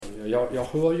jag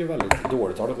hör ju väldigt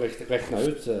dåligt. Har du räknat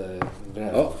ut det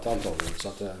här antagligen? Så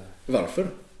att, Varför?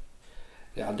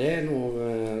 ja, det är nog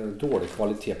dålig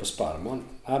kvalitet på sperman.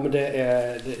 Ja, men det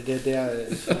är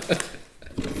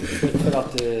för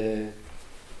att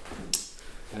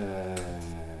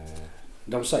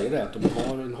de säger det att de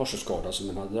har en hörselskada som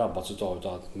de har drabbats av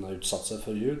att de har utsatt sig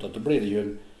för ljud. Då blir det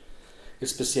ju ett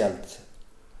speciellt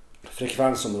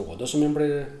frekvensområde som man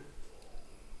blir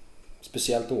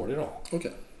speciellt dålig då.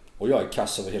 Okej. Och jag är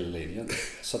kass över hela linjen.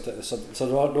 Så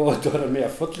då har det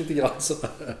medfört lite grann så.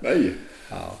 Nej.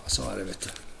 Ja, så är det, vet du.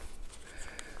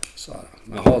 Så,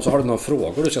 men så har du några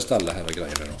frågor du ska ställa här och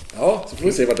grejer då? Ja, så får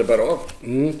vi se vart det bär av.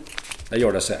 Jag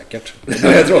gör det säkert.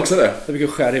 Jag tror också det. Det brukar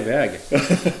skär iväg.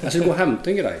 Jag ska gå och hämta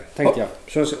en grej, tänkte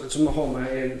jag. Som har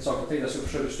med en sak att jag ska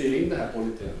försöka styra in det här på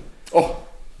lite.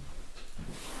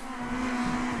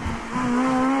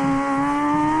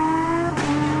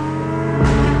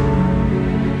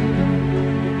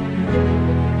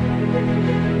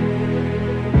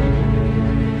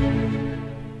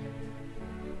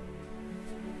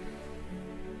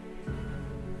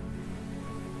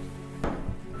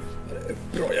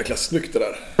 Bra jäkla snyggt det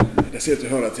där. Jag ser att du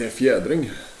hör till en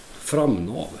fjädring.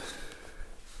 Framnav.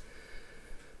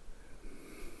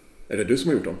 Är det du som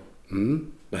har gjort dem?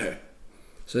 Nej.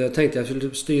 Så jag tänkte jag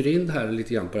skulle styra in det här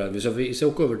lite grann på det här. Vi ska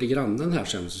åka över till grannen här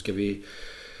sen, så ska vi...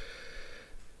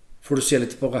 Får du se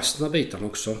lite på resten av bitarna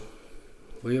också.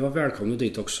 Och vi var välkomna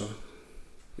dit också.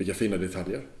 Vilka fina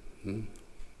detaljer.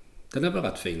 Den är väl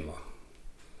rätt fin, va?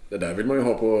 Det där vill man ju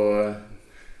ha på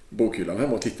bokhyllan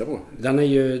hemma och titta på. Den är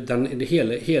ju...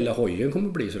 hela hojen kommer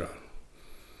bli sådär.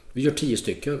 Vi gör 10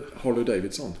 stycken. Harley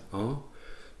Davidson? Ja.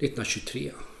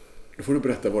 1923. Då får du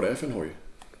berätta vad det är för en hoj.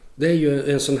 Det är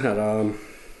ju en sån här...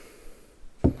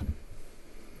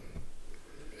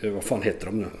 vad fan heter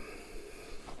de nu?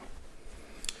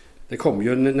 Det kom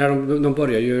ju när de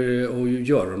började ju att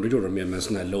göra dem, då gjorde de med en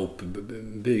sån här loop,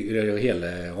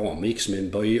 hela ramen gick som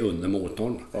en böj under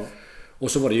motorn. Ja.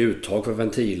 Och så var det ju uttag för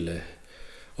ventil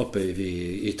uppe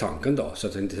i tanken då, så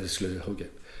att det inte skulle hugga.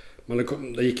 Men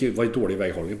det var ju dålig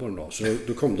väghållning på den då, så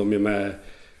då kom de ju med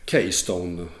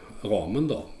Keystone-ramen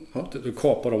då. Ja. Då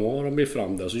kapade de av dem i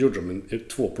fram där, så gjorde de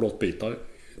 2 plåtbitar.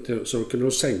 Så då kunde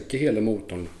de sänka hela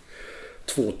motorn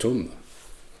 2 tum.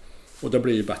 Och det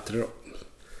blir ju bättre då.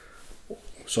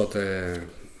 Så att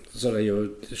så det är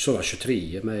ju sådana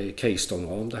 23 med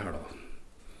Keystone-ram det här då.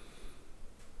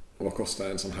 Och vad kostar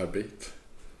en sån här bit?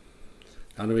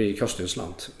 Ja, det kostar en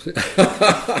slant.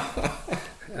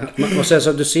 Och sen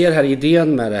så du ser här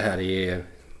idén med det här i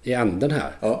änden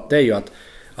här. Ja. Det är ju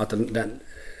att den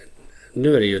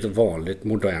nu är det ju ett vanligt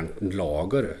modernt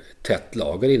lager, tätt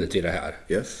lager inuti det här.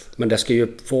 Yes. Men det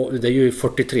är ju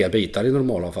 43 bitar i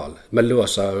normala fall med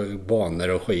lösa banor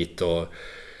och skit och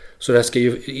så det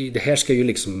här ska ju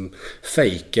liksom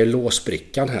fejka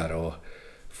låsbrickan här och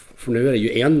för nu är det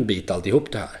ju en bit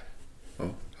alltihop det här.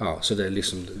 Ja, så det är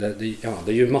liksom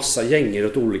det är ju massa gänger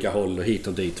åt olika håll och hit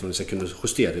och dit för att man ska kunna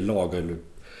justera lager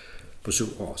på så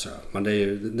här. Men det är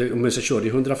ju, om man ska köra i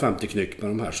 150 knyck med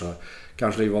de här så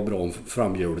kanske det var bra om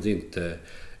framhjulet inte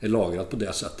är lagrat på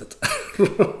det sättet.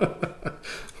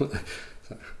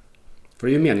 För det är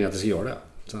ju meningen att det ska göra det.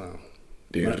 Så.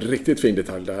 Det är ju en riktigt fin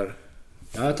detalj det här.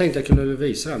 Ja, jag tänkte jag kunde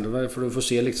visa den för att få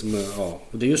se liksom, ja.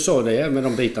 Och det är ju så det är med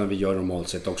de bitarna vi gör normalt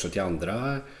sett också till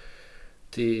andra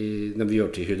när vi gör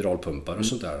till hydraulpumpar och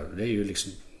sånt där. Det är ju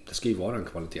liksom, det ska ju vara den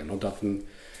kvaliteten. Och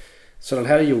så den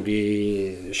här är gjord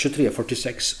i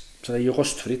 2346, så det är ju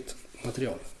rostfritt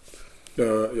material.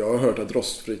 Jag har hört att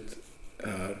rostfritt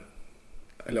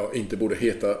inte borde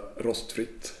heta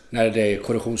rostfritt. Nej, det är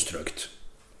korrosionströkt.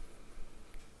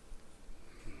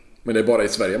 Men det är bara i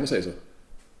Sverige man säger så?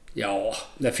 Ja,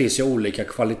 det finns ju olika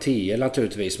kvaliteter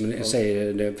naturligtvis. Men jag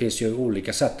säger, det finns ju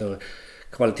olika sätt att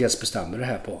kvalitetsbestämma det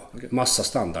här på. Okay. Massa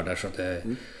standarder. Så att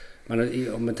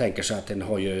men om man tänker sig att den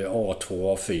har ju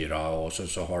A2, A4 och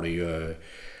så har det ju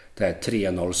det här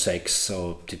 306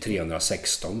 och till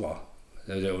 316 va.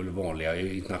 Det är det vanliga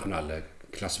internationella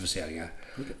klassificeringar.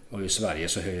 Okay. Och i Sverige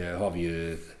så har vi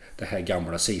ju det här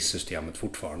gamla SIS-systemet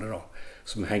fortfarande då.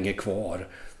 Som hänger kvar.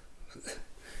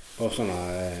 Och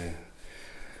sådana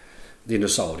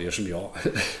dinosaurier som jag.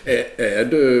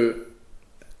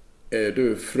 Är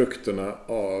du frukterna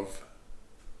av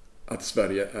att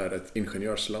Sverige är ett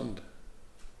ingenjörsland?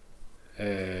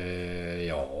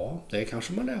 Ja, det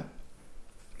kanske man är.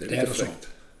 Det är så.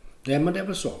 Men det är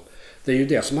väl så. Det är ju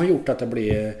det som har gjort att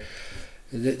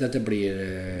det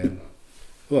blir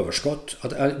överskott.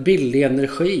 Att billig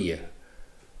energi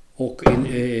och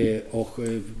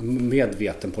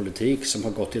medveten politik som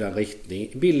har gått i den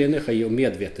riktning. Billig energi och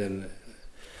medveten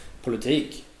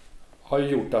politik har ju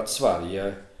gjort att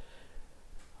Sverige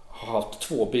har haft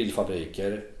 2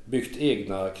 bilfabriker, byggt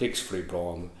egna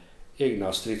krigsflygplan,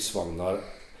 egna stridsvagnar.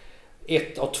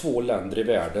 1 av 2 länder i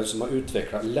världen som har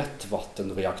utvecklat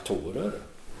lättvattenreaktorer.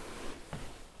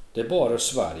 Det är bara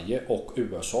Sverige och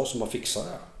USA som har fixat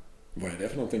det. Vad är det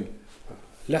för någonting?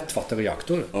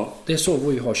 Lättvattenreaktor. Ja. Det är så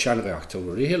vi har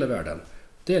kärnreaktorer i hela världen.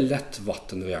 Det är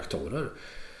lättvattenreaktorer.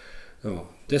 Ja,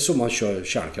 det är så man kör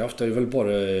kärnkraft. Det är väl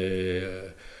bara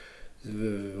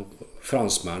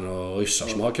fransmän och ryssar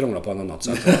som har krånglat på ett annat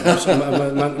sätt.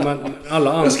 Men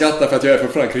alla andra... Jag skrattar för att jag är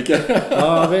från Frankrike.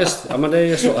 Ja visst, ja, men det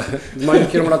är så. Man är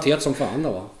krånglat som fan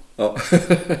då, va? Ja.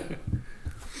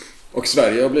 Och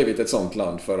Sverige har blivit ett sånt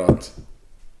land för att...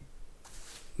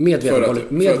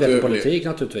 Medveten politik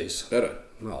naturligtvis. Det är det?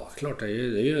 Ja, klart.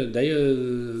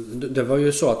 Det var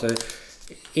ju så att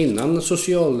innan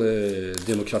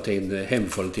socialdemokratin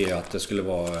hemföll till att det skulle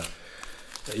vara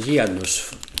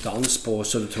genusdans på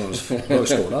Södertörns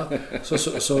högskola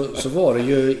så var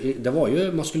det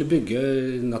var man skulle bygga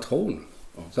en nation.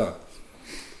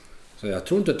 Så jag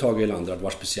tror inte Tage Erlander hade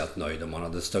varit speciellt nöjd om man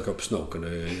hade stött upp snoken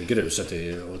i gruset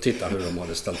och tittat hur de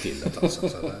hade ställt till det. Alltså.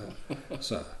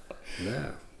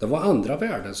 Det var andra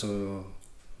värden som...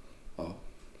 Ja.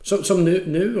 Som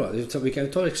nu då, vi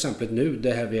kan ta exemplet nu,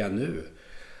 det här vi är nu.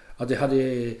 Att det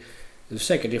är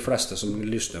säkert de flesta som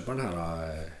lyssnar på den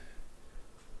här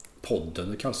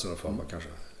podden, det kallas det för kanske,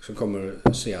 som kommer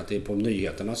att se att det är på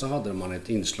nyheterna så hade man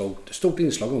ett stort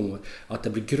inslag om att det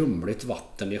blir grumligt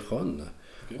vatten i sjön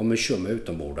om en kör med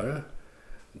utombordare.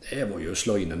 Det var ju att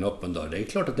slå in en öppen dörr. Det är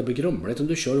klart att det blir grumligt om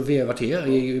du kör och vevar till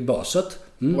i baset.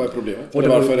 Mm. Vad är problemet? Och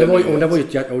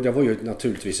det var ju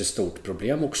naturligtvis ett stort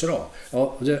problem också då.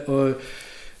 Ja,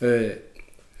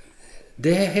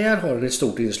 det här har ett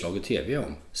stort inslag i tv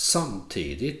om.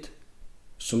 Samtidigt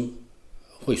som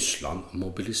Ryssland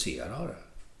mobiliserar.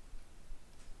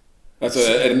 Alltså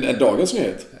är det dagens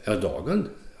nyhet? Ja, dagen.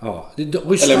 Ja.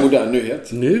 Ryssland, eller modern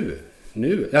nyhet?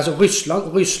 Nu. Alltså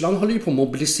Ryssland håller ju på att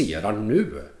mobilisera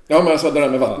nu. Ja, men alltså det där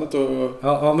med vattnet och...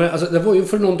 Ja, men alltså det var ju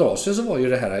för någon dag sedan så var ju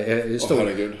det här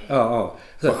herregud. Ja.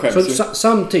 Så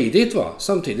samtidigt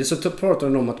så pratar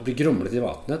de om att det blir grumligt i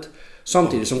vattnet.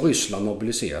 Samtidigt som Ryssland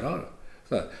mobiliserar.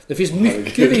 Det finns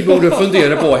mycket vi borde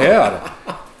fundera på här.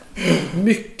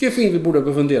 Mycket fint vi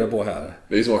borde fundera på här.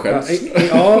 Det är ju så skäms.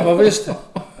 Ja, visst.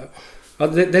 Ja,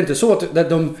 det är inte så att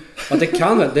det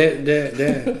kan.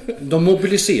 De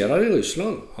mobiliserar i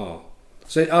Ryssland. Ja.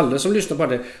 Så alla som lyssnar på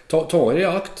det, ta er i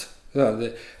akt.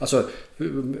 Alltså,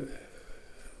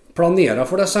 planera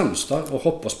för det sämsta och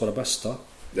hoppas på det bästa.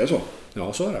 Det är så?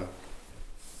 Ja, så är det.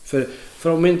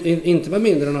 För om inte med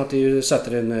mindre än att de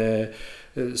sätter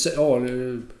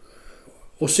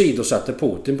och sidosätter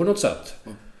Putin på något sätt,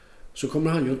 så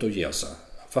kommer han ju inte att ge sig.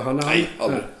 För han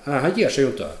ger sig ju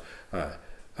inte.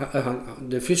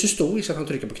 Det finns ju stor risk att han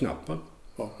trycker på knappen.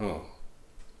 Ja.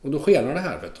 Och då skenar det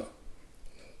här, vet du.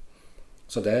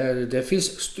 Så det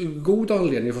finns god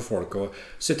anledning för folk att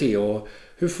se till och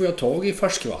hur får jag tag i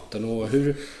färskvatten och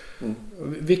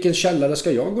vilken källare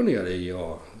ska jag gå ner i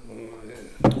och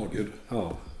Gud.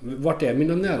 Ja, vart är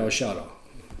mina nära och kära?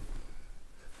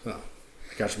 Ja,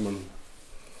 kanske man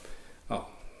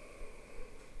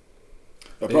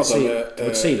Jag pratade med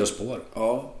ett sidospår.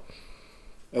 Ja.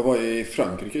 Jag var i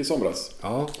Frankrike i somras.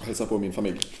 Ja. Och hälsade på min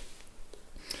familj.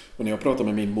 Och när jag pratade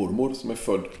med min mormor som är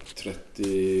född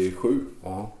 37.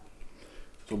 Ja.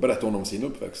 Så berättade hon om sin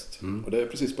uppväxt. Och det är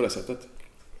precis på det sättet.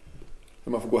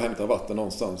 Hur man får gå och hämta vatten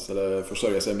någonstans. Eller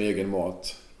försörja sig med egen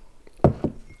mat.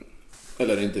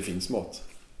 Eller det inte finns mat.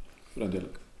 För den delen.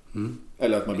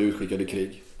 Eller att man blir utskickad i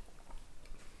krig.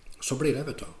 Så blir det,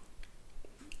 vet du.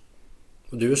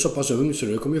 Och du är så pass ung så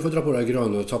du kommer ju få dra på dig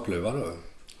gröna toppluvar.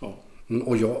 Ja.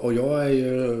 Och jag är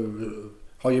ju,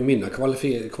 har ju mina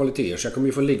kvaliteter så jag kommer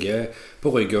ju få ligga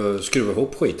på rygg och skruva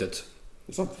ihop skitet.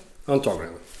 Det är sant.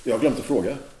 Antagligen. Jag har glömt att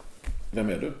fråga. Vem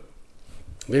är du?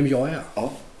 Vem jag är?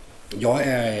 Ja. Jag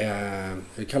är,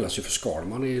 det kallas ju för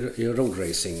Skalman i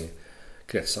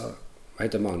roadracing-kretsar. Jag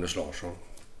heter Magnus Larsson.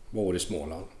 Bor i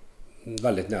Småland.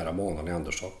 Väldigt nära banan i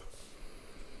Anderstorp.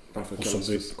 Varför kallas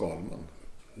det Skalman?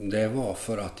 Det var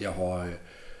för att jag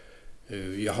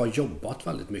har jobbat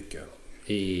väldigt mycket.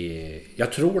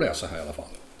 Jag tror det är så här i alla fall.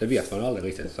 Det vet man aldrig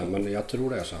riktigt. Men jag tror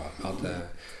det är så här. Att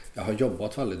jag har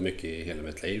jobbat väldigt mycket i hela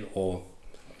mitt liv. Och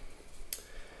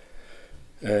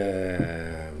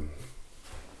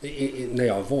när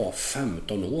jag var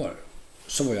 15 år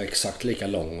så var jag exakt lika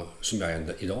lång som jag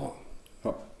är idag.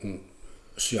 Ja.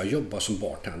 Så jag jobbar som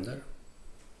bartender.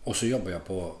 Och så jobbar jag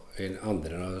på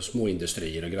andra små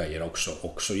industrier och grejer också.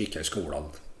 Och så gick jag i skolan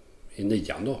i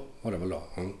 9:an då, var det väl då.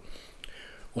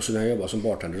 Och så när jag jobbade som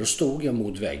bartender då stod jag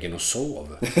mot väggen och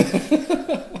sov.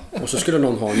 Och så skulle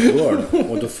någon ha en öl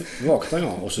och då vaknade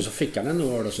jag och så fick han en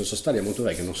öl och så ställde jag mot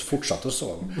väggen och så fortsatte att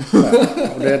sova.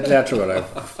 Och det tror jag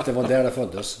det var där det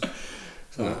föddes.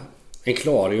 Så, en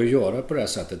klarar ju att göra på det här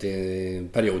sättet i en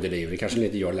period i livet. Det kanske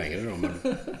inte gör längre då,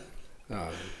 men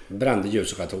brände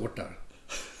ljuset rätt hårt där.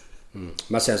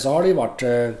 Men sen så har det ju varit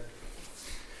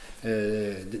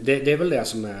det är väl det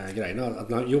som är grejen, att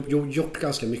man har gjort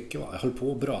ganska mycket, va? Jag höll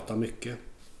på att bröta mycket.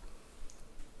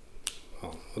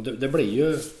 Ja, och det blir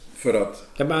ju för att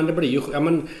men det blir ju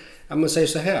man säger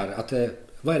så här att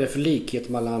vad är det för likhet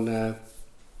mellan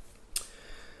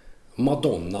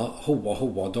Madonna,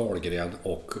 Hoa Dahlgren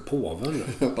och påven?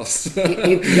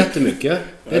 Inte jättemycket.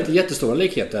 Det är inte jättestora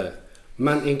likheter.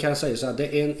 Men en kan säga så här,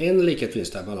 det är en likhet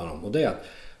finns där mellan dem, och det är att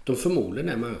de förmodligen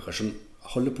är människor som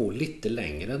håller på lite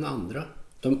längre än andra.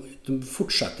 De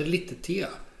fortsätter lite till.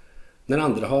 När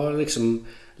andra har liksom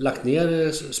lagt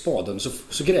ner spaden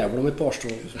så gräver de ett par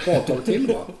spadtag till.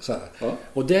 Va? Så här. Ja.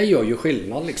 Och det gör ju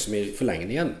skillnad liksom i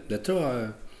förlängningen. Det tror jag.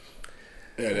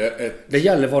 Det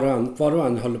gäller vad du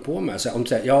än håller på med. Så om du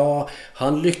säger, ja,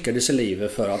 han lyckades i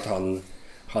livet för att han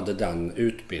hade den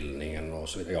utbildningen och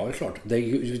så vidare. Ja, det är klart.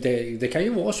 Det kan ju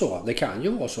vara så. Det kan ju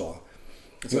vara så.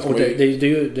 Och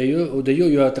det gör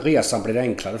ju att resan blir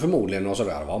enklare förmodligen och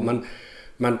sådär, va?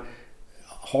 Men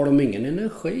har de ingen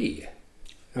energi,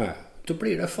 då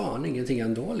blir det fan ingenting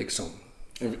ändå liksom.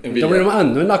 Då blir de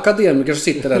ännu en akademiker som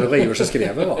sitter där och river sig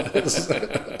skrever, va?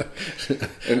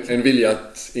 en vilja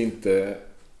att inte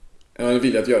en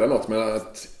vilja att göra något, men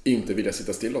att inte vilja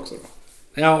sitta still också, va?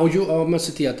 Ja, och man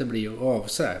ser till att det blir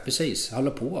sådär, precis,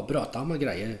 hålla på, bröta med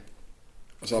grejer.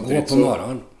 Gå på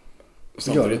morgonen.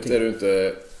 Samtidigt är du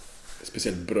inte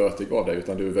speciellt brötig av dig,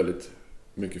 utan du är väldigt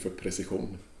mycket för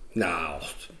precision. Nej,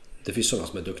 det finns sådana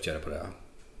som är duktigare på det.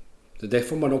 Det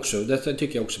får man också, det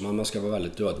tycker jag också man ska vara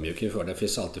väldigt ödmjuk inför. Det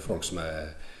finns alltid folk som är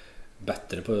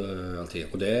bättre på allting.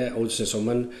 Och sen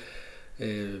som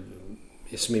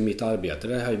som i mitt arbete,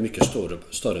 det här är mycket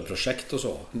större projekt och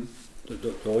så.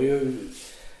 Då är ju,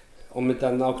 om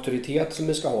den auktoritet som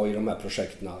vi ska ha i de här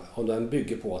projekten, om den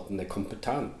bygger på att den är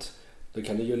kompetent, då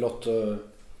kan det ju låta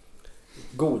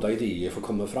goda idéer få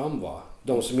komma fram, va?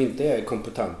 De som inte är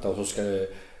kompetenta och som ska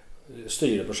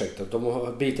styra projektet,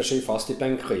 de biter sig fast i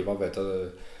bänkskiva, vet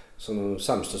du, som de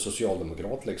sämsta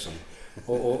socialdemokrat liksom.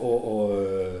 Och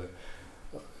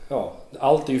ja,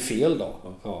 allt är ju fel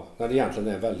då. Ja, när det egentligen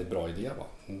är en väldigt bra idé, va?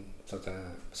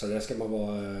 Så det ska man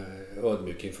vara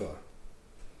ödmjuk inför.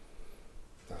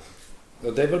 Ja.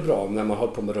 Och det är väl bra när man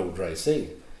håller på med roadracing.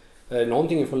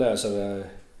 Någonting man får lära sig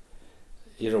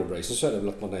i roadracing, så är det väl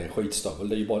att man är en skitstövel.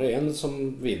 Det är ju bara en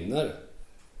som vinner.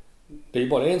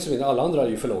 Alla andra är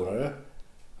ju förlorare.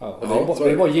 Ja, och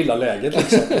det är bara att gilla läget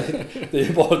liksom. Det är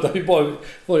ju bara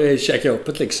att checka upp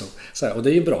det liksom. Så här, och det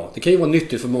är ju bra. Det kan ju vara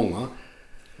nyttigt för många.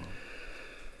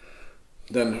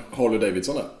 Den Harley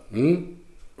Davidson där.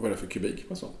 Vad är det för kubik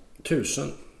på en sån?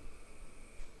 1000.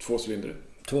 2 cylindrar.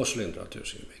 2 cylindrar,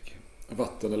 1000 kubik.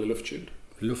 Vatten eller luftkyld?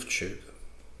 Luftkyld.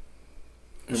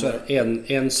 Och så är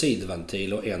det en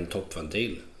sidventil och en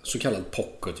toppventil. Så kallad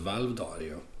pocket valve då är det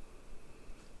ju.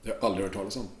 Jag har aldrig hört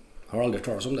talas om. Har du aldrig hört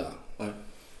talas om det? Nej.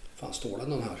 Fan, står det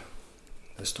någon här?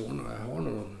 Det står någon. Jag har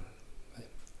någon.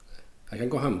 Jag kan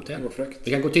gå och hämta en.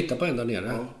 Vi kan gå och titta på en där nere.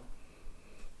 Ja.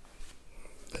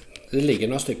 Det ligger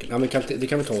några stycken. Ja, men det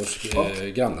kan vi ta hos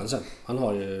grannen sen. Han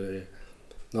har ju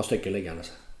några stycken liggande.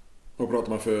 Vad pratar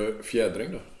man för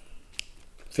fjädring då?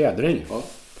 Fjädring? Ja.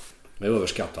 Det är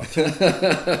överskattat. Är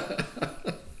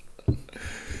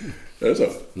det så?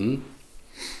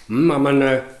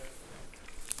 Men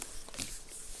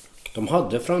de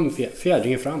hade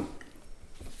fjädringen fram.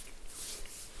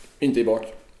 Inte i bak?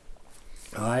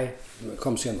 Nej, det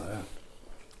kom senare.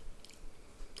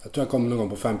 Jag tror jag kom någon gång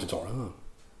på 50-talet.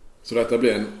 Så detta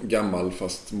blir en gammal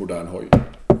fast modern hoj?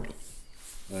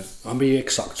 Nej. Han blir ju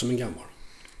exakt som en gammal.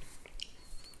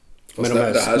 Men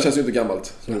det här känns ju inte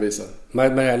gammalt som du visar.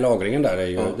 Men den här lagringen där är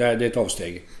ju det är ett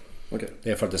avsteg. Okay.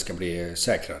 Det är för att det ska bli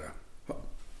säkrare. Ja.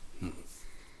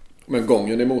 Men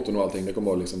gången i motorn och allting, det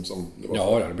kommer vara liksom som det var.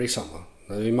 Ja, det blir samma.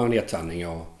 Det är magnettändning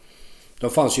och de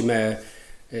fanns ju med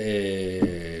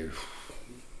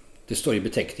det står i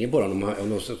beteckningen bara om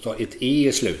de står ett E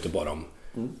i slutet bara om.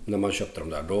 När man köpte dem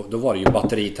där, då var det ju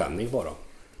batteritändning bara.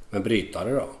 Men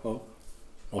brytare då. Ja.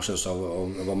 Och sen så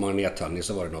var magnettändning,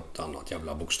 så var det något annat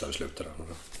jävla bokstav i slutet där.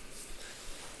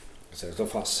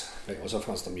 Och så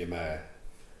fanns de ju med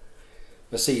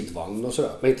sidvagn och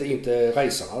sådär. Men inte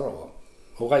racerna då.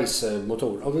 Och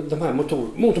racemotor. Och de här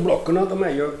motorblockerna, de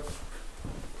är ju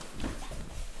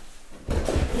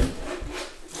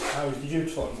här är lite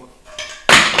ljudformer.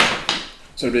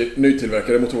 Så det blir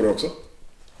nytillverkade motorer också?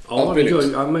 Ja, det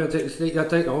gör, ja, men jag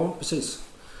tänkte, ja precis.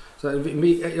 Så,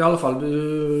 i alla fall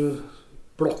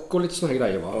block och lite såna här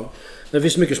grejer va. Ja. Det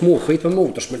finns mycket småskit med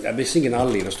motor, men det finns ingen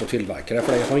anledning att stå tillverkare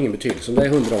för det har ingen betydelse. Det är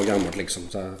 100 år gammalt liksom.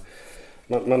 Så,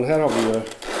 men här har vi ju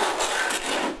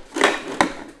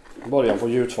början på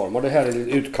gjutformar. Det här är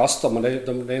utkast men det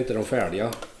är inte de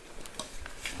färdiga.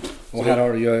 Och så här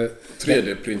har du ju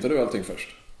 3D-printar du allting först?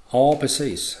 Ja,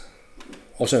 precis.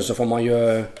 Och sen så får man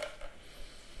ju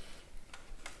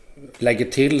lägga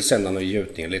till sen den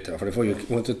gjutningen lite. För det får ju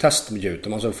inte testgjuta,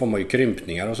 men så får man ju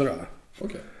krympningar och sådär.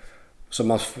 Okay. Så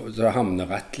man får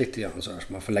hamna rätt lite grann så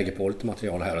man får lägga på lite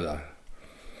material här och där.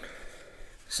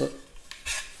 Så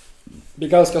det är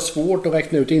ganska svårt att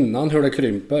räkna ut innan hur det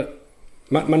krymper.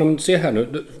 Men om du ser här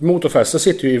nu, motorfästet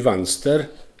sitter ju i vänster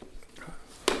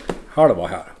halva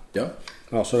här. Ja.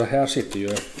 Ja, så det här sitter ju.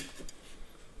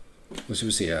 Nu ska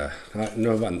vi se här. Nu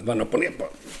vänder upp och ner på.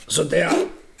 Så där.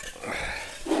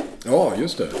 Ja,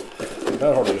 just det.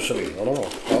 Där har du cylindrarna då.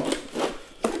 Ja.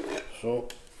 Så.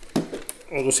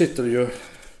 Och då sitter det ju.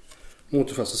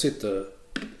 Motorfästet sitter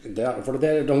där. För det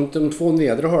där, de två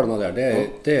nedre hörnorna där.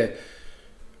 Det är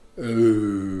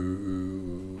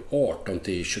 18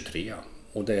 till 23.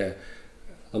 Och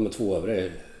de två övre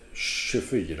är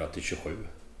 24 till 27.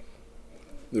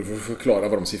 Du får förklara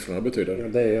vad de siffrorna betyder.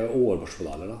 Det är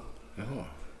årsmodellerna. Jaha.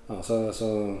 Ja,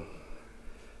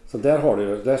 så där har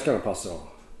du, där ska den passa då.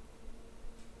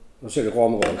 Då ser du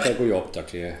ramrådet, där går jag upp där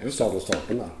till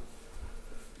sadelstarten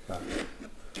där.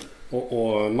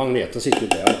 Och magneten sitter ju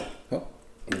där. Ja.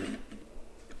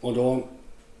 Och då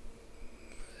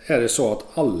är det så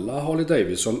att alla Harley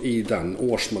Davidson i den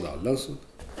årsmodellen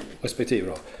respektive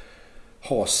då,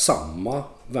 har samma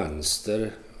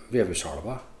vänster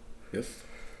vevhushalva. Yes.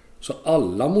 Så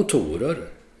alla motorer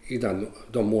i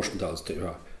de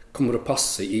årsmodellstyra kommer att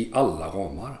passa i alla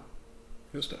ramar.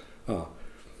 Just det. Ja.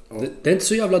 Det är inte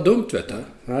så jävla dumt vet du.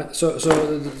 Nej, så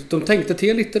de tänkte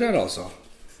till lite där alltså.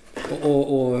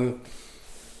 Och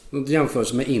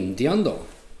jämfört med Indien då.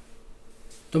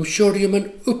 De körde ju med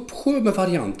en uppsjö med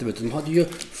varianter vet du. De hade ju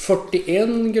 41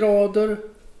 grader,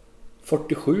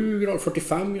 47 grader,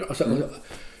 45 grader. Alltså,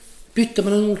 bytte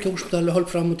man en olika årsmodeller och höll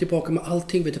fram och tillbaka med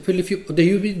allting. Vet du. Och det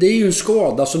är ju en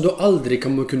skada som du aldrig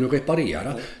kommer kunna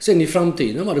reparera. Sen i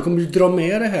framtiden va, du kommer ju dra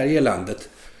med det här eländet.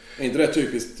 Är inte det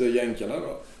typiskt jänkarna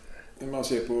då? Man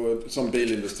ser på som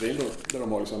bilindustrin då, där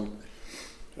de har liksom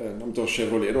de tar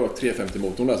Chevrolet då,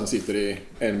 350-motorn där som sitter i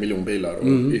 1 miljon bilar och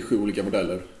i 7 olika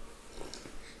modeller.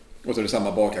 Och så är det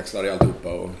samma bakaxlar i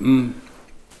alltihopa. Och...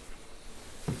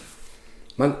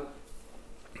 Men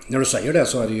när du säger det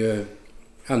så är det ju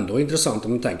ändå intressant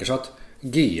om du tänker så att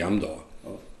GM då,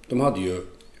 de hade ju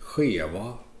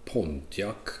Cheva,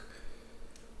 Pontiac,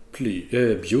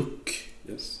 Buick,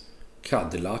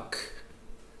 Cadillac,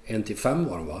 1-5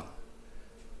 var de va?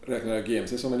 Räknar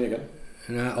GMC som en egen?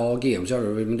 Nej, ja, GMC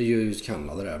gör det, men det är ju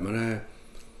Kanada där. Men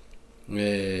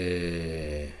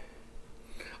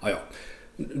ja.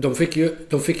 De fick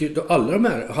ju, alla de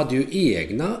här hade ju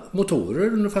egna motorer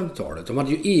under 50-talet. De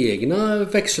hade ju egna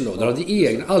växellådor, hade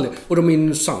egna, och de är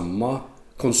ju samma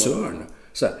koncern.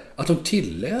 Så här, att de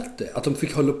tillät det, att de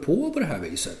fick hålla på det här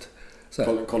viset. Så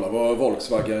här. Kolla vad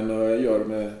Volkswagen gör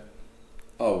med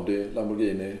Audi,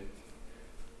 Lamborghini.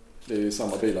 Det är ju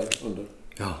samma bilar under.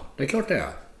 Ja, det är klart det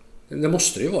är. Det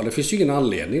måste det ju vara. Det finns ju ingen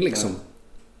anledning liksom. Nej.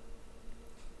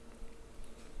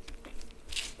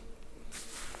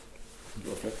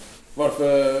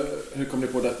 Hur kom ni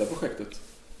på detta projektet?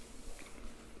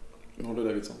 Harley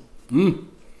Davidson.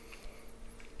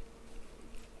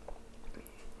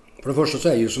 För det första så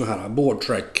är ju sån här board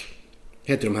track.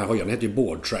 Heter de här hojarna heter ju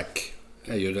board track.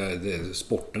 Är ju det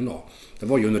sporten då. Det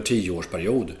var ju under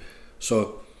 10-årsperiod. Så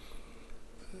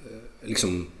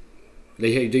liksom det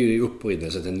är ju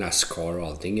upprinnelse till NASCAR och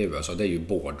allting i USA. Det är ju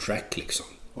board track liksom.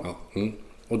 Ja.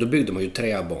 Och då byggde man ju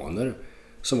träbanor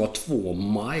som var 2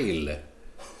 mile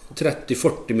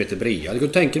 30-40 meter breda. Du kan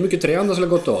tänka hur mycket trän det skulle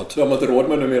ha gått åt. Det har man inte råd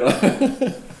med numera.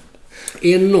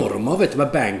 Enorma vet du,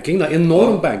 med banking där.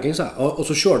 Enorm banking så här. Och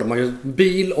så körde man ju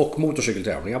bil- och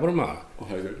motorcykeltävlingar på de här.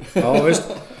 Ja visst.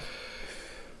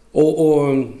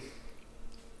 Och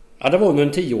ja, det var under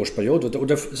en 10-årsperiod. Och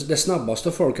det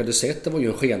snabbaste folk hade sett det var ju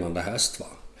en skenande häst va.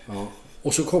 Ja.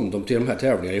 Och så kom de till de här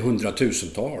tävlingarna i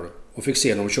 100,000-tal. Och fick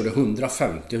se när de körde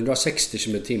 150-160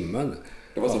 km i timmen.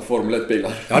 Det var som Formel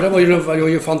 1-bilar. Ja, det var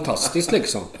ju fantastiskt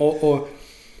liksom.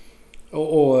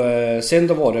 Och sen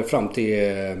då var det fram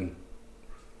till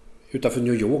utanför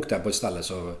New York där på ett ställe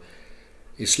så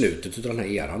i slutet av den här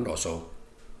eran då så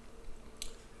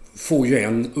får ju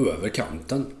en över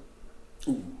kanten.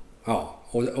 Ja,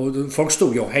 Och folk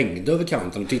stod ju och hängde över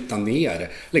kanten och tittade ner.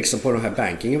 Liksom på den här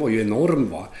bankingen var ju enorm,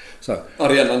 va. Så.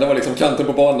 Arenan, det var liksom kanten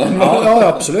på banan. Ja,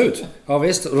 absolut. Ja,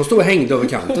 visst. Och de stod och hängde över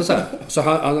kanten så här. Så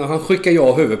han skickade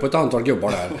jag huvudet på ett antal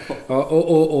gubbar där. Ja,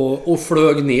 och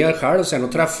flög ner själv sen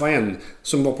och träffade en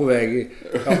som var på väg.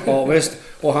 Ja, visst.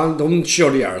 Och de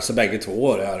körde ihjäl sig bägge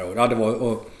två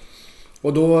där.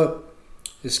 Och då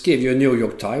skrev ju New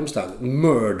York Times där.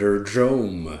 Murder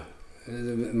drone.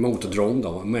 Motordrome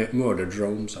då. Murder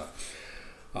drone så här.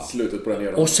 Ja. Slutet på den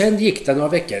eran. Och sen gick det några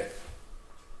veckor.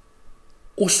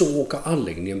 Och så åker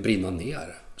anläggningen brinna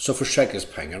ner. Så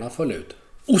försäkringspengarna föll ut.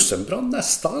 Och sen brann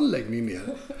nästa anläggning ner.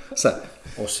 Så,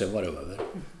 och sen var det över.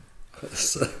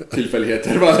 Så.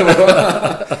 Tillfälligheter.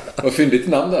 Vad fyndigt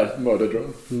namn där. Murder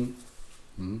drone.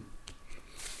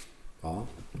 Ja.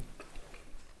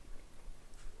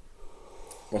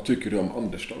 Vad tycker du om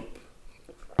Anderstorp?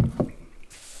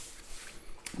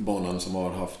 Banan som har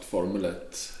haft Formel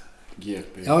 1,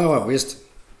 GP. Ja, visst.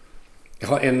 Jag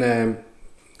har en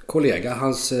kollega,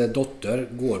 hans dotter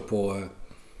går på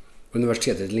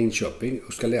universitetet i Linköping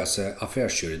och ska läsa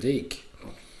affärsjuridik.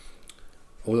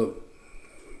 Och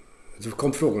då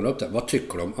kom frågan upp där, vad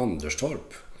tycker du om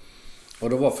Anderstorp? Och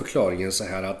då var förklaringen så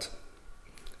här att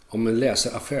om man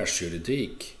läser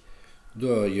affärsjuridik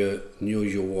då är ju New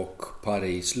York,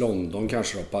 Paris, London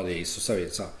kanske då, Paris och så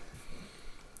vidare.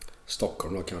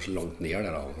 Stockholm då kanske långt ner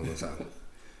där då.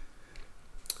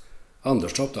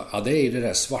 Anderstorp då? Ja, det är ju det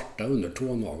där svarta under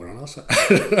tånaglarna. Så.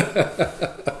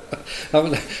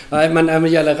 Nej, men när det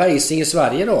gäller racing i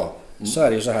Sverige då så är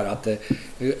det ju så här att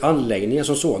anläggningen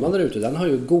som sådan där ute, den har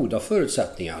ju goda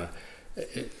förutsättningar.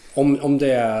 Om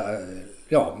det är...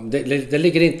 Ja, det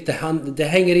ligger inte... Det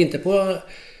hänger inte på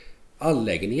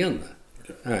anläggningen.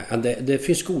 Nej, det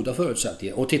finns goda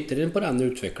förutsättningar. Och tittar ni på den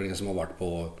utvecklingen som har varit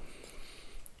på...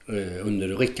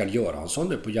 under Rickard Göransson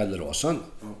nu på Gällerasen.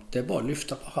 Det är bara att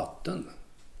lyfta på hatten.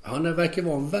 Han verkar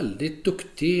vara en väldigt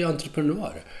duktig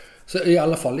entreprenör. Så i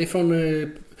alla fall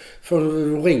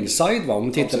från ringside, va, om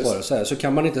man tittar på det så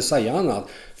kan man inte säga annat.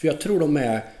 För jag tror de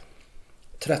är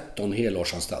 13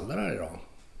 helårsanställda där idag.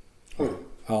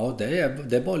 Ja, det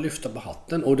är bara att lyfta på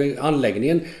hatten. Och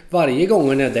anläggningen, varje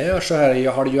gång när det är så här,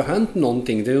 har det ju hänt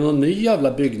någonting. Det är någon ny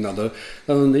jävla byggnad och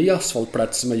någon ny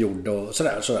asfaltplats som är gjord och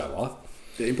sådär va.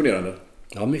 Det är imponerande.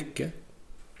 Ja, mycket.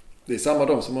 Det är samma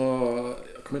de som har...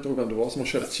 Jag kommer inte ihåg vem det var som har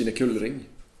köpt Kinnekullring.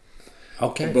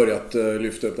 Okay. Och börjat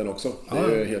lyfta upp den också. Det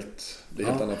är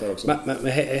helt annat där också. Men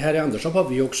här i Anderstorp har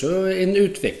vi ju också en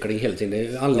utveckling hela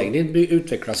tiden. Anläggningen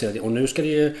utvecklas hela tiden. Och nu ska det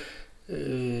ju...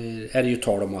 är det ju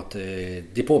tal om att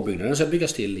depåbyggnaden ska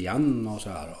byggas till igen och så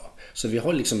här. Så vi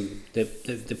har liksom...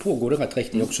 Det pågår i rätt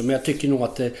riktning också. Men jag tycker nog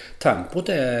att tempot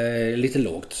är lite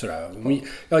lågt sådär.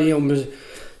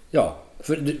 Ja,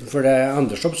 för det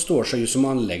Anderstorp står sig ju som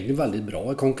anläggning väldigt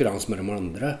bra i konkurrens med de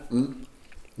andra.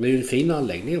 Det är ju en fin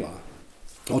anläggning, va.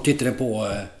 Och tittar den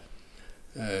på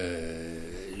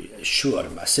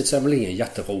körmässigt så är det väl ingen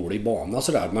jätterolig bana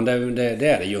sådär. Men det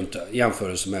är det ju inte i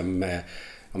jämförelse med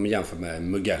om man jämför med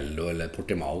Mugello eller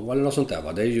Portimao eller något sånt där,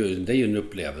 va. Det är ju en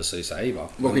upplevelse i sig, va.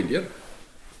 Vad skiljer?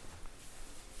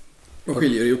 Vad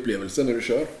skiljer i upplevelsen när du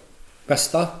kör?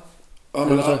 Bästa? Ja,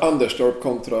 men Anderstorp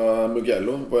kontra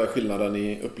Mugello, vad är skillnaden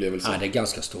i upplevelsen? Nej, det är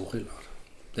ganska stor skillnad.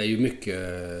 Det är ju mycket...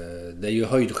 Det är ju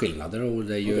höjdskillnader och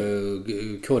det är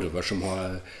ju kurvor som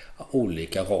har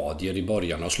olika radier i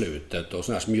början och slutet och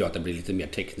sådär som gör att det blir lite mer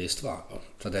tekniskt, va.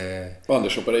 Så det... Och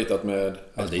Anderstorp är ritat med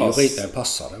ja, det är ju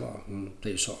passare, va. Det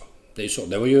är ju så. Det är ju så.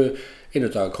 Det var ju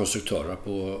en av konstruktörerna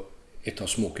på ett av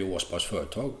Smoky Åsbergs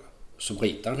företag som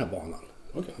ritade den här banan.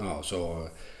 Okay. Ja, så...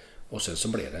 Och sen så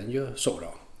blev den ju så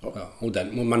då. Ja, och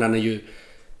den är ju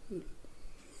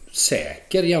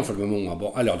säker jämfört med många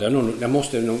barn. Eller ja,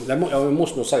 jag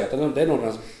måste nog säga att det är nog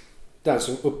den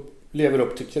som lever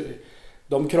upp till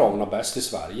de kraven bäst i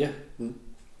Sverige.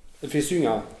 Det finns ju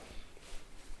inga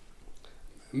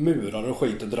murar och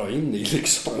skit att dra in i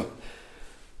liksom.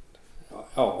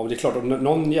 Ja, och det är klart att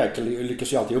någon jäkel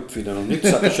lyckas ju alltid uppfinna något nytt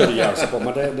sätt att köra ihjäl sig på.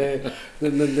 Men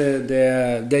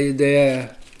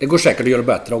det går säkert att göra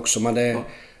bättre också, men det är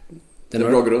en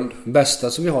bra grund.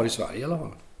 Bästa som vi har i Sverige i alla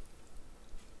fall.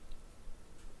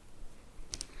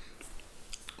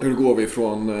 Hur går vi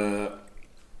från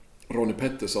Ronnie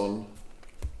Pettersson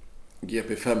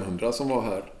GP 500 som var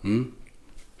här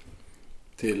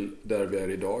till där vi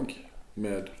är idag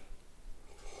med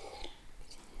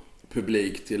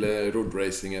publik till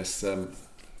roadracing SM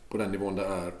på den nivån det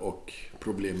är och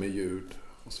problem med ljud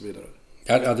och så vidare?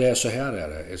 Ja, det är så här är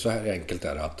det. Så här enkelt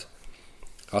är det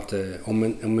att om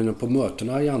man på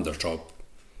mötena i Anderstorp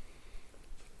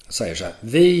säger så här: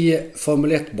 vi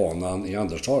Formel 1-banan i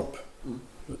Anderstorp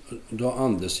då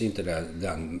andas inte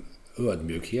den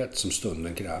ödmjukhet som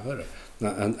stunden kräver.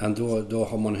 Då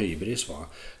har man hybris, va?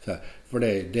 För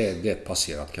det är ett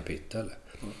passerat kapitel.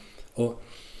 Och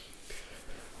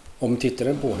om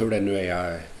tittar på hur det nu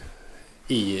är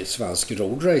i svensk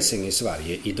roadracing i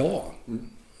Sverige idag,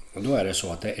 då är det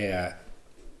så att det är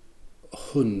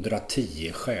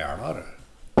 110 själar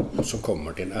som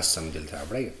kommer till en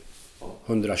SM-deltävling.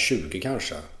 120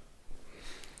 kanske.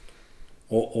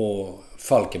 Och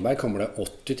Falkenberg kommer det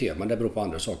 80 till, men det beror på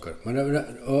andra saker. Men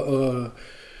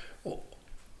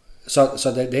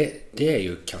så det är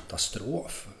ju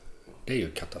katastrof. Det är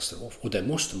ju katastrof. Och det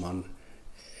måste man...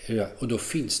 Och då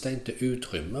finns det inte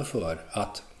utrymme för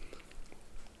att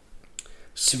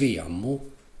Sveamo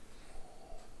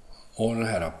och den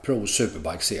här Pro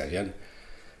Superbike-serien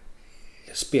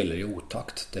spelar i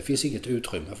otakt. Det finns inget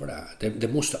utrymme för det. Det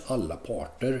måste alla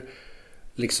parter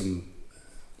liksom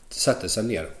sätta sig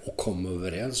ner och komma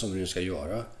överens om hur de ska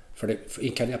göra. För det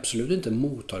kan absolut inte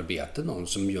motarbeta någon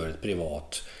som gör ett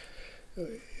privat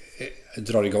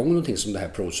drar igång någonting som det här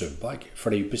Pro Superbike. För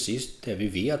det är ju precis det vi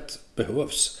vet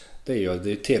behövs. Det är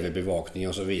ju tv-bevakning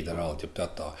och så vidare, allt upp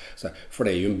detta. För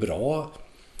det är ju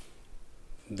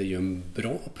en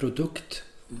bra produkt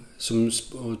som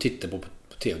tittar på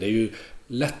tv. Det är ju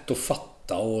lätt att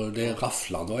fatta och det är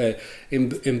rafflande. Och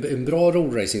en bra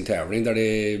roadracing-tävling där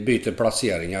det byter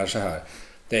placeringar så här.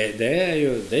 Det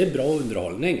är bra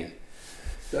underhållning.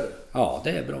 Ja,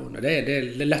 det är bra. Det är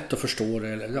lätt att förstå.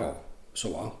 Ja,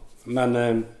 så.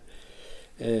 Men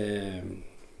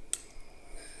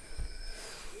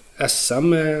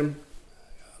SM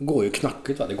går ju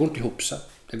knackigt, va? Det går inte ihop sig.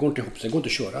 Det går inte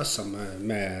att köra SM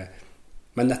med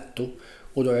netto.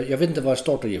 Och då, jag vet inte vad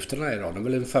startavgifterna är idag. Det är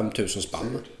väl en 5000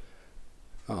 spänn.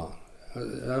 Ja,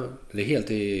 det är helt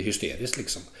hysteriskt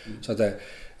liksom. Så att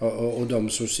och de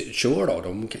som kör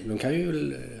då, de kan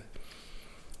ju...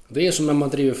 Det är som när man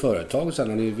driver företag sen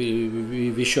när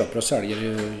vi köper och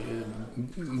säljer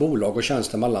bolag och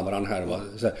tjänster mellan varandra här. Va?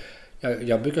 Så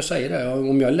jag brukar säga det,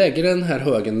 om jag lägger den här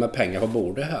högen med pengar på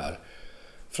bordet här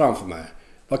framför mig,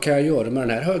 vad kan jag göra med den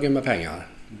här högen med pengar?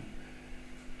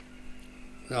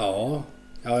 Ja,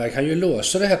 jag kan ju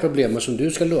lösa det här problemet som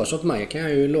du ska lösa åt mig, kan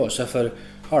jag ju lösa för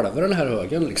halva den här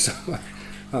högen liksom.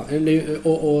 Ja,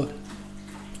 och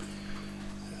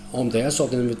om det är så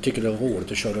att ni tycker det är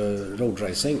roligt att köra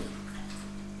roadracing,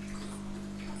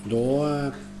 då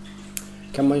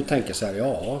kan man ju tänka så här,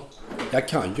 ja, jag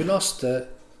kan ju lasta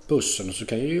bussen och så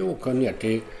kan jag ju åka ner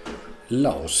till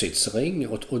Lausitzring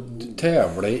och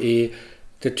tävla i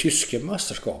det tyska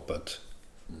mästerskapet.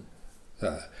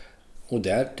 Och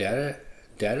där är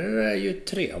det ju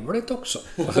trevligt också.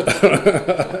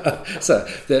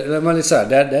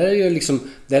 Där är ju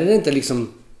liksom, där är det inte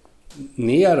liksom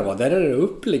ner, va? Där är det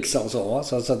upp liksom så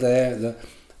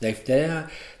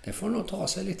det får nog ta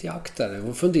sig lite i akt där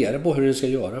och fundera på hur det ska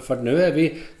göra, för nu är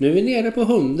vi nere på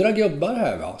 100 gubbar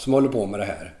här, va, som håller på med det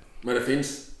här. Men det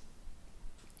finns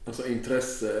alltså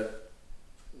intresse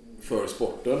för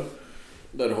sporten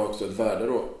där du har också ett värde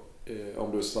då,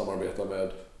 om du samarbetar med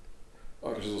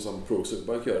kanske så som Pro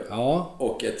Superbike gör. Ja.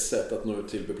 Och ett sätt att nå ut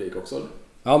till publik också.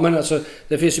 Ja, men alltså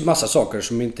det finns ju massa saker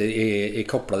som inte är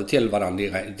kopplade till varandra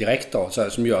direkt då, så här,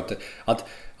 som gör att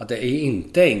det är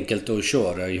inte enkelt att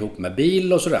köra ihop med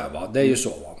bil och sådär, va. Det är ju så,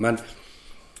 va.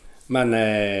 Men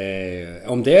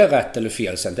om det är rätt eller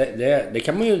fel sen, det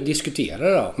kan man ju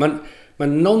diskutera då.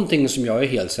 Men någonting som jag är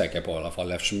helt säker på i alla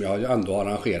fall, eftersom jag ändå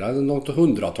arrangerat något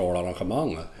 100-tal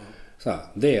arrangemang, så här,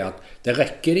 det är att det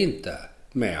räcker inte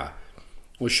med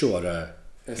att köra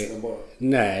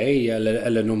nej,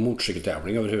 eller någon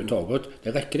motorcykeltävling överhuvudtaget.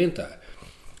 Det räcker inte.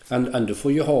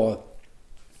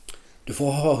 Du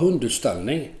får ha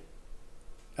hundutställning.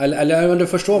 Eller du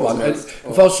förstår, va?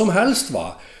 Vad som helst,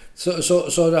 va?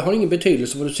 Så det har ingen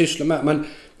betydelse vad du sysslar med.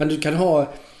 Men du kan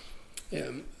ha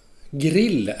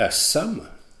grill-SM.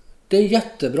 Det är en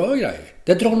jättebra grej.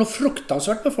 Det drar nog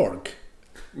fruktansvärt med folk.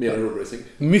 Mer än roadracing.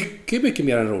 Mycket, mycket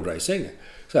mer än roadracing.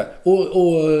 Så här.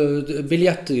 Och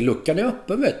biljettluckan är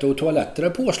öppen, vet du, och toaletter är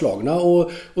påslagna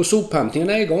och sophämtningen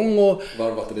är igång och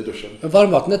varmvatten i duschen.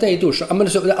 Varmvattnet är i duschen. Ja,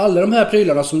 men alla de här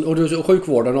prylarna och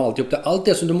sjukvården och allt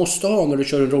det som du måste ha när du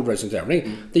kör en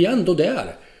roadracing-tävling, det är ändå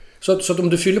där. Så att om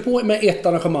du fyller på med ett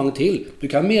arrangemang till, du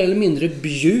kan mer eller mindre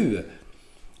bjuda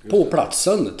på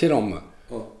platsen till dem.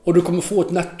 Och du kommer få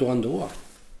ett netto ändå.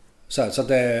 Så att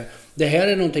det här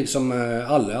är någonting som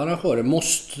alla arrangörer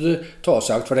måste ta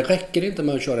sig, för det räcker inte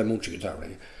med att köra en motorcykeltävling.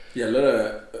 Gäller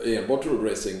det enbart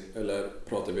roadracing eller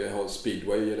pratar vi ha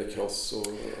speedway eller cross? Och,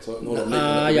 alltså,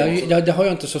 det har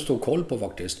jag inte så stor koll på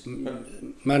faktiskt.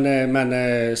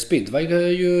 Men speedway är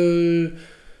ju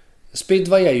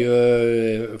Speedway är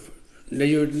ju... Det är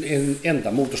ju en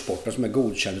enda motorsporten som är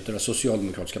godkänd av det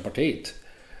socialdemokratiska partiet.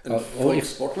 En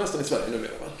folksport nästan i Sverige nu, va?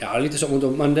 Ja, lite så.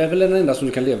 Men det är väl den enda som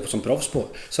du kan leva på som proffs på.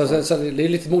 Så det är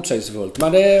lite motsägelsefullt.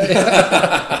 Men det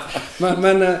är...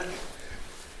 men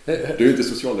du är ju inte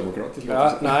socialdemokrat.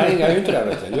 Ja, nej, jag är ju inte det,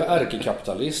 vet du. Jag är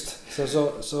ärkekapitalist.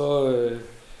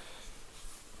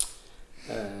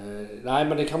 Nej,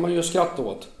 men det kan man ju skratta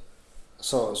åt.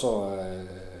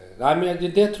 Nej,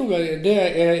 men det tror jag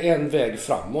det är en väg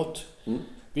framåt.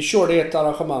 Vi körde ett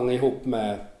arrangemang ihop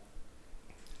med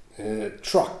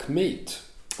Truck Meet.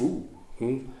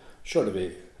 Körde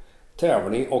vi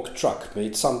tävling och Truck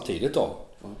Meet samtidigt då.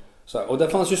 Så, och det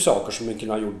fanns ju saker som vi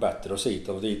kunde ha gjort bättre och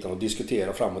sitta och dit och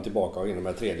diskutera fram och tillbaka och inom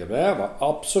det tredje. Det var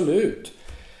absolut.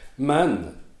 Men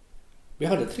vi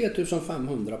hade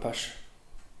 3500 pers.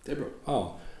 Det är bra.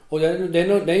 Ja. Och det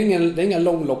är inga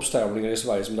långloppstävlingar i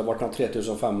Sverige som det har varit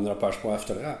 3500 pers på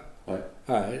efter det.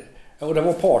 Nej. Och det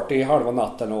var party halva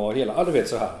natten och hela, ja, du vet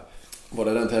så här. Var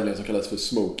det den tävlingen som kallades för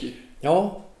Smokey?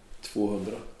 Ja.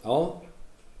 200. Ja.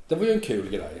 Det var ju en kul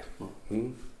grej.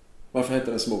 Varför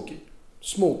hette den Smokey?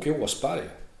 Smokey Åsberg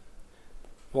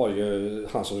var ju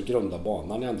han som grundade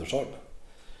banan i Anderstorp.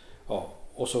 Ja,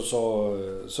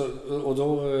 och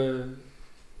då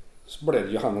blev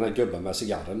det ju han den här gubben med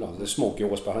cigarren då. Det är Smokey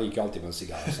Åsberg, han gick ju alltid med en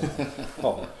cigarr.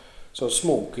 Ja. Så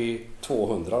Smokey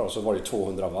 200 och så var det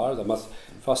 200 varv. Men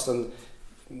fastän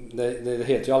det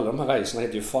heter ju alla de här racerna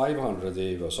heter ju 500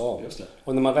 i USA. Just det.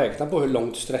 Och när man räknar på hur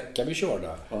långt sträcka vi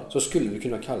körde så skulle vi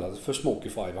kunna kalla det för Smokey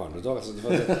 500. Alltså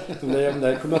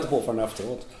det kom jag inte på förrän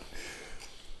efteråt.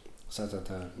 Så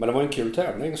men det var en kul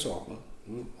tävling så.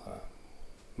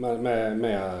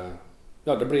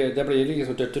 Ja, det blir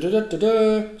liksom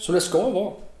så det ska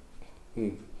vara.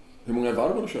 Hur många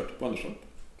varv har du kört på Anderstorp?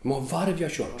 Hur många varv jag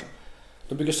har kört?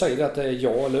 De brukar säga att det är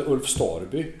jag eller Ulf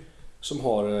Starby som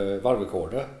har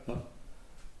varvrekordet.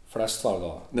 Flest varv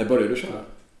då. När började du köra?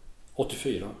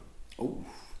 84.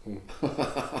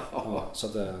 Ja, så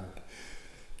att,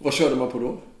 vad körde man på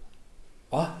då?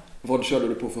 Va? Vad körde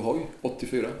du på för hoj?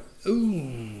 84?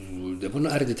 Det var en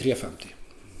RD350.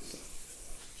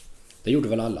 Det gjorde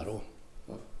väl alla då.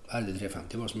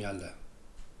 RD350 var det som gällde.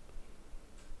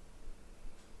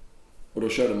 Och då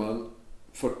körde man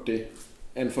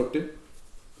 140?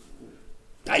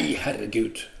 Nej,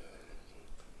 herregud.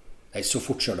 Nej, så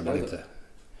fort körde man inte.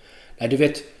 Nej, du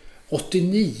vet,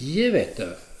 89 vet du,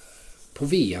 på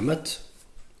VMet,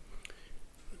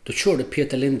 då körde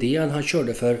Peter Lindén, han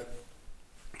körde för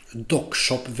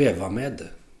Dockshop Vevamed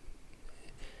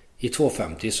i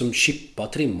 250 som Chippa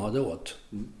trimmade åt.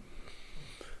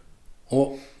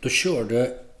 Och då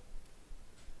körde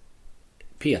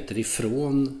Peter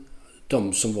ifrån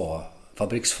de som var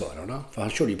fabriksförarna. För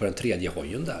han körde ju på den tredje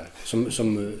hojen där.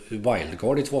 Som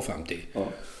wildcard i 250. Ja.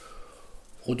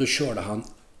 Och då körde han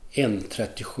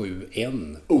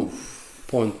 1.37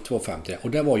 på en 250.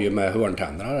 Och det var ju med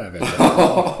hörntänderna där, vet du.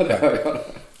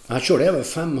 Han körde även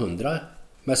 500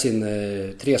 med sin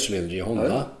trecylindrig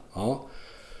Honda. Ja.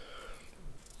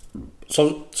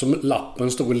 Som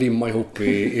lappen stod och limma ihop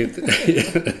i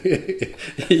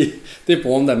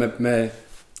depån där med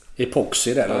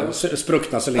epoxy där,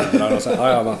 spruckna cylindrar och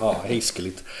så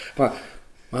hiskeligt. Men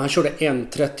han körde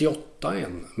 1.38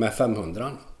 med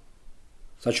 500.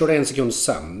 Så han körde en sekund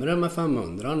sämre med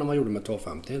 500 än man gjorde med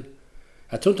 250.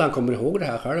 Jag tror inte han kommer ihåg det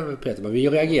här själv, Peter, men vi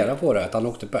reagerar på det att han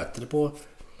åkte bättre på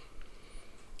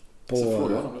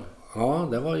ja,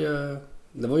 det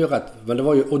var ju rätt, men det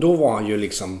var ju, och då var han ju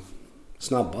liksom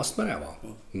snabbast med det, va.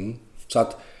 Så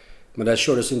att, men det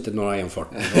kördes inte några 1.40.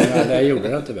 Det gjorde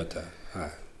det inte, vet du. Nej.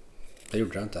 Det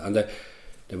gjorde det inte.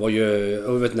 Det var ju,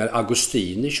 jag vet när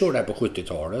Agostini körde här på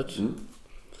 70-talet.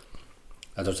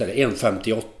 Jag tror det är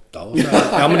 1.58 och så.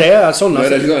 Ja, men det är sådana.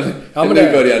 Ja, men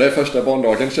det började första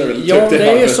bandagen kör väl. Ja, det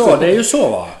är ju så, det är ju så,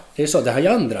 va. Det är så, det har ju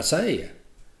ändrat sig.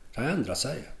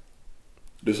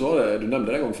 Du sa det, du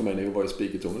nämnde det en gång för mig när vi var i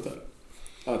Spikertornet där.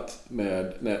 Att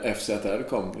när FZR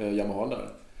kom, Yamaha där,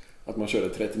 att man körde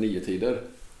 39 tider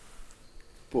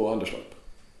på Anderstorp.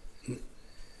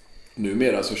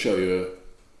 Numera så kör ju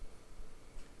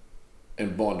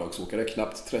en bandagsåkare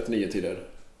knappt 39 tider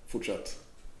fortsatt.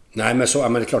 Nej, men så,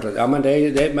 men det är klart att, ja, men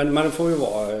men man får ju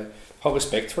ha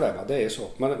respekt för det, va? Det är så.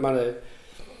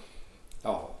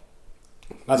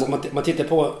 Alltså, man tittar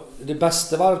på det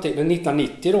bästa varvtiden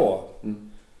 1990 då.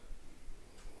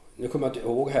 Nu kommer jag inte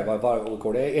ihåg här vad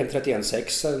varvrekord det är.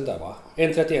 1.31.6 där, va?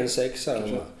 1.31.6 är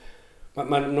det.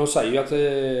 Men de säger ju att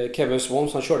Kevin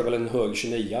Swans, han körde väl en hög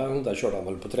 29, där körde han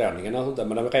väl på träningarna, men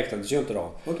det räknades ju inte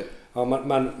då. Okay. Ja,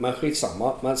 men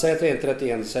skitsamma. Man säger att det är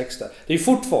 1.31.6 där. Det är ju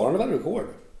fortfarande världsrekord.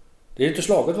 Det är ju inte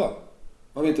slaget va?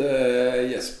 Har vi inte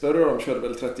Jesper och de körde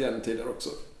väl 31 tidigare också?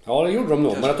 Ja, det gjorde de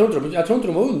nog. Men jag tror inte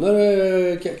de var under.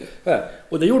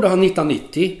 Och det gjorde han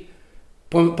 1990.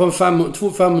 På en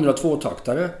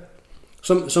 502-taktare.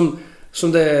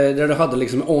 Där du hade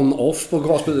liksom on-off på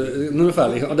gaspedalen ungefär.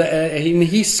 Liksom. Och det är en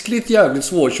hiskligt jävligt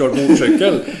svårkörd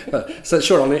motorcykel. Sen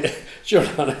körde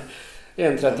han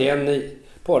 1.31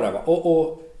 på det. Va?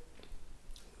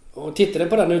 Och tittade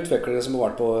på den utvecklingen som har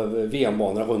varit på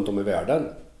VM-banor runt om i världen.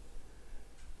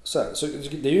 Så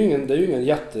det är ju ingen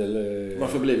jätte...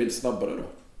 Varför blir vi inte snabbare då?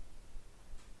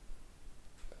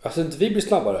 Alltså inte vi blir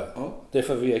snabbare. Ja. Det är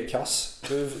för vi är kass.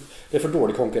 Det är för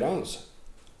dålig konkurrens.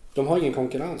 De har ingen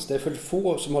konkurrens. Det är för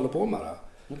få som håller på med det.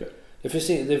 Okay.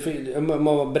 Om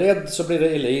man var bredd så blir det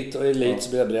elit och elit så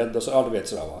blir det bredd och så, ja du vet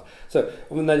sådär va. Så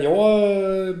när jag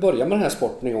började med den här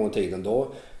sporten en gång i tiden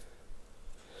då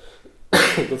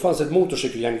fanns ett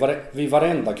motorcykelgäng vid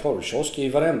varenda korvkiosk, i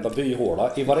varenda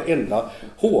byhåla, i varenda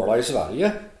håla i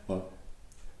Sverige.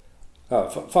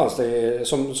 Ja, fanns det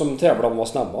som tävlade om att vara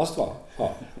snabbast va.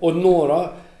 Ja. Och några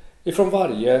ifrån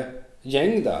varje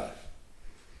gäng där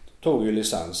tog ju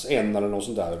licens, en eller något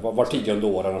sånt där, var 10:e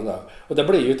år eller där. Och det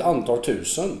blir ju ett antal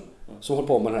tusen som håller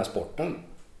på med den här sporten.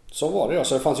 Så var det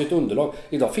så det fanns ju ett underlag.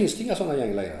 Idag finns det inga sådana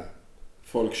gäng längre.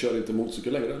 Folk kör inte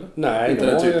motorcykel längre eller? Nej, inte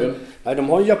den typen. De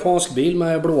har en japansk bil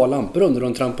med blåa lampor under och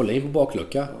en trampolin på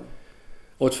baklucka.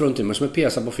 Och ett fruntimmer som är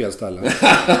pesad på fel ställen.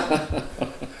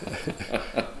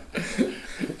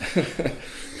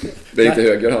 Det är inte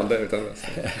höger hand där utan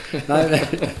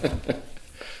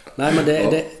Nej men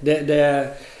det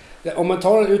om man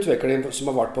tar utvecklingen som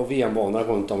har varit på VM-banor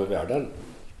runt om i världen,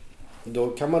 då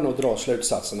kan man nog dra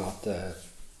slutsatsen att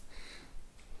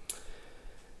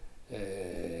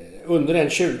under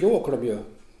 1.20 åker de ju.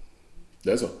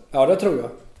 Det är så? Ja, det tror jag.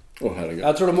 Herregud.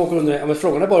 Jag tror de åker under, men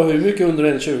frågan är bara hur mycket under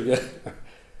 1.20.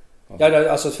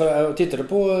 Ja, alltså för tittar du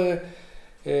på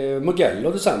Mugello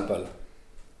till exempel.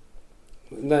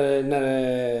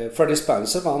 När Freddie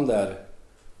Spencer vann där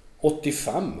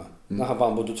 85 när han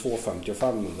vann både 250 och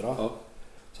 500. Ja.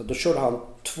 Så då körde han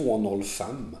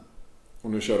 2.05. Och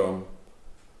nu kör de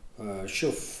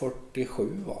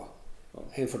 2.47 va? Ja.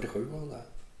 1.47 var han där.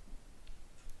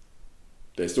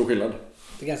 Det är stor skillnad.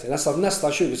 Det är ganska,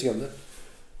 nästan 20 sekunder.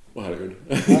 Herregud.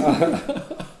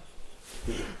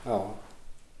 Ja.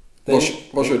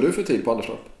 Vad kör du för tid på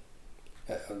Anderstorp?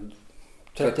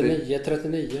 39.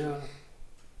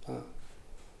 Ja.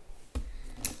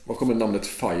 Var kommer namnet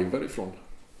Fiverr ifrån?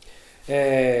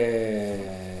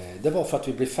 Det var för att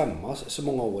vi blev femma så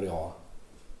många år jag.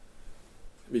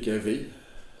 Vilka är vi?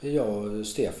 Jag,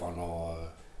 Stefan och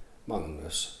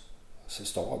Magnus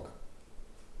Stag.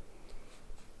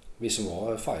 Vi som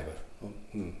var Fiverr.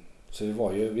 Mm. Så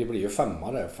vi blev ju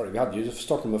femma där. För vi hade ju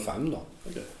startnummer 5 då.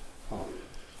 Okay. Ja.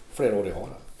 Flera år i år.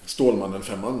 Stålmannen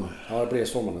 5. Ja, det blev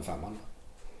Stålmannen 5.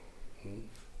 Mm.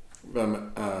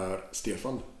 Vem är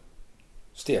Stefan?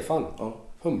 Stefan? Ja.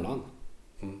 Humlan.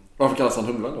 Mm. Varför kallas han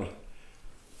Humlan då?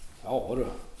 Ja du.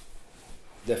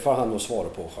 Det får han nog svara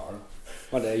på själv.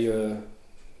 Men det är ju...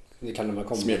 Det kan man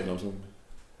komma... Smeknamn som...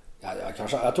 Ja,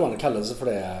 jag tror han kallade sig för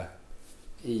det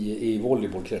i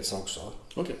volleybollkretsen också.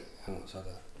 Okej. Okay. Ja, så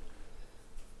det...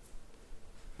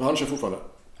 Men han kör fortfarande?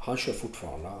 Han kör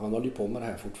fortfarande. Han håller ju på med det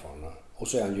här fortfarande. Och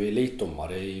så är han ju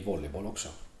elitdomare i volleyboll också.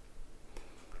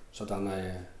 Så att han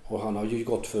har ju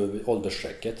gått för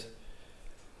åldersstrecket.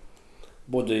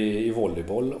 Både i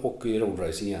volleyboll och i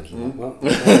roadracing egentligen. Mm.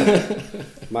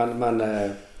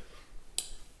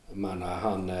 Men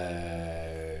han...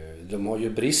 De har ju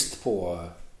brist på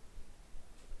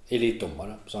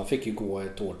elitdomare. Så han fick ju gå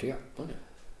ett år till. Okay.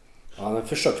 Han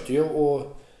försökte ju att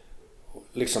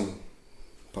liksom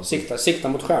sikta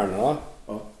mot stjärnorna.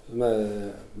 Ja. Med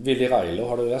Willy Railo,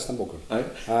 har du läst den boken? Nej.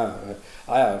 Ja,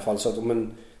 i alla fall så att om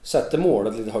man sätter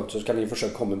målet lite högt så kan ni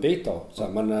försöka komma en bit då. Så,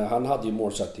 men han hade ju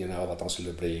målsättningen av att han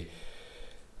skulle bli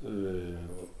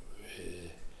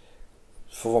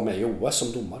få vara med i OS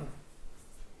som domare.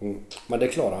 Mm. Men det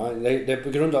klarar han. Det är på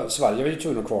grund av Sverige var ju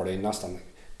tvungen att kvala in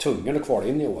tvungen att kvala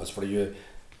in i OS för det är ju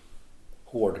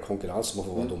hård konkurrens som att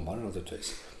få vara domare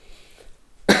naturligtvis.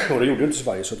 Och det gjorde ju inte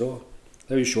Sverige så då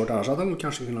det är ju kört, annars hade han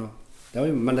kanske kunnat...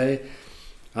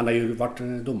 han har ju varit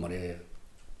domare i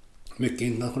mycket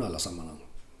internationella sammanhang.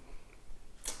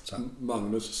 Så.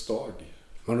 Magnus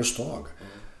Stag.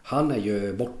 Han är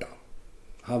ju borta.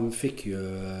 Han fick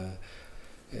ju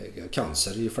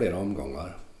cancer i flera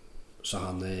omgångar. Så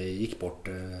han gick bort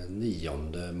 9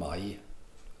 maj.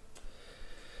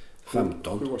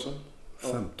 15. 7 år sedan.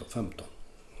 15.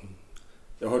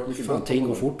 Jag har hört mycket fan, ting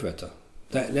går fort vet du.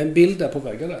 Det är en bild där på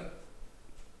väggen där.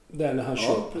 Det är när han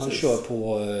kör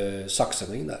på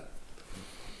saxning där.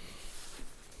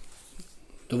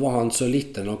 Då var han så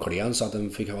liten och klen så att den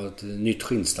fick ha ett nytt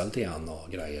skinnställ till han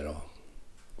och grejer. Och...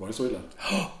 Var det så illa?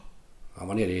 Han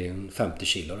var nere i 50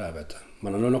 kilo där, vet du.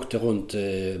 Men han åkte runt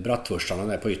brattvörstarna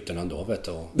där på yttern ändå, vet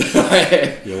du.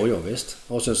 Jo, visst.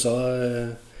 Och sen så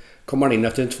kom han in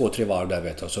efter 2-3 varv där,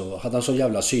 vet du. Och så hade han så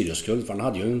jävla syreskuld, för han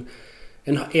hade ju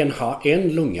en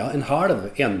halv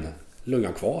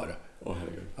lunga kvar.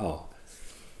 Herregud. Ja.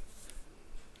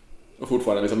 Och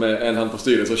fortfarande liksom med en hand på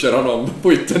styret så kör han om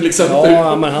på yttern liksom.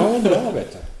 Ja, men han var bra,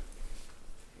 vet du.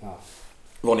 Ja.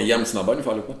 Var ni jämnsnabba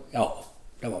ungefär allihopa? Ja,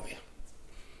 det var vi.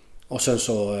 Och sen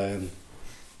så...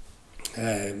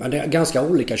 men det är ganska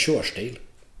olika körstil.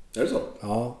 Är det så?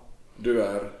 Ja. Du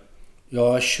är...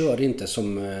 Jag kör inte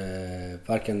som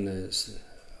varken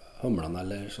humlan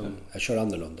eller som... Jag kör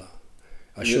annorlunda.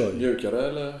 Jag kör... Mjukare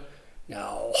eller?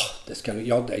 Ja,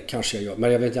 det kanske jag gör.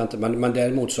 Men jag vet inte. Men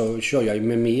däremot så kör jag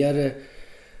med mer...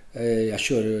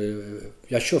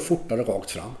 Jag kör fortare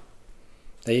rakt fram.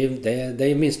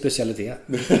 Det är min specialitet.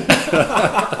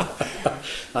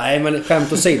 Nej, men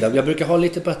skämt åsido. Jag brukar ha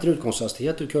lite bättre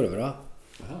utgångshastighet ur kurvorna.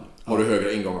 Har du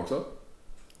högre ingång också?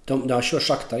 De kör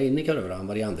saktare in i kurvorna än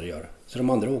vad de andra gör. Så de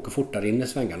andra åker fortare in i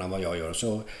svängarna än vad jag gör.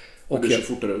 Och du kör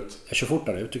fortare ut? Jag kör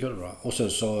fortare ut i kurvorna. Och sen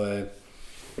så...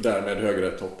 Och därmed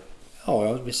högre topp?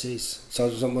 Ja, precis.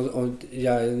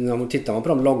 När man tittar på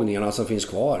de loggningarna som finns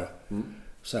kvar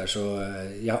så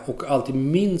jag åker alltid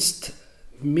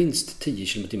minst 10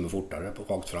 km fortare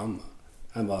på rakt fram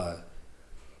än vad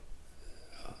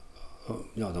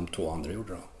de 2 andra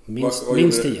gjorde då.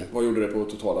 Minst 10. Vad gjorde det på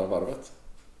totala varvet?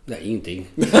 Nej, ingenting.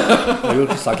 Jag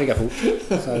gjorde exakt lika fort.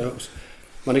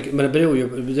 Men det beror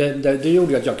ju... Det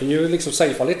gjorde ju att jag kunde ju liksom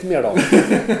safea lite mer då.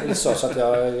 Så att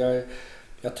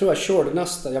jag tror jag körde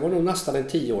jag var nog nästan en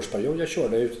 10-årsperiod jag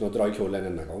körde utan att dra i kull en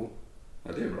enda gång. Ja,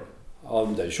 det är bra.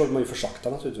 Ja, det körde man ju för sakta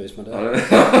naturligtvis. Men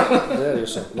det är ju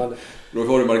så. Men, då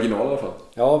har du marginal i alla fall.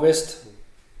 Ja, visst.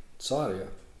 Så är det ju.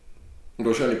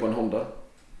 Då kör ni på en Honda?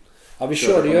 Ja,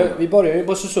 vi började ju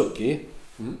på Suzuki.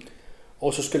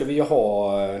 Och så skulle vi ju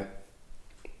ha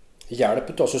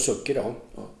hjälp av Suzuki då.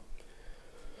 Ja.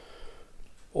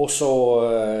 Och så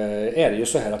är det ju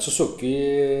så här att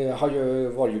Suzuki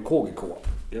var ju KGK.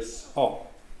 Yes. Ja.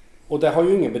 Och det har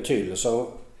ju ingen betydelse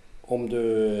om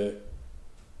du...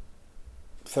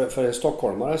 För en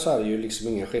stockholmare så är det ju liksom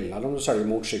ingen skillnad om du säljer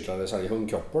motorcyklar eller säljer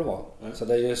hundkoppor, va? Så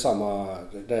det är ju samma...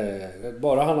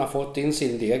 bara han har fått in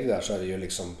sin deg där så är det ju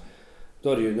liksom...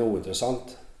 Då är det ju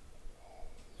ointressant.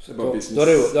 Det är bara business. Då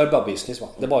är det bara business, va?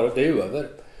 Det är ju över.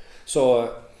 Så...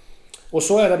 Och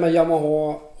så är det med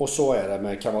Yamaha och så är det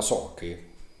med Kawasaki.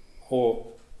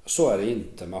 Och så är det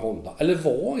inte med Honda. Eller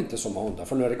var inte som med Honda.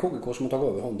 För nu är det KGK som har tagit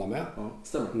över Honda med. Ja,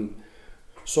 stämmer.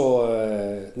 Så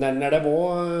när det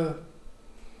var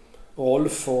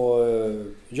Rolf och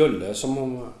Julle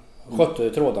som skötte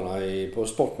trådarna på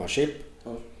Sportmanship.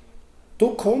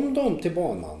 Då kom de till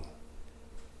banan.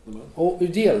 Och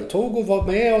deltog och var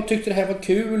med och tyckte det här var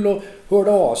kul och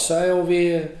hörde av sig och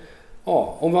vi...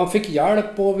 Ja, om man fick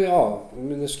hjälp och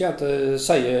nu ska jag inte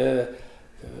säga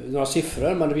några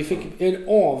siffror, men vi fick en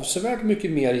avsevärt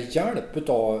mycket mer hjälp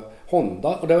utav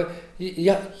Honda och det var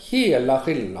hela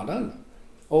skillnaden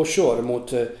att köra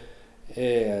mot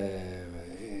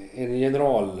en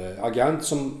generalagent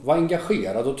som var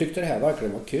engagerad och tyckte det här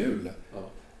verkligen var kul.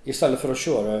 Istället för att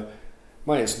köra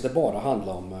man som det bara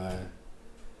handlar om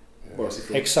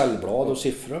Excelblad och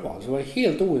siffror, va? Så var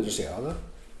helt ointresserade.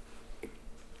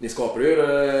 Ni skapade ju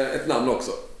ett namn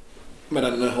också med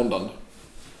den Hondan.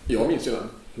 Jag minns ju den.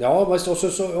 Ja, visst. Och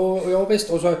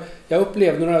så jag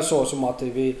upplevde det så som att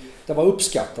det var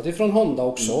uppskattat ifrån Honda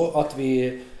också att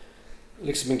vi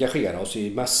liksom engagerade oss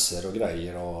i mässor och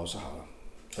grejer och så här.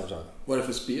 Vad är det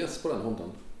för spes på den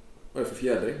Hondan? Vad är det för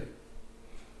fjädring?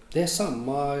 Det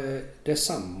är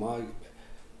samma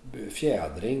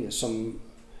fjädring som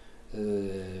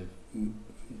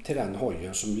till den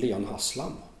hojen som Leon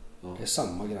Haslam. Ja. Det är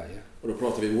samma grejer. Och då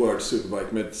pratar vi World Superbike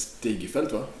med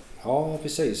Stigefelt, va? Ja,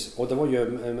 precis. Och det var ju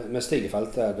med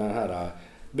Stigefelt där den här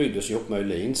byggdes ihop med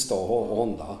Öhlins då och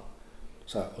Honda.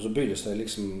 Så här, och så byggdes det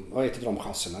liksom, vad heter de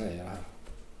chassierna är det här?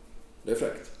 Det är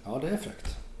fräckt. Ja, det är fräckt.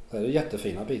 Det är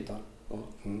jättefina bitar. Ja.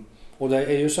 Och det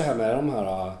är ju så här med de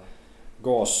här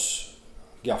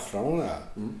gasgafflarna där.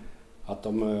 Att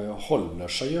de håller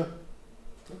sig ju.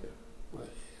 Okay.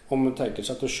 Om man tänker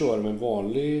sig att du kör med en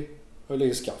vanlig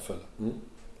Öhlins-gaffel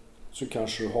så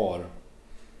kanske du har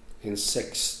en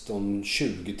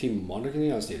 16-20 timmar i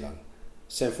den stilen.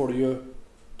 Sen får du ju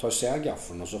ta isär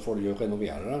gaffeln och så får du ju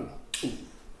renovera den.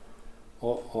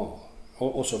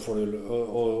 Och så får du,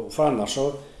 för annars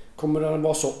så kommer den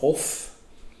vara så off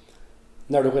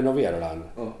när du renoverar den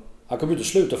Han kommer inte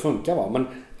sluta funka va, men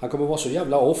han kommer vara så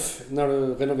jävla off när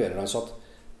du renoverar den så att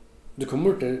du kommer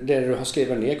inte, det du har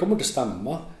skrivit ner kommer inte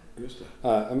stämma. Just det.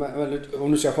 Men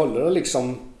om du ska hålla det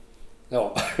liksom,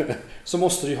 ja, så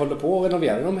måste du ju hålla på och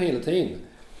renovera dem hela tiden.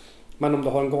 Men om du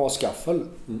har en gasskaffel,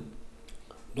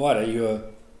 då är det ju,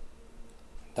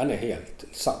 den är helt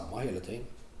samma hela tiden.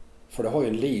 För du har ju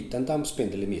en liten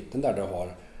dampspindel i mitten där du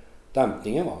har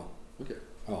dämpningen va. Okej.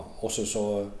 Ja, och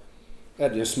så är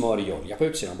det ju smörjolja på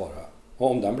utsidan bara.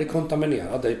 Och om den blir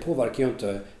kontaminerad, det påverkar ju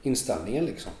inte inställningen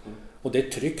liksom. Och det är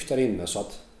tryck där inne så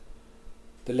att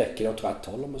det läcker åt rätt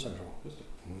håll om man säger så. Just det.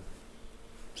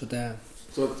 Så det...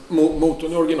 Så att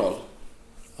motorn är original?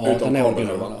 Ja, den är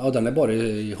original. Ja, den är bara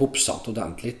ihopsatt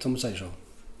ordentligt om man säger så.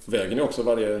 Vägen är också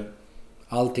varje...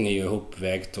 Allting är ju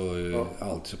ihopvägt och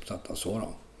allt uppsatt så då.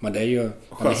 Men det är ju...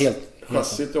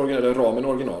 Chassit är original, eller ramen är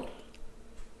original?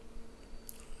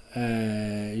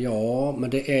 Ja, men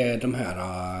det är de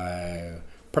här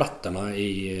plattorna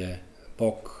i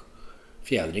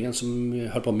bakfjädringen som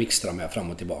höll på att mixtra med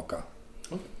fram och tillbaka.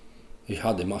 Vi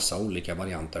hade massa olika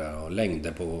varianter där och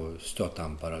längder på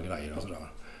stötdämpare och grejer och sådär.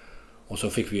 Och så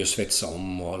fick vi ju svetsa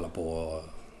om och hålla på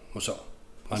och så.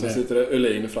 Men sen sitter det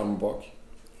Öhlin fram och bak?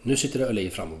 Nu sitter det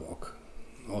Öhlin fram och bak.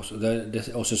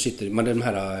 Och så sitter men de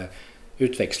här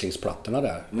utväxlingsplattorna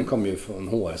där, det kom ju från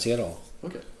HRC då.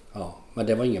 Okej. Ja, men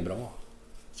det var inget bra.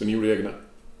 Så ni gjorde egna?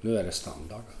 Nu är det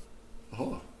standard.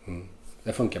 Jaha.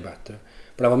 Det funkar bättre.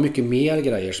 För det var mycket mer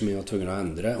grejer som jag var tvungen att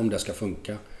ändra om det ska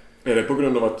funka. Är det på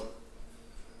grund av att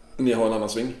ni har en annan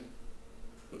sving?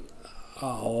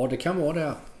 Ja, det kan vara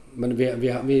det. Men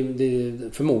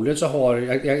förmodligen så har...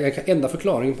 enda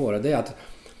förklaringen på det är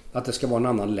att det ska vara en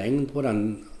annan längd på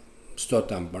den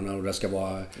stötdämparna och det ska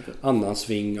vara annan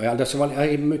sving. Det ska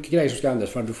vara mycket grejer som ska ändras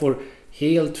för att du får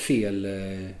helt fel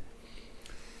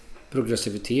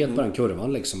progressivitet på den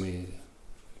kurvan liksom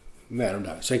med de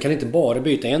där. Så jag kan inte bara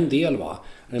byta en del va.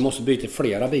 Jag måste byta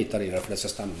flera bitar i det för att det ska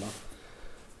stämma.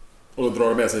 Och då drar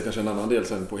det med sig kanske en annan del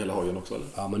sen på hela hojen också eller?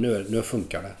 Ja, men nu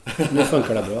funkar det. Nu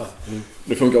funkar det bra.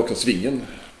 Nu funkar också svingen.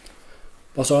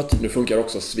 Vad sa du? Nu funkar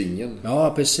också svingen.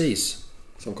 Ja, precis.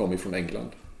 Som kom ifrån England.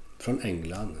 Från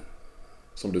England.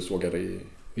 Som du sågade i...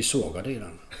 Vi sågade i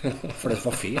den. För det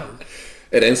var fel.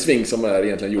 Är det en sving som är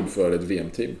egentligen gjord för ett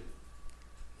VM-team?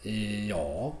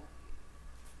 Ja.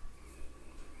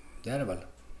 Det är det väl.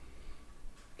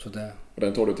 Så det... Och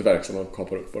den tar du till verkstaden och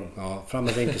kapar upp bara? Ja, fram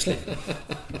med vinkelsliv.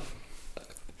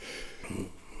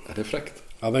 Ja, det är fräckt.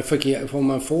 Ja, men får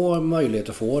man få möjlighet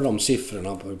att få de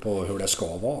siffrorna på hur det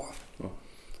ska vara. Ja.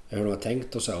 Hur de har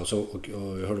tänkt och så och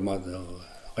hur de har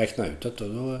räknat ut det.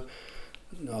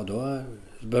 Då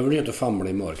behöver du inte famla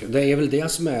i mörker. Det är väl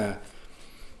det som är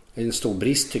en stor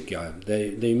brist tycker jag.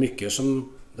 Det är mycket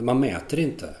som man mäter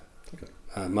inte.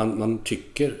 Okay. Man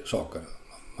tycker saker.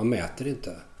 Man mäter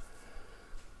inte.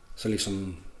 Så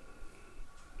liksom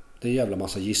det är en jävla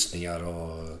massa gissningar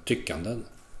och tyckanden.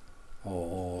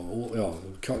 Och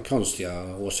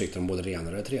konstiga åsikter om både det ena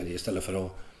och det tredje istället för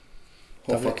att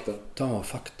ta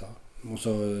fakta och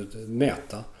så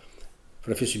mäta. För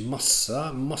det finns ju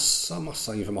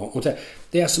massa information. Och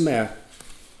det som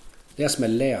är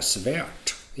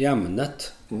läsvärt i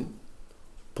ämnet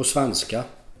på svenska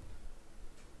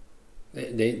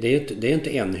det är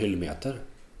inte en hyllmeter.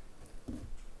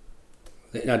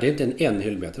 Det är inte en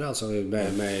hyllmeter alltså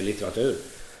med litteratur.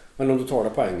 Men om du tar det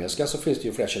på engelska så finns det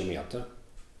ju flera kilometer.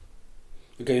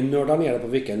 Du kan ju nörda ner det på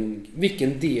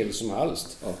vilken del som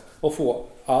helst och få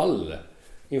all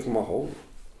information.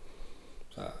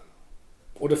 Så här.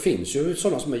 Och det finns ju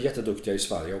sådana som är jätteduktiga i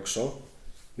Sverige också.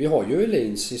 Vi har ju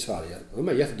Öhlins i Sverige. De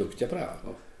är jätteduktiga på det här.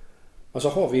 Och så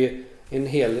har vi en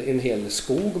hel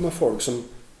skog med folk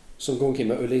som går omkring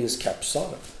med Öhlins kapsar.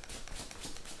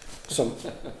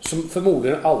 Som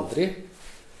förmodligen aldrig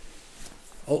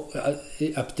och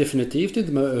definitivt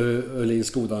inte med Öhlins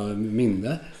goda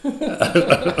minne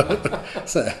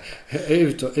så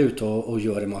är ute och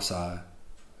gör en massa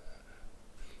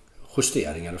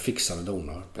justeringar och fixar och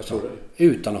donar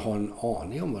utan att ha en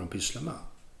aning om vad de pysslar med.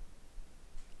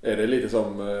 Är det lite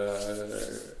som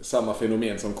samma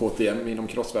fenomen som KTM inom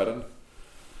crossvärlden?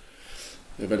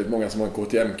 Det är väldigt många som har en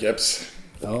KTM-keps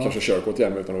och kanske kör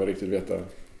KTM utan att riktigt veta.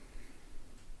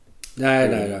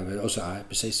 Nej. Och så,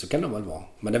 precis så kan det väl vara.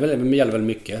 Men det gäller väl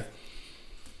mycket.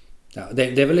 Ja, det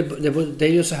är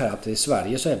ju så här att i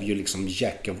Sverige så är vi ju liksom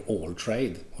jack of all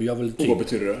trade. Och jag vill och vad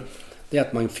betyder det? Det är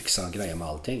att man fixar grejer med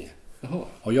allting. Jaha.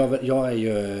 Och jag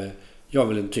är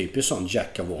väl en typisk sån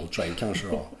jack of all trade kanske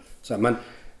då. Så, men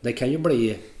det kan ju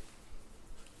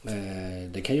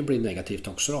bli negativt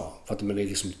också då. För att man är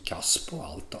liksom kass på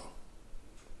allt då.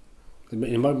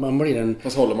 Man blir en...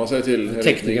 Fast håller man sig till...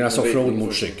 Teknikerna som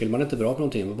offroad-motorcykel. Man är inte bra på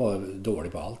någonting, man är bara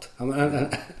dålig på allt.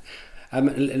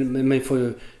 Men man får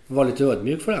ju vara lite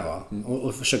ödmjuk för det här, va?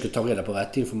 Och försöka ta reda på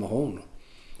rätt information.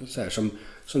 Så här, som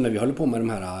när vi håller på med de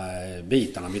här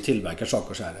bitarna, vi tillverkar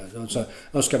saker så här. Så,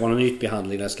 det ska vara en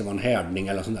ytbehandling, det ska vara en härdning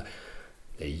eller sånt där.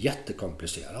 Det är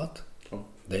jättekomplicerat. Ja.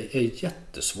 Det är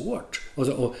jättesvårt.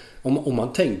 Och om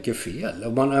man tänker fel.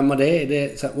 Och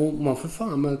man får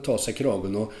fan ta sig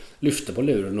kragen och lyfta på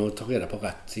luren och ta reda på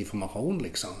rätt information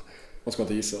liksom. Man ska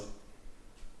inte gissa.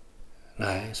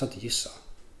 Nej, jag ska inte gissa.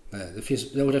 Nej,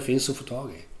 det finns att få tag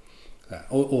i.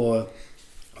 Och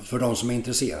för de som är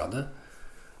intresserade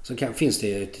så finns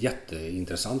det ett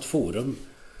jätteintressant forum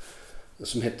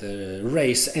som heter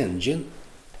Race Engine.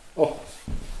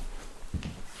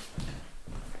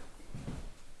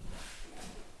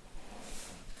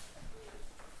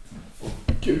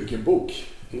 Gud, vilken bok.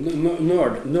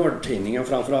 Nördtidningen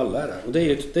framför alla är det. Och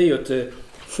det är ju ett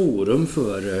forum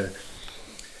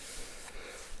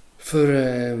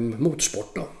för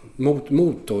motorsport då.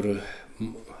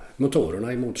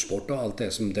 Motorerna i motorsport och allt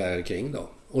det som där kring då.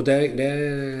 Och det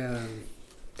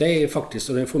är faktiskt,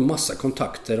 och det får massa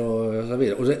kontakter och så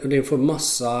vidare. Och det får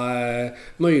massa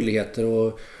möjligheter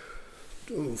att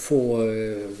få...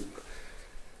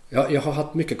 Jag har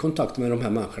haft mycket kontakt med de här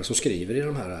människorna som skriver i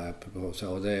de här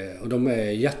och de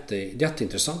är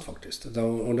jätteintressant faktiskt.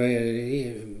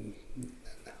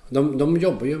 De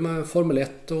jobbar ju med Formel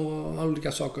 1 och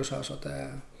olika saker så här, så att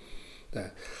det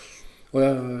och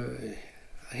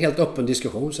helt öppen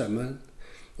diskussion så här, men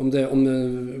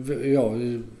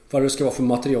vad det ska vara för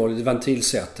material i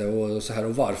ventilsäte och så här,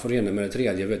 och varför det ena med det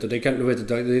tredje, vet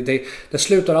du, det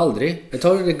slutar aldrig.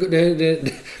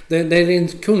 Det är en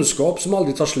kunskap som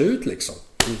aldrig tar slut liksom.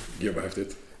 Gud vad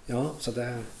häftigt. Ja, så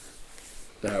det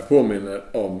här påminner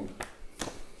om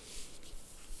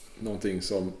någonting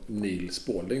som Neil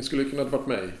Spalding skulle kunna ha varit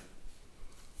med i.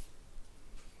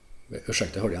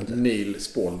 Ursäkta, hörde jag inte. Neil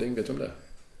Spalding, vet du om det?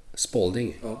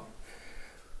 Spalding? Ja.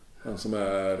 Han som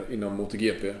är inom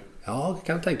MotoGP. Ja, det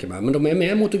kan jag tänka mig. Men de är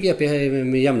med i MotoGP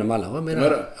med jämna mellan. Är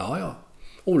det? Ja.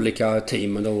 Olika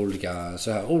team och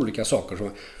olika saker.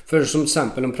 För som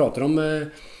exempel, de pratar om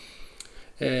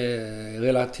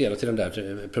relaterat till den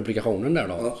där publikationen där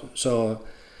då. Ja. Så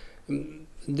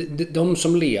de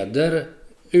som leder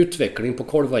utveckling på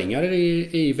kolvringar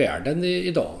i världen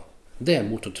idag, det är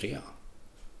Moto3.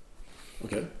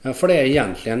 Okej. Ja, för det är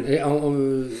egentligen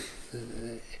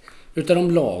utav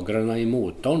de lagren i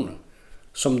motorn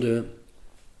som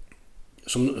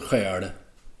skär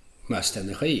mest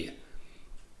energi,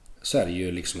 så är det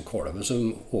ju liksom kolven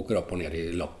som åker upp och ner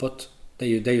i loppet. Det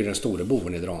är ju den stora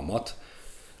boven i dramat.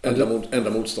 Enda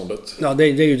motståndet. Ja, det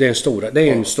är ju den stora. Det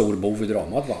är en stor bov i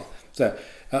dramat, va. Så,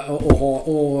 och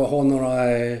ha några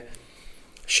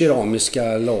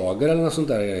keramiska lager eller något sånt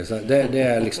där. Så det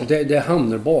är liksom, det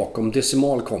hamnar bakom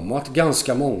decimalkommat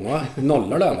ganska många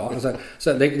nollor där, va.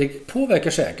 Så det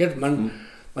påverkar säkert, men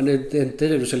det är inte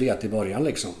det du ska leta i början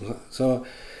liksom.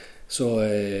 Så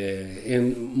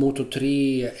en Moto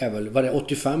 3 är väl, vad det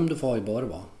 85 du får ha i bör,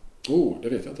 va? Det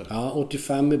vet jag inte. Ja,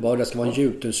 85 i bör. Det ska vara en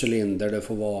gjuten cylinder. Det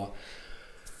får vara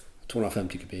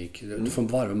 250 kubik. Du får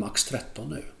varva max 13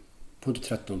 nu. På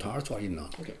inte 13,5 var innan.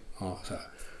 Okay. Ja, så här.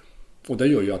 Och det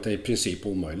gör ju att det är i princip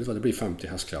omöjligt. Det blir 50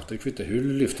 hästkrafter. Det kvittar hur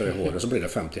du lyfter i håret så blir det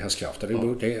 50 hästkrafter.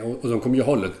 Och de kommer ju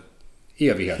hålla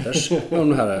evigheters.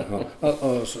 De här,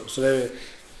 så det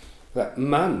är,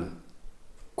 men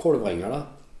kolvringarna,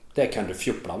 det kan du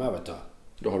fjuppla med, vet du.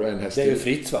 Då har du en häst. Det är ju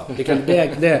fritt, va?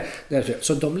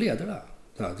 Så de leder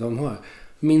där. De har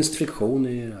minst friktion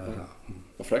i det här.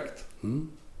 Vad fräckt.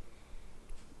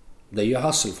 Det är ju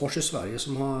Hasselfors i Sverige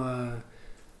som har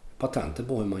patenter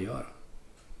på hur man gör.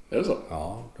 Är det så?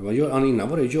 Ja, innan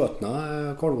var det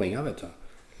Götna kolvringar, vet du.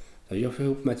 Jag gör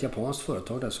ihop med ett japanskt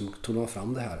företag där som tog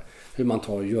fram det här. Hur man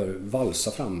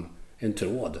valsar fram en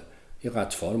tråd i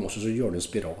rätt form och så gör du en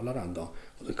spiral av den då.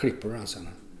 Och då klipper du den sen.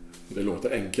 Det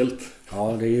låter enkelt.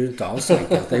 Ja, det är ju inte alls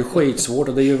enkelt. Det är ju skitsvårt.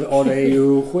 Och det är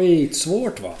ju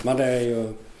skitsvårt, va. Men det är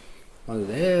ju...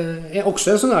 Det är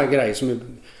också en sån här grej som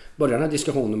börjar den här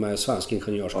diskussionen med svensk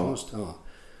ingenjörskonst. Ja.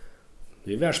 Det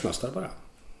är ju världsmästare på det.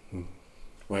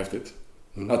 Vad häftigt.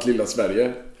 Att lilla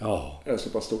Sverige är så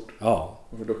pass stort. Ja,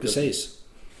 precis.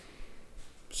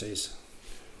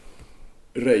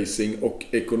 Racing och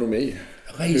ekonomi.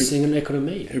 Racing och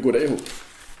ekonomi. Hur går det ihop?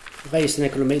 Racing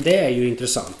och ekonomi, det är ju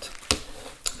intressant.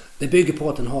 Det bygger på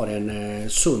att den har en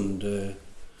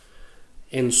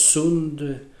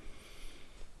sund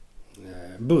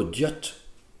budget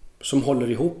som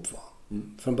håller ihop, va?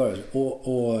 Från början.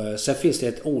 Och sen finns det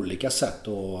ett olika sätt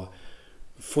att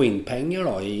få in pengar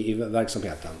då i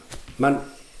verksamheten. Men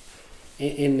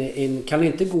en kan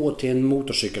inte gå till en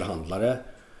motorcykelhandlare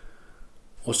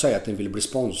och säga att den vill bli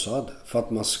sponsrad för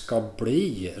att man ska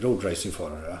bli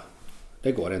roadracingförare.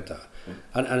 Det går inte.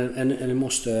 En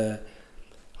måste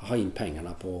ha in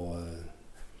pengarna på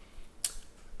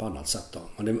annat sätt då.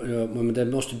 Men det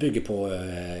måste bygga på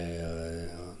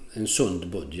en sund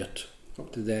budget.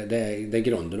 Det är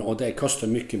grunden, och det kostar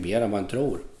mycket mer än man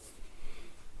tror.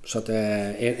 Så att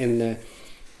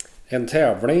en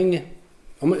tävling,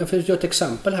 om jag får göra ett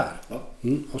exempel här.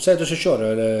 Och säg att du ska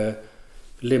köra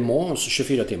Le Mans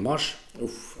 24 timmars.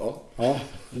 Ja,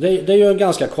 det är ju en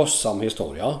ganska kostsam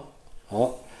historia.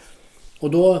 Ja.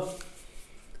 Och då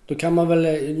kan man väl,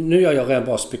 nu gör jag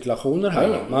bara spekulationer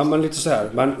här, men lite så här.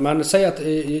 Man säger att,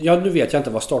 nu vet jag inte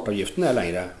vad startavgiften är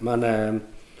längre, men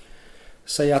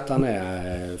säg att den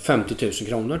är 50 000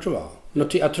 kronor tror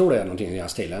jag. Jag tror det är någonting i den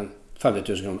stilen.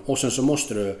 50 000 kronor. Och sen så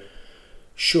måste du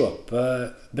köpa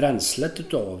bränslet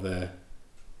utav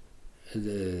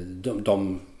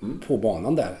de på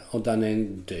banan där. Och den är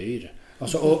dyr.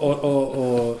 Alltså,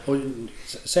 och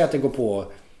säg att det går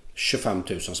på 25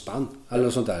 000 spänn. Eller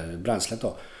något sånt där bränslet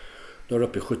då. Då är du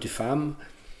uppe i 75.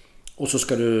 Och så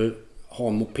ska du ha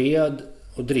en moped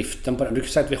och driften på den. Du kan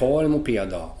säga att vi har en moped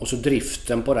då. Och så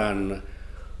driften på den.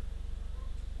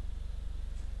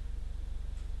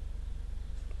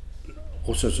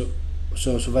 Och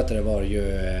så vet det var ju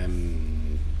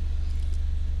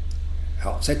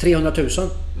säg 300 000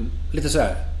 lite så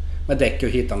här med däck och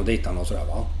hitan och ditan och sådär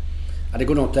va. Ja, det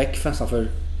går något däck nästan för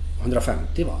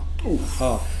 150 va.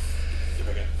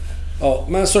 Ja,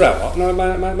 men sådär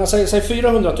va. Man säger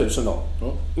 400 000 då.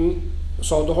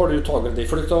 Så då har du ju tagit det.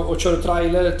 För att köra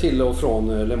trailer till och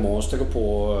från Le Mans, det går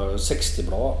på 60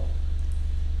 blad.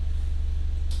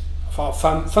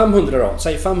 500 då,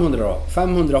 säg 500 då.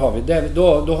 500 har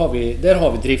vi, där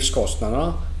har vi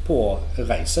driftskostnaderna på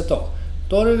racet då.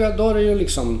 Då är det ju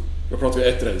liksom... Då pratar vi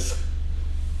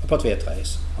ett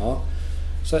race. Ja.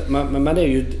 Så, men det är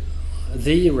ju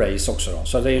the race också då.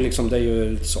 Så det är ju liksom, det är ju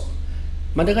lite så.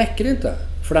 Men det räcker inte.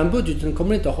 För den budgeten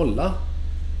kommer inte att hålla.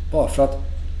 Bara för att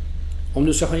om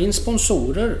du ska ha in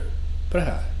sponsorer på det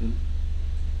här.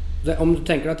 Om du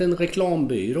tänker att en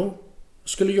reklambyrå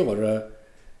skulle göra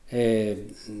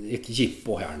ett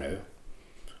jippo här nu.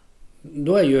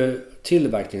 Då är ju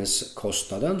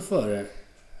tillverkningskostnaden för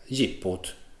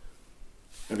jippot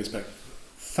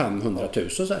 500 000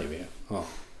 säger vi. Ja.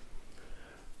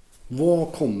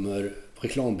 Vad kommer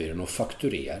reklambyrån att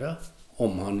fakturera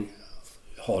om han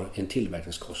har en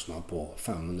tillverkningskostnad på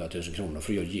 500 000 kronor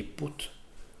för att göra jippot?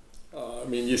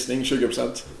 Min gissning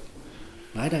 20%.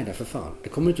 Nej för fan. Det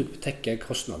kommer inte att täcka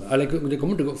kostnaden. Eller det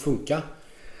kommer inte att funka.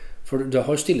 För du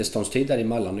har stilleståndstid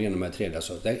däremellan och genom med 3D.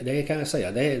 Så det kan jag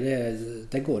säga.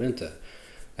 Det går inte.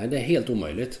 Nej, det är helt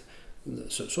omöjligt.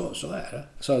 Så är det.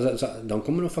 Så de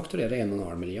kommer att fakturera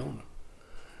 1,5 miljoner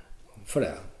för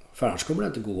det. För annars kommer det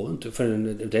inte gå runt. För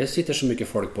det sitter så mycket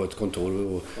folk på ett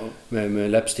kontor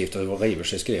med läppstift och river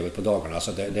sig skrevet på dagarna.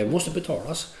 Så det måste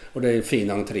betalas. Och det är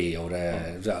fin entré och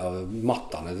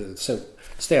mattan är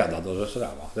städad och sådär.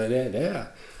 Va?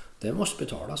 Det måste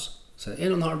betalas. Så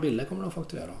 1,5 bilder kommer de att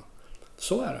fakturera.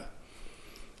 Så är det.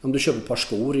 Om du köper ett par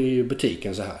skor i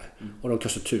butiken så här och de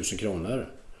kostar 1000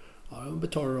 kronor. Ja, då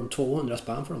betalar de 200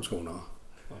 spänn för de skorna.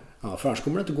 Ja, för annars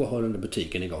kommer det inte gå att ha den där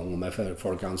butiken igång med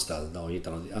folk anställda och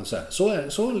hitta något.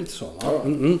 Så lite så. Ja.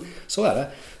 Så är det.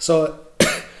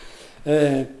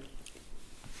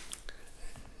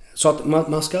 Så att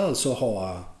man ska alltså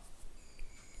ha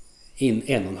in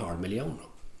 1,5 miljon.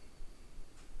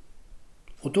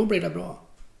 Och då blir det bra.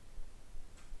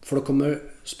 För då kommer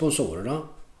sponsorerna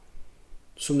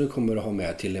som du kommer att ha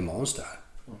med till Le Mans där.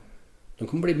 De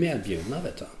kommer bli medbjudna,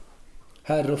 vet du.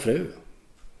 Herr och fru.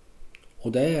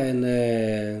 Och det är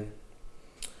en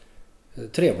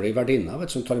trevlig värdinna, vet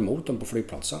du, som tar emot dem på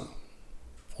flygplatsen.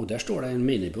 Och där står det en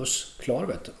minibuss klar,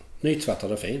 vet du.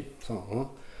 Nytvättad och fin. Så,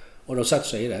 och då sätter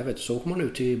sig i det, vet du. Så kommer man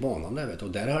ut till banan där, vet du.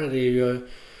 Och där har det ju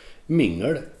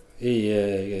mingel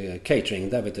i catering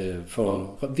där, vet du, från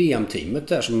VM-teamet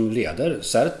där som leder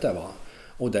CERT där, va.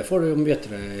 Och där får de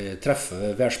träffa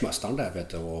världsmästaren där, vet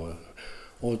du,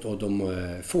 och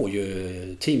de får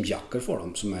ju teamjackor för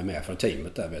dem som är med från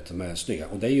teamet där, vet du, med snygga.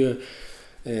 Och det är ju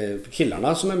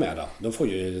killarna som är med där. De får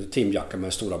ju teamjackor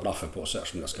med stora blaffer på sig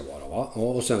som det ska vara, va.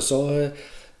 Och sen så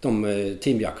de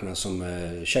teamjackorna som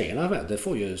tjejerna med, det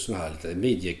får ju såna här lite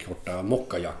midjekorta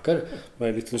mockajackor med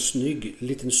en liten snygg,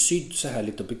 liten sydd så här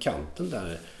lite på kanten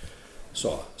där,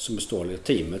 så som består av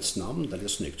teamets namn där, lite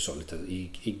snyggt så lite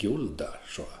i guld där,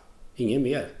 så inget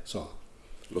mer så.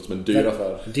 Det låter som en dyr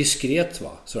affär. Diskret,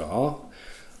 va, så ja.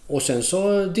 Och sen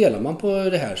så delar man på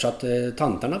det här så att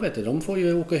tantarna vet du, de får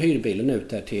ju åka hyrbilen ut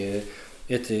där till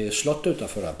ett slott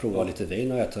utanför att prova lite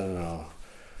vin och äta några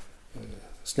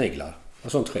sniglar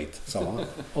och sånt skit. Samma.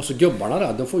 Och så gubbarna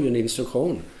där, de får ju en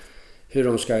instruktion hur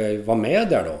de ska vara med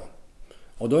där då.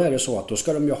 Och då är det så att då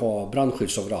ska de ju ha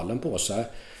brandskyddsoverallen på sig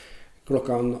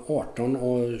klockan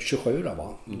 18:27 där,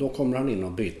 va. Då kommer han in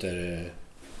och byter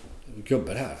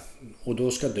gubbar här. Och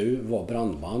då ska du vara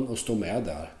brandman och stå med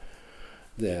där.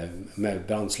 Med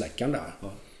brandsläckaren där.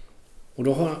 Ja.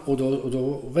 Och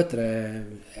då vet du,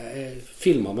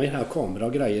 filmar man i den här kameran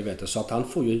och grejer vet du, så att han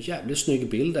får ju en jävligt snygg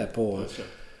bild där på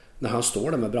när han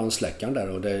står där med brandsläckaren där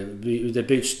och det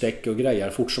byts däck och grejer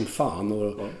fort som fan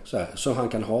och så han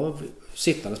kan ha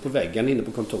sittandes på väggen inne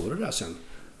på kontoret där sen.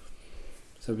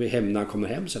 Så när han kommer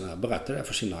hem sen och berättar det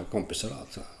för sina kompisar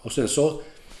alltså. Och sen så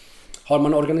har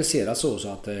man organiserat så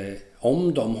att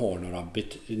om de har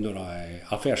några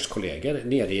affärskollegor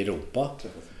nere i Europa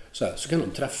så kan de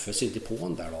träffas i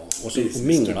depån där då och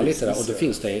mingla lite där och då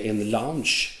finns det en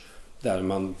lounge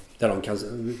där de kan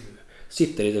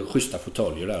sitta i den schyssta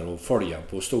fåtöljer där och följa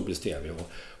på storbilds-tv och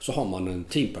så har man en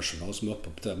teampersonal som är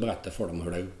uppe och berättar för dem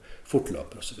hur det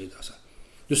fortlöper och så vidare. Så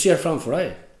du ser framför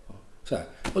dig så här.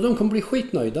 Och de kommer bli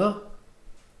skitnöjda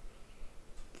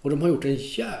och de har gjort en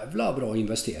jävla bra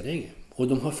investering. Och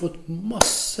de har fått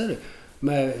massor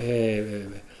med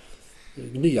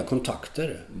nya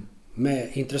kontakter med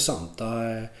intressanta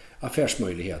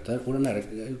affärsmöjligheter. Och den här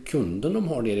kunden de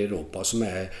har nere i Europa som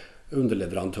är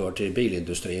underleverantör till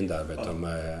bilindustrin där vet de,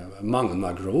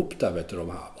 Magna Group där vet du de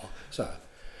här. Så här.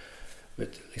 Vet,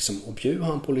 liksom, och bjöd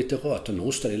han på lite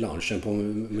rötenost där i lunchen på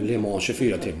Le Mans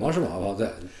 24 timmar så var det.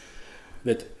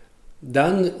 Vet,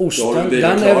 den osten,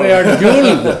 den är värd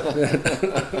guld.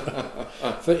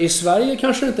 För i Sverige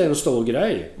kanske det inte är en stor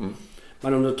grej.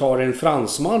 Men om du tar en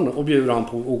fransman och bjuder han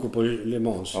på att åka på Le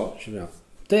Mans,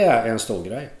 det är en stor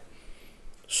grej.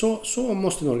 Så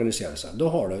måste man organisera sig.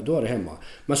 Då är det hemma.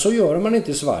 Men så gör man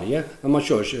inte i Sverige när man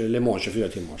kör Le Mans 24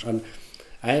 timmar.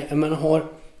 Nej, man har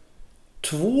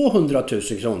 200 000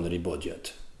 kronor i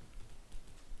budget.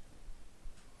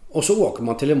 Och så åker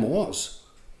man till Le Mans.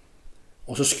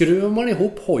 Och så skruvar man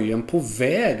ihop hojen på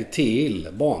väg till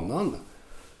banan.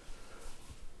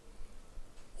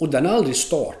 Och den är aldrig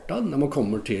startad när man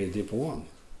kommer till depån.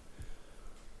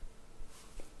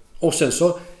 Och sen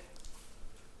så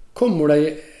kommer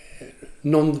det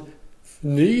någon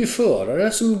ny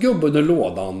förare som gubben under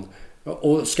lådan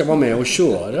och ska vara med och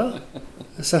köra.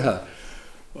 Så här.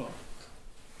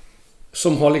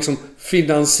 Som har liksom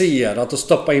finansierat och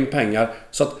stoppat in pengar.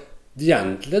 Så att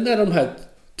egentligen är de här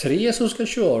 3 som ska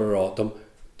köra då,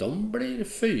 de blir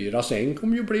 4, sen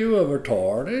kommer ju bli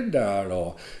övertalig där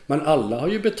då. Men alla har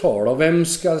ju betalat, vem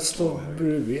ska stå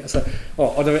bredvid?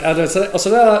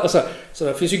 Så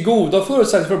det finns ju goda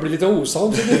förutsättningar för att bli lite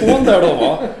osams i telefon där då,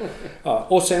 va? Ja,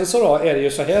 och sen så då är det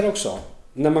ju så här också,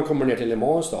 när man kommer ner till Le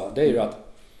Mans då, det är ju att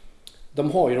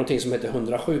de har ju någonting som heter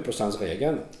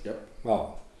 107%-regeln.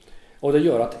 Ja. Och det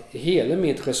gör att hela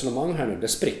mitt resonemang här nu, det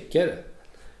spricker.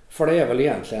 För det är väl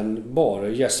egentligen bara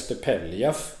Jesper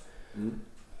Pelljef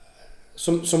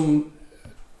som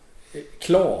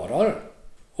klarar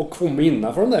att komma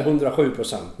innanför de där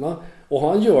 107%. Och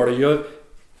han gör det ju,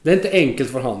 det är inte enkelt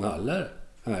för han heller.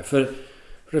 Nej, för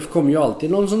det kommer ju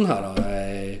alltid någon sån här...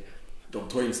 de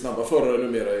tar in snabba förare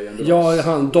numera i endurance. Ja,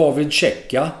 han David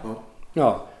Checka.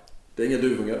 Ja. Det är ingen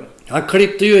duvungar. Han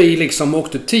klippte ju i liksom och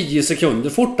åkte 10 sekunder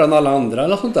fortare än alla andra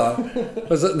eller sånt där.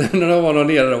 När det var någon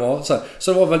nere det var.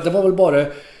 Så det var väl bara...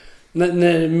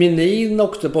 När Minin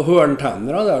åkte på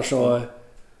hörntänderna där så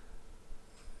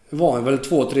var han väl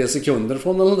 2-3 sekunder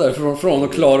från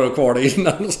att klara och kvar det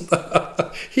innan. Och sånt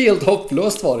där. Helt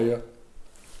hopplöst var det ju.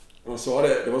 Och så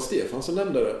det var Stefan som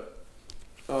nämnde det.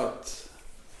 Att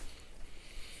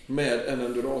med en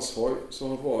endurance-hoj så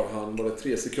var han bara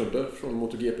 3 sekunder från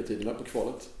MotoGP-tiderna på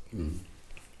kvalet.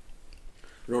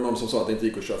 Det var någon som sa att det inte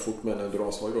gick att köra fort med en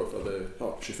endurance-hoj då, för det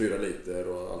 24 liter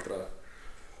och allt det där.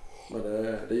 Men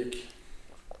det gick.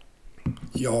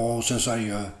 Ja, och sen så är det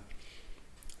ju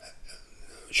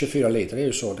 24 liter är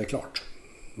ju så, det är klart.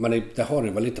 Men det har ni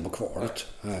väl inte på kvalet.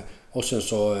 Och sen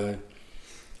så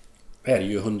är det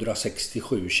ju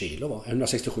 167 kilo, va?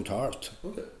 167,5.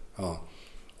 Okay. Ja.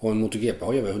 Och en MotoGP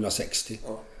har ju över 160.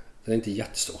 Ja. Det är inte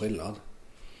jättestor skillnad.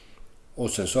 Och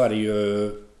sen så är det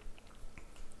ju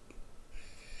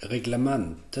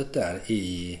reglementet där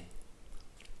i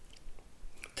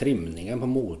trimningen på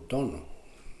motorn.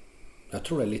 Jag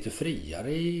tror det är lite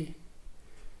friare i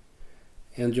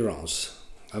endurance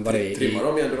än vad det är. Trimmar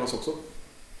de i endurance också?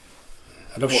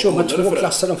 Ja, de kör med 2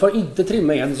 klasser. De får inte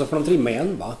trimma en, så får de trimma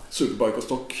en, va? Superbike och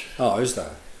stock. Ja, just det.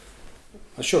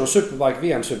 Kör de Superbike,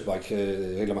 VM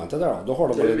Superbike-reglementet där då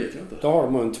har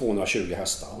de en 220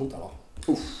 hästar och sånt där då.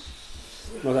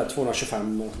 Något där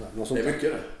 225 och sånt där. Det är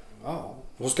mycket det. Ja,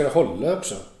 och så ska det hålla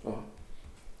också. Ja.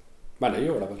 Men det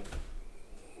gör det väl.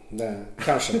 Det,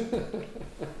 kanske.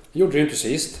 Gjorde det ju inte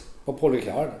sist på Paul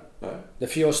Ricard. Nej. Det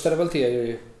förjöstade väl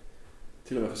till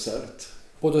och med för Cert.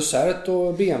 både Cert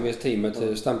och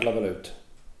BMW-teamet stämplar väl ut.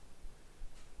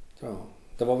 Ja.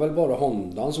 Det var väl bara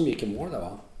Hondan som gick i mål där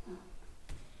va?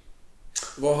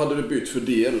 Vad hade du bytt för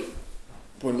del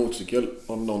på en motorcykel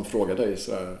om någon frågar dig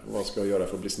så här, vad ska jag göra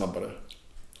för att bli snabbare?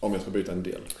 Om jag ska byta en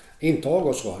del. Inte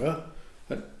avgasröret.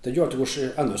 Det gör att det går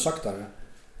ännu saktare.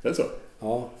 Är det så?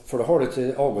 Ja, för då har du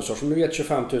ett avgasrör som du vet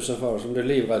 25 000 för som du är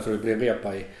livrädd för att bli en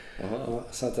repa i. Ja,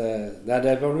 så att, nej det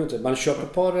behöver du inte. Man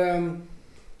köper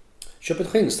köp ett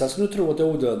skinnställ som du tror att det är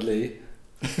odödlig.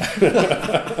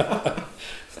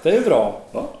 Det är ju bra.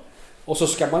 Ja. Och så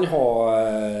ska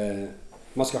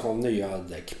man ska ha nya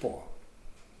däck på.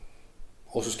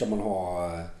 Och så ska man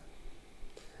ha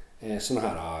såna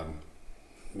här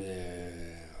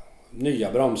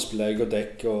nya bromsbelägg och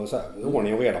däck och så här,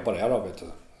 ordning och reda på det då vet du.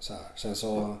 Så här. Sen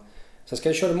ska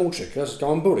jag köra motorcykel så ska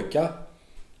man bulka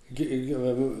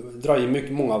dra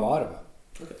i många varv.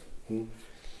 Okay.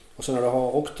 Och så när du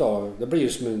har åkt då, det blir ju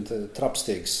som en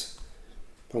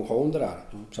trappstegsfunktion det där.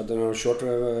 Så att när du har kört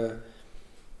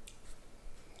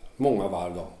många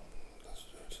varv då.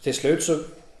 Till slut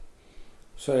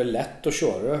så är det lätt att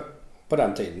köra på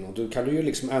den tiden och då kan du ju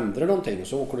liksom ändra någonting och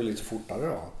så åker du lite fortare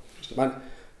då.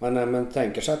 Men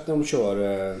tänker sig att de kör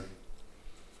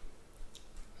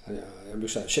jag brukar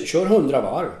säga, kör 100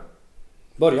 varv.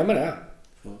 Börja med det.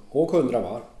 Åk 100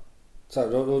 varv. Så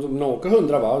då när du åker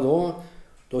 100 varv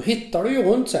då hittar du ju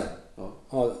runt sen.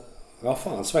 Ja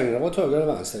fan, svängarna var höger eller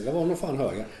vänster. Det var nog fan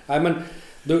höger. Nej men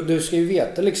du ska ju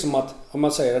veta liksom att om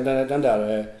man säger den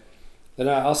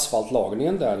där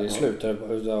asfaltlagningen där i slutet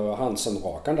av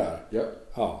Hansen-rakan där. Ja.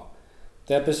 Ja.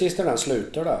 Det är precis där den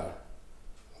slutar där.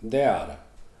 Där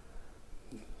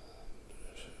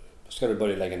ska du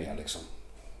börja lägga ner liksom.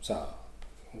 Så här.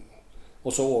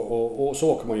 Och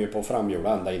så åker man ju på framhjul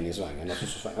ända in i svängen. Och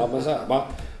så ja, men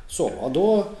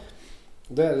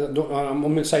då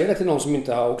om man säger det till någon som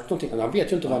inte har åkt någonting, han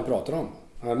vet ju inte vad han pratar om.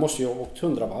 Han måste ju ha åkt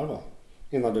 100 varv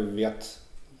innan du vet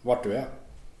vart du är.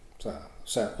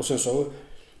 Så och sen så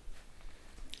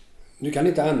du kan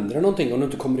inte ändra någonting om du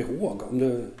inte kommer ihåg. Om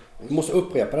du måste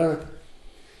upprepa det.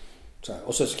 Så här.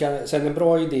 Och så sen en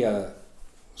bra idé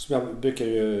som jag brukar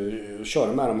ju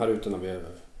köra med de här utan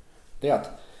det är att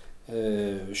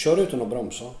kör utan att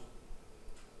bromsa.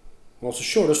 Och så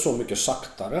kör du så mycket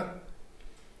saktare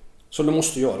som du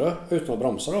måste göra utan att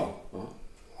bromsa då.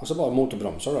 Alltså bara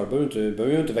motorbromsa då. Du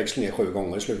behöver ju inte växla ner 7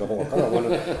 gånger i slutet av rakan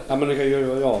då. Men det kan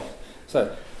ju, så här,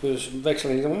 du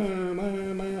växlar in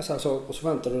så och så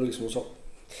väntar du liksom och så.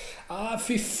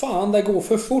 Fy fan, det går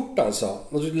för fort alltså.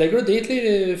 Och så lägger du dit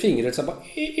lite fingret så bara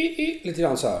lite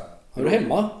grann så här. Är du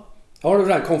hemma? Har du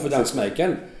den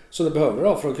confidence-maken så du behöver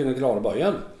då för att kunna klara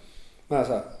början. Men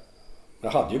så här, det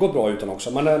hade ju gått bra utan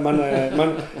också.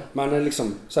 Men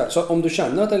liksom så här, så om du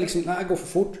känner att det liksom går för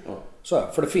fort så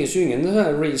här, för det finns ju ingen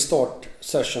här restart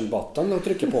session button att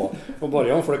trycka på och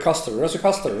börja om för det kastar du det så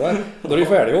kastar du det. Då är det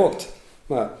färdigåkt.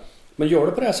 Men gör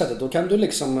det på det här sättet då kan du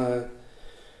liksom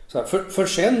så här, för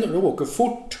sen när du åker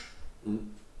fort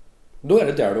då är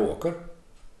det där du åker.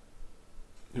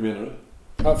 Hur menar du?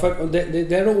 Ja, för det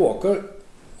där du åker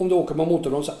om du åker på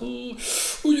motorn så här,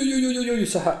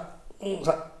 så här.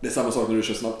 Det är samma sak när du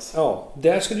kör snabbt. Ja,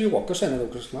 där ska du ju åka sen när du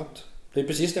åker snabbt. Det är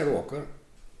precis där du åker.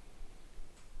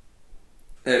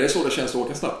 Är det så det känns att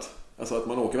åka snabbt? Alltså att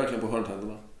man åker verkligen på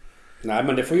hörntänderna? Nej,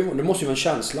 men det måste ju vara en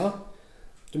känsla.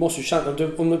 Du måste ju känna,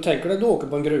 om du tänker dig att du åker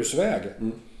på en grusväg.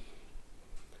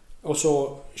 Och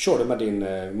så kör du med din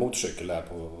motorcykel där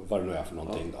på vad det nu är för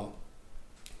någonting då.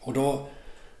 Och då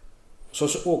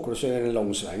så åker du så är det en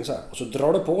lång sväng så här. Och så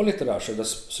drar du på lite där så det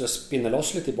spinner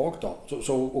loss lite bak då.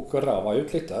 Så åker rava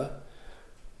ut lite.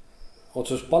 Och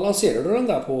så balanserar du den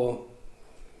där på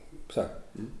så här.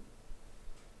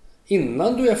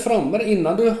 Innan du är framme,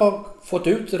 innan du har fått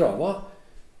ut rava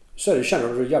så känner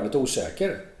du dig jävligt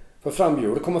osäker. För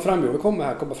framhjulet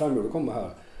kommer här.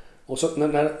 Och så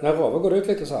när rava går ut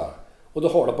lite så här och då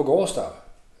har du på gas där.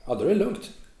 Ja, då är det lugnt.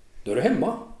 Då är du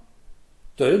hemma.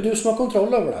 Då är det du som har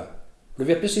kontroll över det. Du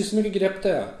vet precis hur mycket grepp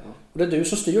det är. Och det är du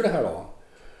som styr det här då.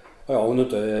 Ja, om du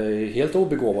inte är helt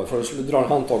obegåvad för att dra en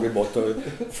handtag i bort och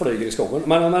flyger i skogen.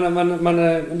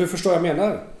 Men du förstår vad jag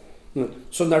menar.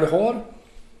 Så när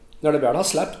det väl har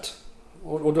släppt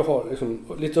och du har liksom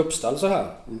lite uppställ så här.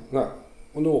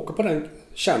 Och du åker på den,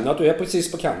 känner att du är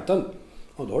precis på kanten.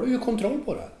 Och då har du ju kontroll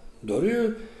på det. Då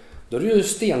är du ju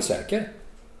stensäker.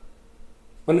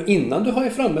 Men innan du har är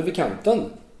framme vid kanten,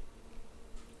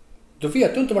 då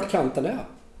vet du inte vart kanten är.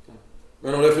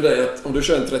 Men om det är för dig att om du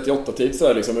kör en 38-tid så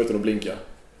är liksom utan att blinka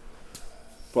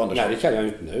på Andersson? Nej, det kan jag ju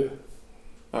inte nu.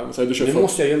 Ja, men säg du kör nu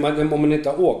måste jag ju, om man inte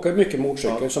åker mycket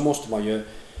motorcykel så måste man ju...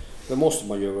 Då måste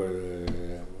man ju...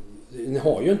 Ni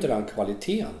har ju inte den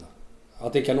kvaliteten.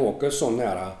 Att det kan åka så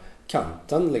nära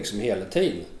kanten liksom hela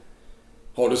tiden.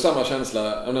 Har du samma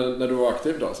känsla när du var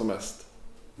aktiv då som mest?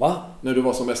 Va? När du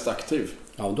var som mest aktiv?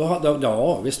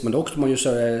 Ja, visst. Men då åkte man ju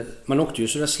så det... Man åkte ju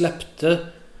så det släppte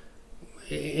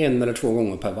 1 eller 2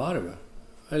 gånger per varv.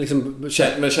 Liksom,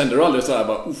 men kände du aldrig så här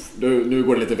bara, nu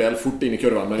går det lite väl fort in i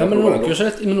kurvan? Men ja, men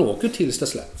man åker ju tills det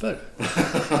släpper.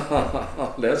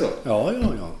 Det är så? Ja.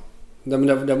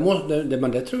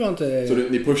 Men det tror jag inte... Så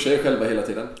ni pushar er själva hela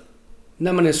tiden?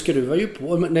 Nej, men det skruvar ju på.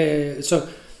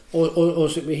 Och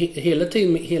hela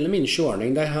tiden, hela min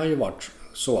körning, det har ju varit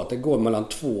så att det går mellan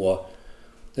 2...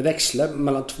 Det växlar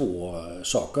mellan 2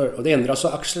 saker. Och det ändrar så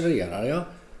accelererar jag.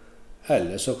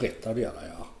 Eller så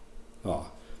retarderar jag. Ja.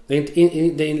 Ni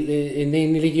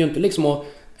ligger ju inte liksom och...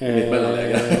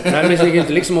 nej, ni ligger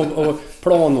inte liksom och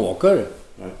planåker.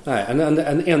 Nej, en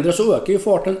ändrar så ökar ju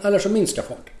farten eller så minskar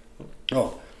farten.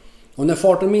 Ja. Och när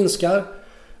farten minskar...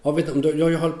 Jag har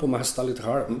ju hållit på med hästar lite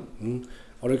här.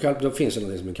 Och då finns det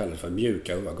något som kallas för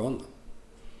mjuka ögon.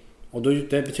 Och det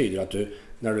betyder att du,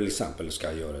 när du till exempel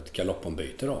ska göra ett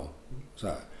galoppombyte då, så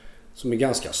här, som är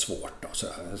ganska svårt då, så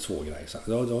här, en svår grej, så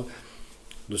här,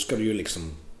 då ska du ju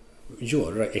liksom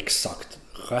göra exakt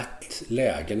rätt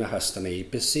läge när hästen är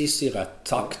precis i rätt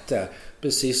takt.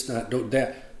 Precis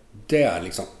där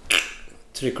liksom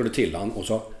trycker du till han och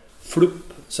så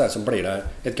flupp, så här, så blir det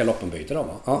ett galoppombyte då,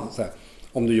 va? Ja, så här,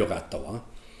 om du gör rätt då, va?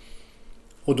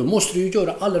 Och då måste du ju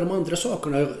göra alla de andra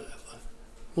sakerna,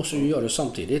 måste du göra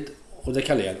samtidigt. Och det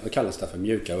kallas det för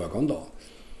mjuka ögon då.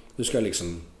 Du ska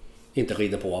liksom inte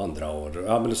rida på andra och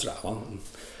sådär, va?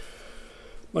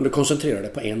 Men du koncentrerar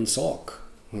dig på en sak.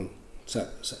 Så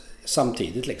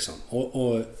samtidigt liksom.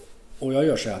 Och jag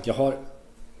gör så här att jag har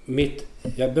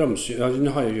nu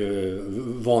har jag ju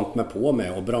vant mig på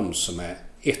med att bromsa med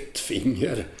ett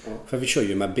finger. För vi kör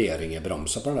ju med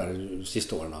Behringer-bromsar på de där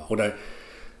sista åren. Och det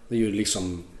är ju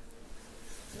liksom...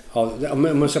 Ja,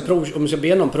 om man ska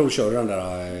be någon provköra den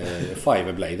där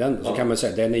Fiberbladen så kan man säga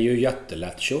att den är ju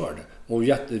jättelätt körd. Och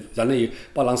den är ju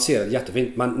balanserad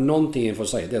jättefint. Men någonting får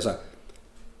säga det är så här.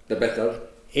 Det är bättre.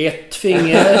 Ett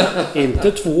finger,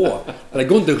 inte 2. Det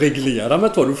går inte att reglera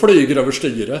med 2. Du flyger över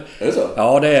styret. Är det så?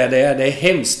 Ja, det är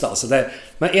hemskt alltså.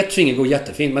 Men ett finger går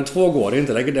jättefint, men 2 går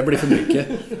inte. Det blir för mycket.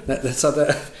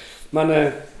 Men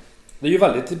det är ju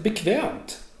väldigt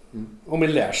bekvämt. Om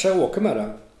man lär sig att åka med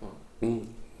det.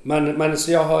 Men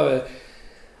så jag har...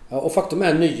 Och faktum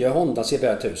är nya Honda CBR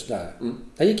 1000 där.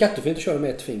 Det gick jättefint att köra med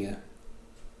ett finger.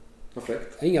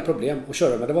 Perfekt. Inga problem att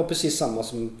köra med. Det var precis samma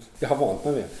som jag har vant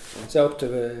mig med. Så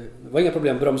det var inga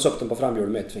problem att bromsa upp den på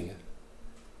framhjulet med ett finger.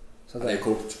 Så det är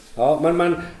coolt. Ja,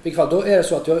 men i vilket fall, då är det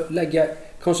så att jag lägger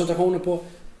koncentrationen på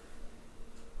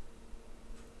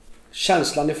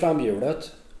känslan i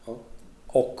framhjulet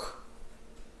och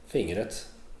fingret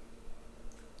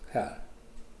här.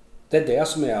 Det är det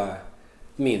som är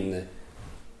min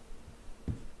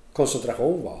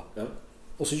koncentration, va? Ja.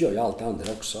 Och så gör jag allt det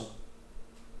andra också.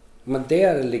 Men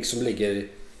där liksom ligger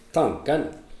tanken.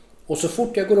 Och så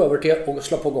fort jag går över till att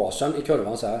slå på gasen i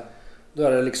kurvan så här, då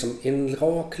är det liksom en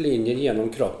rak linje genom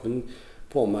kroppen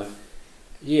på mig.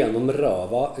 Genom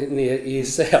röva, ner i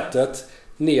sätet,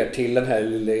 ner till den här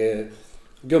lilla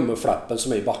gummiflappen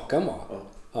som är i backen, va?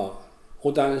 Ja.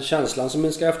 Och den känslan som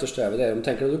man ska eftersträva, det är om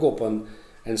tänker att du går på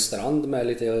en strand med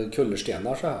lite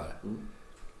kullerstenar så här.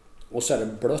 Och så är det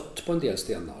blött på en del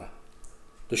stenar.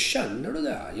 Då känner du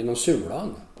det genom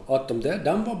sulan. Att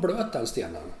den var blöt, den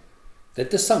stenen. Det är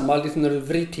inte samma lite när du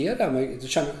vriter men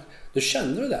du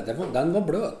känner det. Den var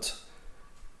blöt.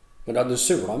 Men det hade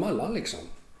sulan mellan liksom.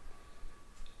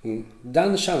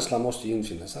 Den känslan måste ju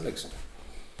infinna sig liksom.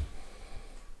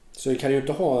 Så du kan ju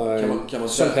inte ha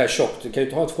sånt här tjockt. Du kan ju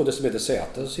inte ha 2 decimeter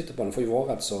säte och sitta på den. Får ju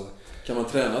vara rätt så. Kan man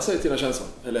träna sig till den känslan?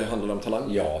 Eller handlar det om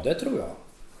talang? Ja, det tror jag.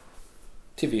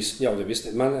 Till viss, ja det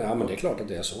visst. Men det är klart att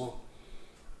det är så.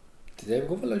 Det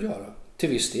går väl att göra. Till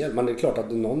viss del. Men det är klart att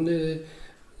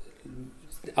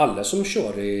alla som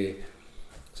kör i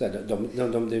så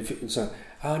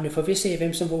här, nu får vi se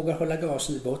vem som vågar hålla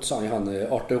gasen bort, sa han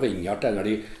Arthur Ringart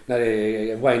när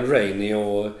det är Wayne Rainey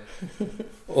och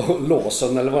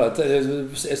Lawson eller vad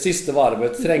det sista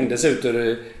varvet trängdes ut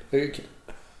ur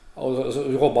och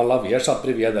Robban Laver satt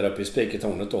bredvid där uppe i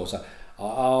spekertornet då så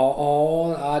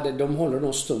Ja, de håller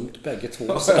nog stumt bägge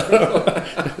två.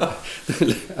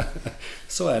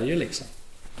 Så är det ju liksom.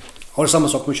 Har det samma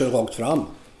sak man kör rakt fram.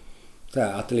 Det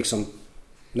är att det liksom,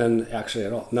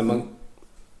 när man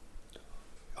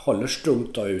håller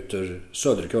strumt ut ur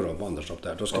Söderkurvan på Anderstorp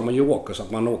där, då ska man ju åka så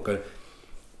att man åker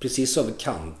precis över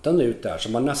kanten ut där, så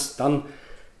man nästan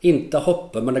inte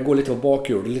hoppar, men det går lite på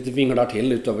bakhjulet, lite vinglar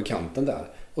till ut över kanten där.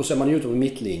 Och så är man ju ute på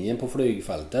mittlinjen på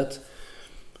flygfältet.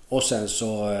 Och sen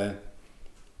så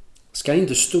ska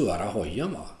inte störa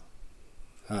hojen, va?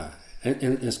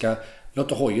 En ska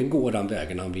låta hojen gå den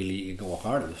vägen han vill gå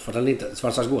själv. För att den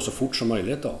ska gå så fort som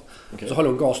möjligt då. Okay. Så håller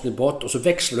du gasen i bort och så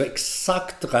växlar du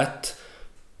exakt rätt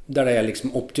där det är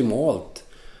liksom optimalt.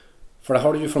 För det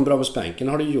har du ju från Brabusbänken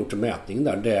har du gjort en mätning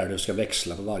där du ska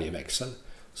växla på varje växel.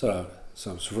 Så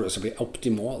får det så bli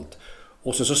optimalt.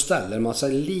 Och så ställer man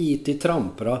sig lite i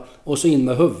tramporna och så in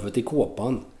med huvudet i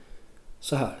kåpan.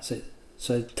 Så här.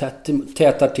 Så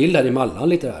tätar till här emellan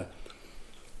lite där.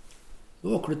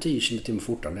 Då åker du 10 km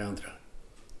fortare än det andra.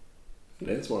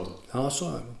 Det är inte svårt. Ja, så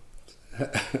är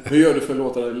det. Hur gör du för att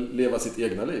låta den leva sitt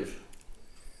egna liv?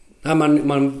 Nej,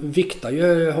 man viktar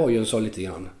ju hojen så lite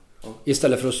grann. Ja.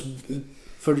 Istället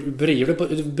för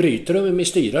bryter du med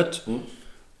styret. Mm.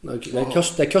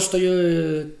 Det kostar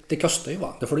ju,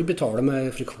 va? Det får du betala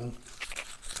med friktion.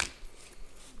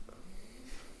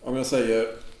 Om jag säger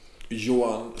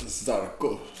Johan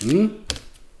Zarco.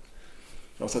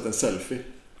 Jag har sett en selfie.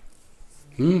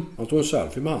 Jag tog en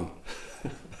selfie med han.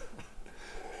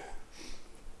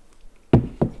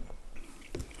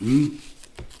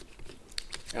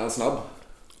 Är han snabb?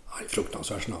 Han är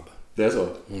fruktansvärt snabb. Det är så?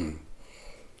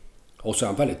 Och så är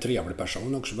han väldigt trevlig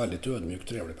person också. Väldigt ödmjuk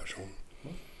trevlig person.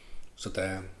 Så att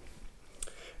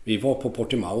vi var på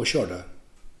Portimao och körde.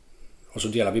 Och så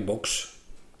delade vi box.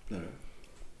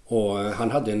 Och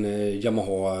han hade en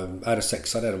Yamaha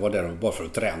R6 där, var där bara för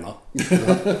att träna.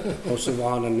 Och så var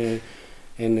han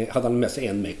hade han med sig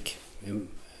en meck.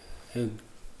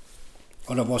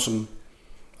 Och det var som...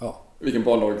 Ja. Vilken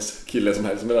barnlagskille som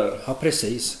helst som är där. Ja,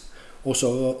 precis. Och så...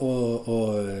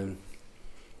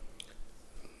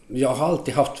 jag har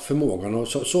alltid haft förmågan och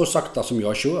så sakta som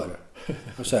jag kör.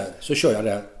 Så kör jag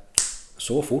det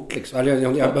så fort liksom.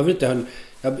 Jag behöver inte...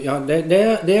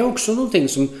 det är också någonting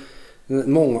som...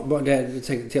 Många,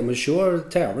 till man kör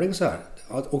tävling så här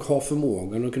och ha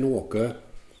förmågan att kunna åka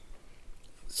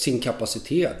sin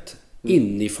kapacitet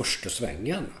in i första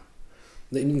svängen.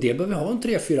 Det behöver ha en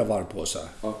 3-4 varv på sig.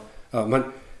 Ja,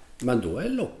 men då är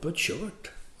loppet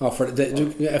kört. Ja, för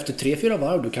efter 3-4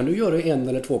 varv då kan du göra 1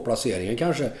 eller 2 placeringar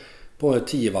kanske på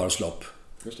ett 10-varvslopp.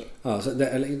 Just det.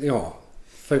 Ja,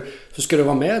 för ska du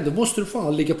vara med då måste du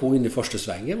fan ligga på in i första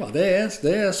svängen, va? Det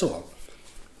är så.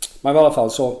 Men i alla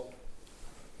fall så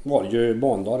var det ju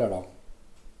bandag där då.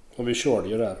 Och vi körde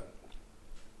ju där.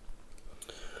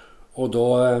 Och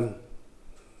då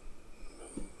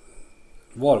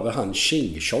var det väl han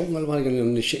Ching Chong eller vad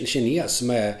en kines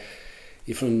med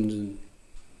ifrån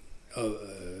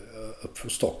upp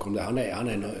från Stockholm där. Han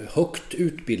är högt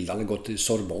utbildad, han har gått i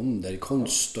Sorbonne där i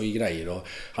konst och i grejer, och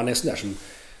han är sån där som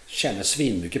tjänar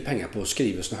svinmycket pengar på att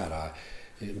skriva såna här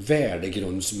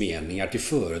värdegrundsmeningar till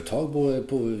företag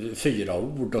på 4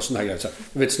 ord och såna här grejer. Så,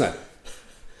 vet sån här.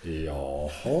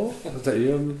 Jaha, det är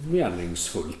ju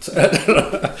meningsfullt.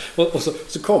 och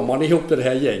så kom han ihop det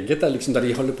här gänget där, liksom, där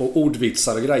de håller på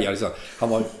ordvitsar och grejer. Liksom. Han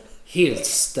var helt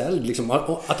ställd. Liksom,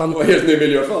 att han var helt ny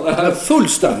miljö för det här.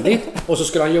 Fullständigt. Och så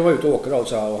skulle han ju vara ute och åka då,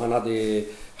 och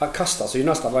han kastade sig ju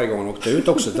nästan varje gång han åkte ut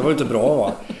också. Det var inte bra,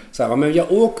 va? Så här, men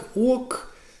jag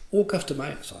åk efter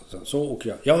mig. Så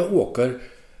åker jag.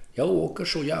 Jag åker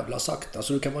så jävla sakta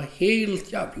så du kan vara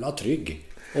helt jävla trygg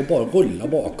och bara rulla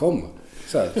bakom.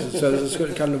 Så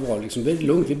kan det vara liksom, det är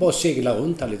lugnt, vi bara seglar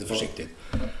runt här lite försiktigt.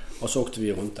 Och så åkte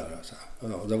vi runt där. Så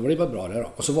här. Och då var det bara bra där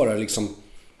då. Och så var det liksom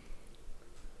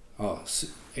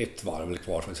 1 varv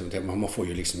kvar för exempel. Man får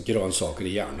ju liksom grönsaker i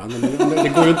hjärnan. Men det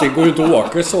går ju inte att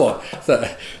åka så.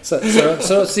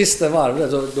 Så sista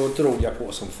varvet då drog jag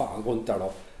på som fan runt där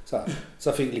då. Så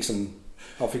jag fick liksom,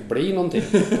 jag fick bli någonting.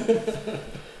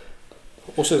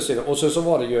 Och så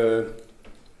var det ju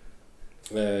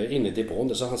inne i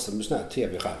depån så fanns det såna här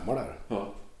tv-skärmar där.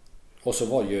 Ja. Och så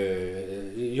var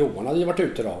ju Johan hade ju varit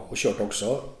ute då och kört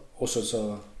också. Och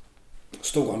så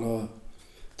stod han och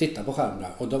tittade på skärmarna.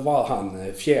 Och då var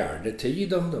han 4:e tid.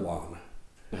 Då var han.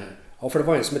 Ja, för det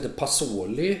var en som hette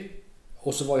Pasoli.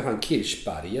 Och så var ju han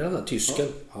Kirchberger, den där tysken.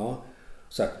 Ja.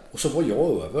 Och så var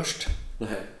jag överst.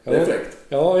 Det är fräckt.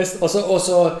 Ja, visst. Och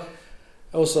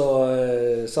så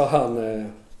sa han...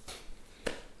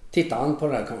 tittade han på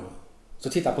den här kameran. Så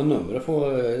tittade han på numret på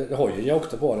hojen jag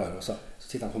åkte på där och så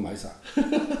tittade han på mig så här.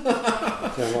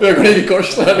 Ögonen i kors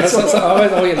så här liksom. Ja, det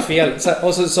var helt fel.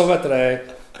 Och så vet du det,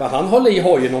 han håller i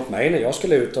hojen åt mig när jag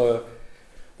skulle ut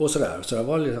och sådär.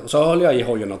 Så höll jag i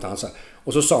hojen åt han så här.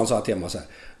 Och så sa han så här till mig så här: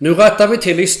 nu rättar vi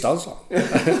till listan, så.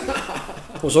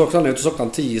 Och så åkte han ut och så åkte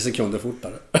han 10 sekunder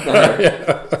fortare.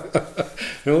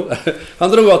 Jo,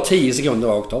 han drog av 10 sekunder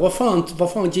rakt av.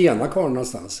 Vad fan genar karln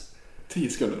någonstans? 10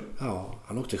 sekunder? Ja,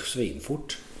 han åkte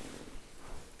svinfort.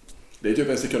 Det är typ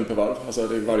 1 sekund per varv. Alltså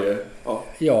det är varje...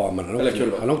 Ja, men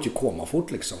han åkte ju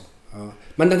komafort liksom. Ja.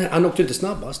 Men han åkte inte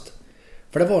snabbast.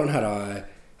 För det var den här...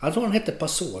 Jag tror han hette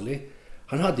Pasoli.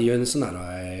 Han hade ju en sån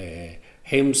här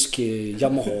hemsk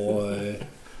Yamaha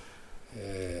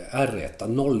R1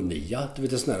 09. Du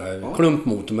vet en sån här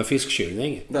klumpmotor med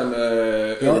fiskkylning. Den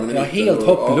ja, helt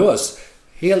hopplös.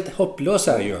 Helt hopplös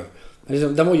är ju.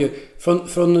 Den var ju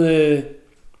från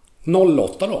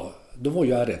 08 då. Då var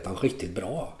ju R1 riktigt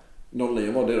bra.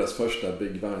 09 var deras första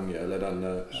Big Bang eller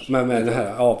den... Men den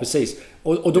här, ja precis.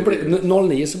 Och då blev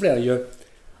 09 så blev det ju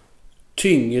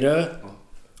tyngre,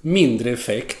 mindre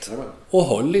effekt och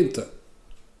höll inte.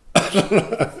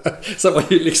 Så det var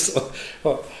ju liksom...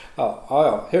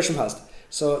 Ja, hur som helst.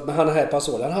 Så men han här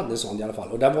Pasoli, han hade en sån i alla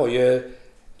fall. Och den var ju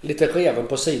lite reven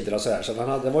på sidorna så här. Så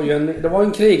det var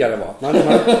en krigare va.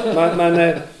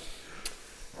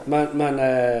 Men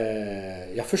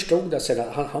jag förstod det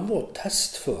sedan. Han var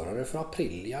testförare för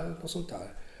Aprilia eller något sånt där.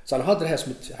 Så han hade det här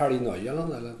som ett helgnöje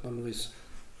eller på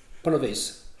något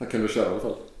vis. Han kunde köra i alla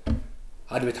fall.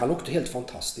 Ja, du vet, han åkte helt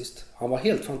fantastiskt. Han var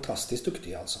helt fantastiskt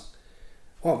duktig alltså.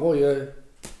 Och han var ju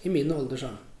i min ålder så.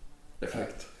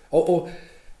 Effekt. Och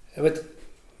jag vet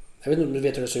inte om du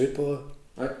vet hur det ser ut på...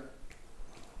 Nej.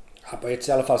 Ja, på ett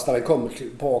i alla fall där den kommer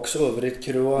baks över ett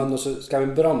krön och så ska vi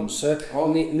bromsa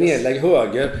nedlägg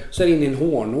höger så är det in i en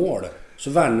hårnål så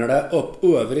vänder det upp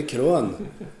över ett krön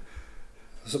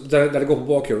så där det går på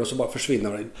bakhjulet och så bara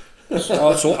försvinner det.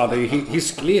 Ja, det är ju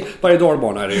hisklig berg- och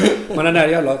dalbana är det ju. Men den där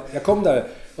jävla, jag kom där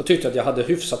och tyckte att jag hade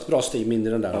hyfsat bra stim in i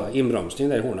den där inbromsningen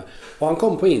där i hårna. Och han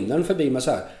kom på innern förbi mig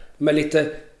så här med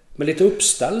lite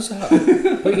uppställ så här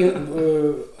på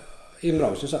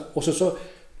inbromsningen så här. Och så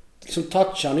liksom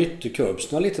touchade han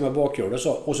ytterkurbsna lite med bakhjulet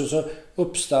och så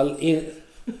uppställ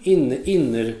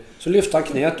inner så lyfte han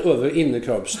knät över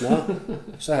innerkurbsna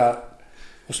så här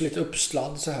och så lite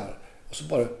uppsladd så här och så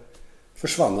bara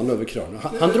försvann han över krönen.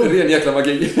 Han drog en jäkla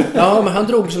magi. Ja, men han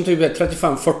drog som typ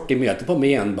 35-40 meter på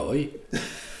med en böj.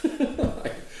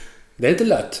 Det är inte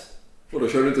lätt. Och då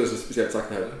kör du inte så speciellt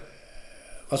sakta heller.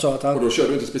 Alltså att han... Och då kör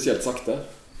du inte speciellt sakta.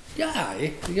 Ja,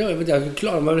 jag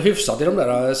klarar mig hyfsat i de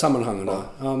där sammanhangen.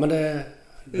 Ja, men det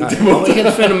han var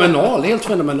helt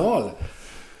fenomenal.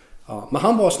 Ja, men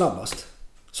han var snabbast.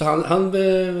 Så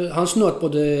han snöt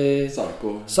både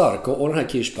Sarko och den här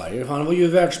Kirchberger. Han var ju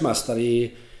världsmästare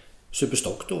i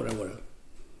Superstock då, det var det.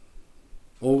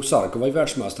 Och Sarko var ju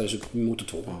världsmästare i Supermoto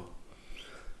 2.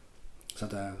 Så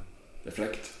att det är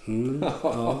fräckt.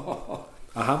 Ja,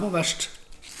 han var värst.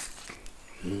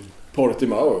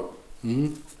 Portimao.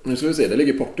 Nu ska vi se, det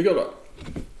ligger i Portugal va?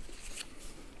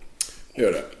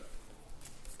 Gör det.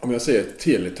 Om jag säger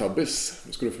Teletubbies,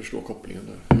 då ska du förstå kopplingen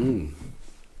där.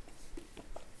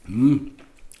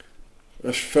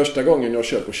 Första gången jag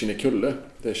kör på Kinnekulle,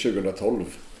 det är 2012.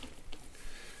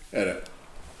 Är det.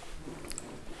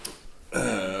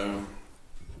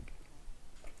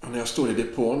 När jag står i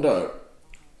depån där,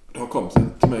 då har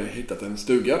kompisen till mig hittat en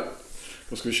stuga.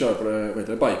 Då ska vi köra på det, vad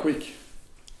heter det, Bike Week.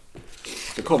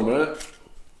 Så kommer det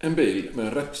en bil med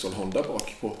en Repsol Honda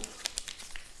bak på.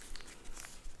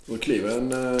 Då kliver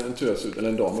en tös ut, eller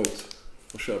en dam ut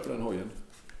och kör på den hojen.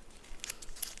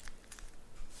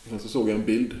 Sen så såg jag en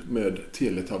bild med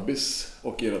Teletubbies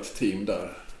och ert team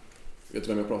där. Vet du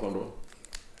vem jag pratar om då?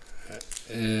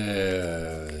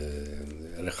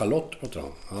 Eller Charlotte pratar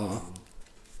om. Ja.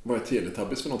 Vad är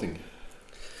Teletubbies för någonting?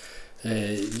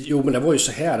 Jo, men det var ju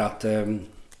så här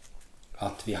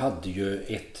att vi hade ju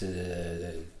ett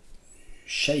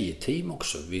tjejteam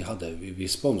också. Vi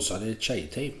sponsrade ett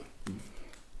tjejteam.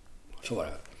 Så var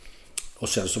det. Och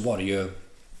sen så var det ju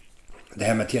det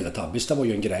här med Teletubbies, det var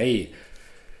ju en grej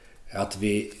att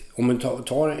om man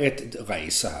tar ett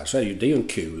race så här så är det ju en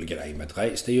kul grej med ett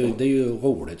race. Det är ju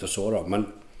roligt och så då, men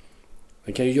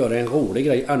man kan ju göra en rolig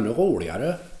grej ännu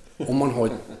roligare om man har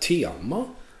ett tema.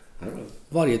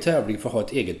 Varje tävling får ha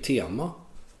ett eget tema.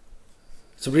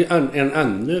 Så blir en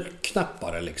ännu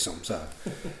knappare liksom så här.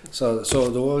 Så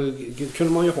då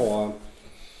kunde man ju ha...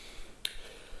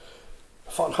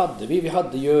 Vad fan hade vi?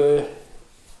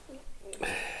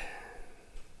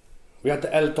 Vi hade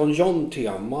Elton John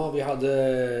tema. Vi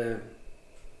hade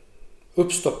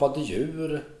uppstoppade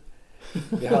djur.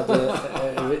 Vi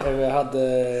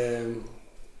hade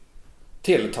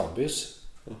Teletubbies.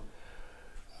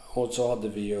 Och så hade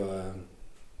vi ju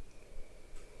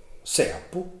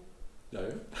Säpo.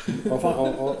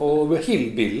 Och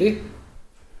Hillbilly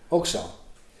också.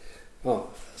 Ja,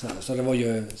 så det var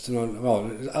ju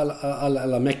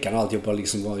alla meckarna och alltihopa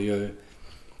liksom var ju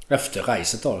efter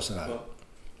racet då så här. Ja.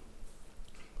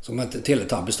 Som att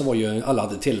Teletubbies, det var ju alla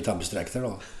hade Teletubbies-dräkter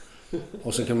då.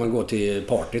 Och så kan man gå till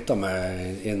partyt då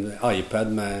med en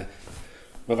iPad med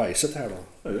racet här då.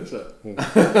 Ja, just det.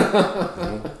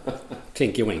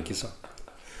 Tinky Winky så.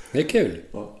 Det är kul.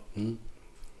 Ja.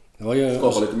 Det var ju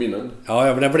skapa lite minnen. Ja,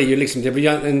 men det blir ju liksom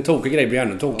en tokig grej blir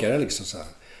ännu tokigare liksom så här.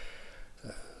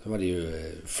 Så var det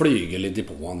ju flygel i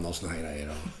depån och såna här grejer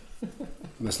då.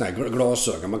 Med såna här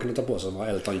glasögon man kunde ta på sig som var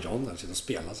Elton John där sitta och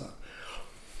spela så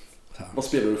här. Vad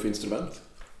spelar du för instrument?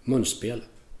 Munspel.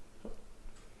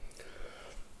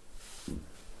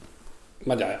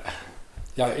 Men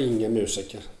jag är ingen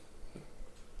musiker.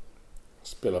 Jag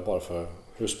spelar bara för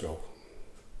husbehov.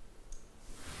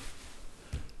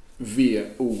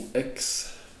 VOX.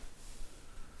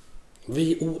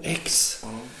 VOX.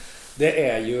 Det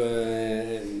är ju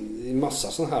en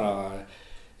massa sån här.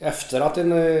 Efter att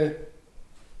en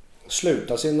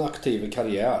slutar sin aktiva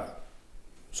karriär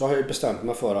så har jag bestämt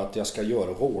mig för att jag ska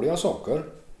göra roliga saker.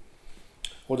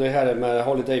 Och det här med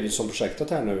Harley Davidson-projektet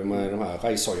här nu med de här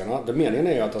racehojarna. Det meningen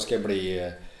är ju att det ska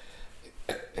bli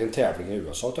en tävling i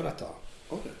USA till detta.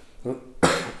 Okay.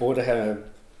 Och det här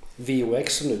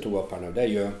VOX som du tog upp här nu, det är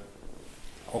ju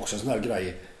också en sån här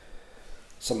grej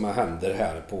som händer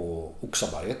här på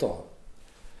Oxaberget då.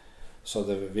 Så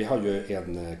vi har ju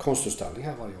en konstutställning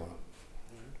här varje år.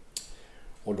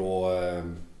 Och då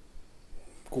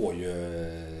går ju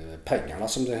pengarna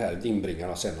som det här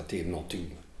inbringar sen till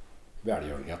någonting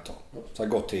välgörenhet då. Så jag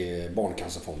har gått till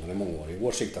Barncancerfonden i många år. I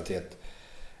år siktar till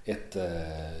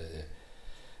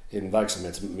en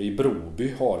verksamhet i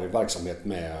Broby har en verksamhet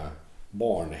med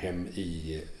barnhem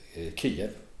i Kiev.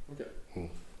 Okay.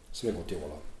 Som vi har gått i år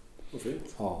då. Vad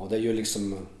fint. Ja, och det är ju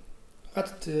liksom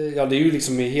det är ju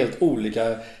liksom helt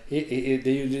olika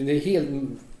det är helt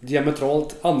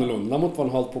diametralt annorlunda mot vad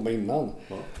man har hållit på med innan.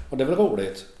 Ja. Och det är väl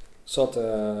roligt. Så att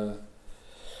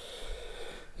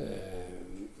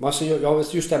man så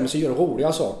just det med att göra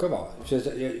roliga saker va.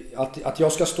 Att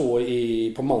jag ska stå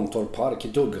på Mantorp Park i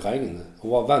duggregn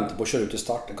och vänta på att köra ut till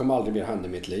start, det kommer aldrig mer hända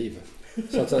i mitt liv.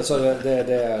 Så det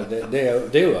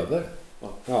är över.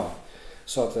 Ja.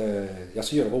 Så att jag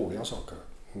ska göra roliga saker.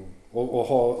 Och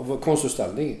ha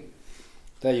konstutställning.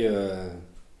 Det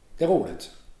är roligt.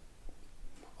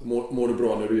 Mår du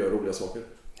bra när du gör roliga saker?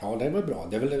 Ja, det är väl bra.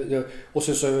 Det är väl, och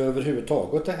så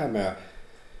överhuvudtaget det här med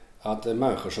att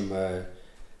människor som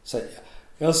säger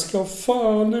jag ska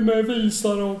fan i mig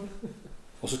visa dem.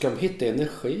 Och så kan de hitta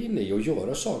energin i att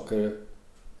göra saker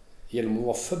genom att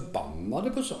vara förbannade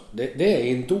på så. Det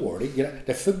är en dålig grej.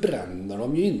 Det förbränner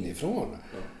de ju inifrån.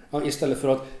 Ja, istället för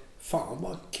att fan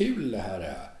vad kul det här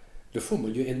är. Då får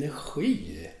man ju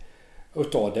energi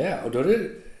utav det. Och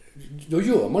då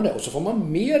gör man det. Och så får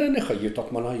man mer energi utav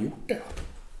att man har gjort det.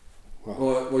 Ja.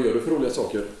 Vad gör du för roliga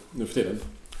saker nu för tiden?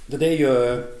 Det är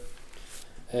ju...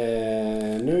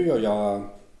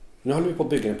 Nu håller vi på att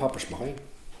bygga en pappersmaskin.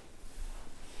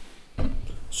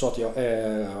 Så att jag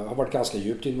har varit ganska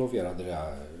djupt involverad i det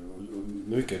här.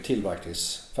 Mycket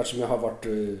tillverknings... För att jag har varit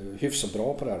hyfsat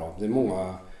bra på det här då. Det är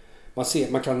många...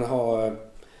 Man kan ha...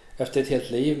 Efter ett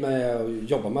helt liv med att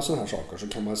jobba med sådana här saker så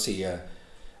kan man se...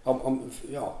 Om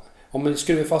man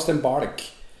skruvar fast en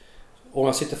balk och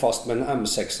man sitter fast med en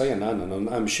M6 i ena änden och en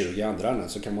M20 i andra änden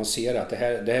så kan man se att det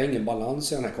är ingen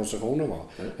balans i den här konstruktionen va.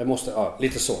 Det måste,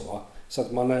 lite så va. Så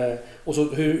att man, och så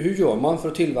hur gör man för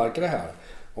att tillverka det här?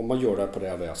 Om man gör det på det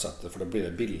här sättet för det blir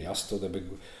det billigast och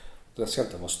det ska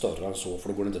inte vara större än så för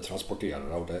då går det inte att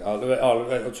transportera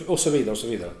och så vidare och så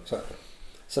vidare.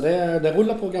 Så det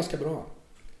rullar på ganska bra.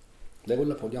 Det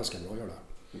rullar på ganska bra gör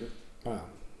det. Okay. Ja.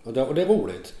 Och det är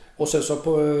roligt. Och sen så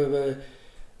på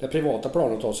det privata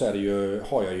planet då så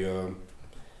har jag ju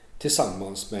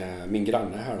tillsammans med min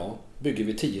granne här då bygger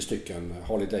vi 10 stycken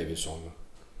Harley Davidson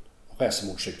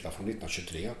racermotorcyklar från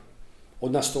 1923.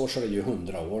 Och nästa år så är det ju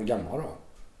 100 år gamla då.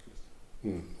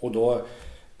 Och då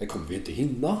det kommer vi inte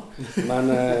hinna. Men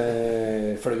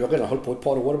för jag har redan hållit på ett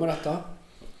par år med detta.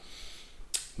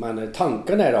 Men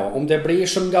tanken är då om det blir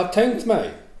som jag har tänkt mig.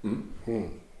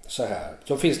 Så här.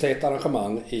 Så finns det ett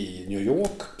arrangemang i New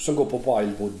York som går på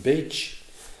Wildwood Beach.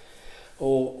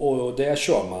 Och där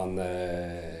kör man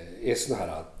ett sån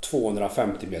här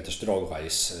 250 meters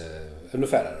dragrace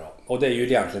ungefär då. Och det är ju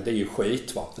egentligen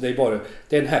skit va. Det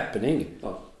är en happening.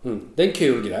 Ja. Det är en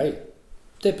kul grej.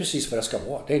 Det är precis vad det ska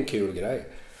vara. Det är en kul grej.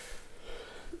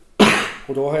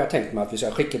 Och då har jag tänkt mig att vi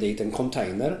ska skicka dit en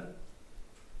container.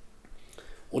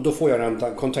 Och då får jag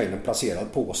den containern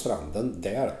placerad på stranden.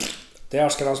 Där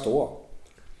ska den stå.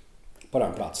 På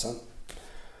den platsen.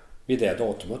 Vid det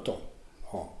datumet då.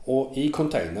 Ja. Och i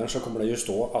containern så kommer det ju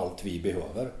stå allt vi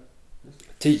behöver.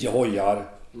 10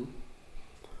 hojar.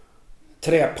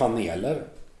 Träpaneler.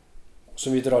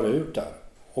 Som vi drar ut där.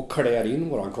 Och klär in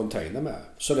våran container med.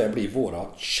 Så det blir våra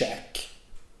check.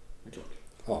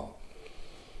 Ja.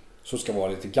 Så ska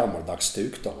vara lite gammaldags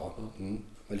stuk då.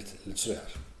 Lite sådär.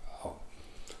 Ja.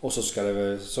 Och så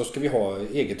ska vi ha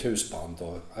eget husband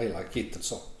och hela kittet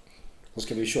så. Så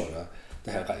ska vi köra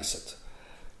det här racet.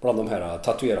 Bland de här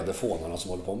tatuerade fånarna som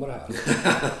håller på med det här.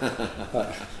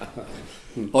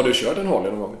 Har du kört en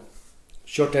Harley någon gång?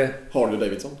 Kört det? Harley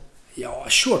Davidson? Ja,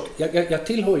 kört. Jag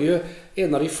tillhör ju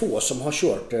en av de få som har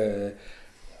kört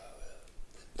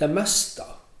det mesta.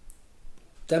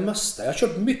 Jag har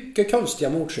kört mycket konstiga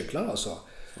motorcyklar alltså.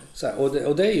 Så här,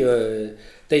 och det är ju...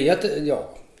 Det är att, ja...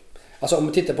 Alltså om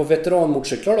vi tittar på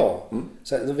veteranmotorcyklar då.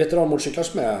 Så här, veteranmotorcyklar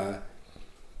som är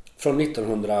från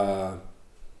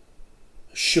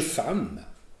 1925.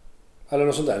 Eller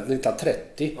något sånt där,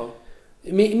 1930. Ja.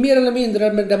 Mer eller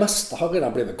mindre, men det mesta har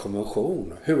redan blivit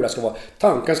konvention. Hur det ska vara.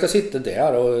 Tanken ska sitta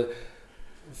där och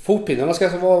fotpinnarna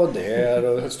ska vara där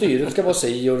och styret ska vara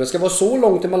si och det ska vara så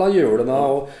långt mellan hjulen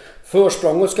och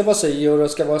försprånget ska vara si och det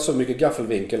ska vara så mycket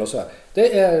gaffelvinkel och så här.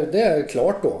 Det är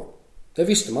klart då. Det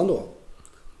visste man då.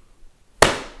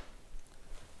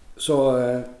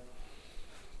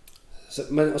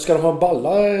 Men ska de ha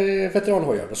balla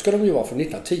veteranhojar, då ska de ju vara från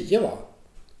 1910 va?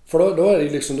 För då är det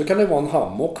liksom, då kan det vara en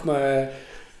hammock med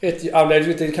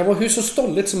det kan vara hur så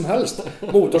stolligt som helst.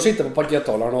 Motor sitter på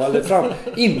pakethållaren eller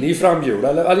inne i framhjul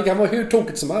eller det kan vara hur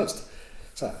tokigt som helst.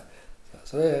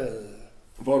 Så det...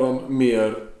 Var de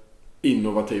mer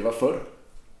innovativa förr?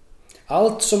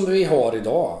 Allt som vi har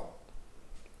idag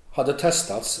hade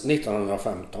testats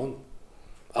 1915.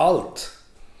 Allt.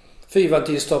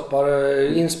 Fyrventilstoppar,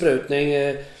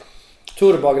 insprutning,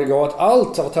 turboaggregat,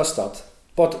 allt var testat.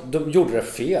 Bara att de gjorde det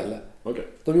fel. Okay.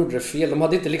 De gjorde det fel. De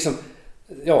hade inte liksom...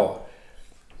 Ja...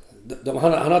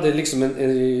 Han hade liksom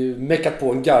meckat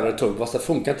på en garretugg fast det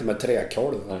funkar inte med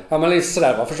träkolv. Han var lite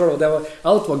sådär, va? Förstår du?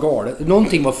 Allt var galet.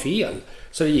 Någonting var fel.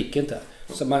 Så det gick inte.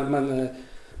 Så men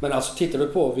alltså tittar du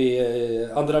på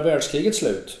vid andra världskrigets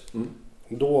slut.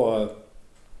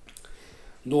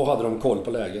 Då hade de koll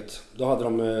på läget. Då hade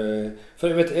de... För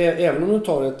jag vet, även om du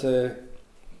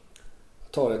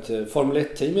tar ett Formel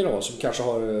 1-team idag som kanske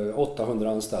har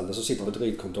 800 anställda så sitter på ett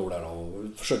ridkontor där och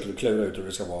försöker klura ut hur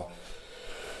det ska vara.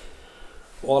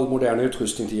 Och all modern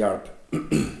utrustning till hjälp.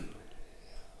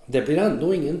 Det blir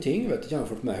ändå ingenting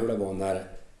jämfört med hur det var när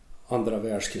andra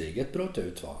världskriget bröt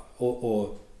ut. Va?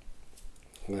 Och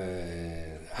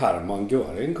Hermann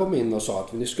Göring kom in och sa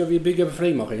att nu ska vi bygga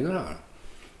flygmaskiner här.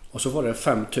 Och så var det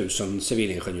 5000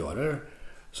 civilingenjörer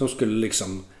som skulle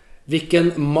liksom...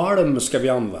 Vilken malm ska vi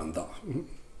använda?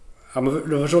 Ja,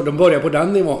 men de börjar på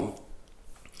den nivån.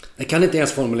 Det kan inte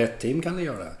ens Formel 1-team kan det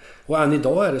göra. Och än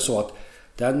idag är det så att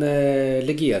den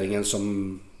legeringen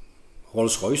som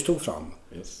Rolls-Royce tog fram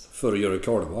för att göra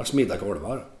kolvar, smida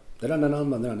kolvar. Det är den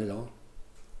använder än idag.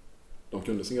 De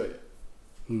kunde sin grej.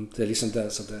 Det är liksom det,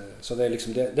 så det är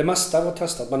liksom det mesta var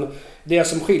testat. Men det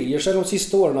som skiljer sig de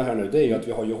sista åren här nu, det är ju att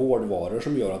vi har ju hårdvaror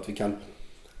som gör att vi kan,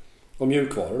 och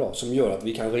mjukvaror då, som gör att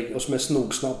vi kan, och som är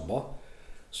nog snabba,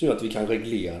 som gör att vi kan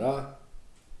reglera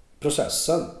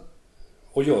processen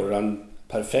och göra den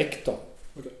perfekt då.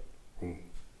 Okay.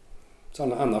 Så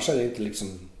annars är det inte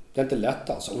liksom, det är inte lätt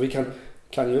alltså. Och vi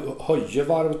kan ju höja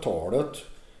varvtalet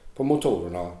på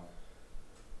motorerna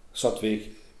så att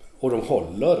och de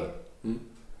håller.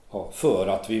 Ja, för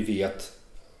att vi vet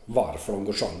varför de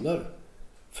går sönder.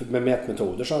 För med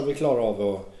mätmetoder så har vi klarat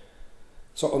av att...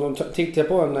 Så om de tittar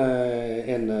på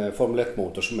en Formel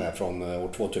 1-motor som är från år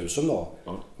 2000 då.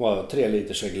 Var 3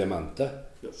 liters reglemente.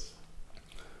 Yes.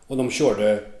 Och de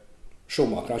körde...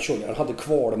 Schumacher han hade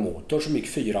kvalmotor som gick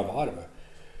 4 varv.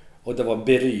 Och det var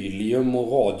beryllium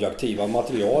och radioaktiva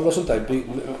material och sånt där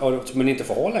som man inte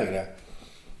får ha längre.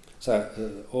 Så här,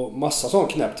 och massa sån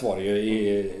knäppt var det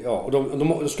ju och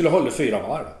de skulle hålla 4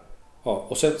 varv. Ja,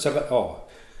 och sen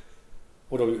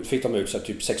och då fick de ut så här,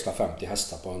 typ 650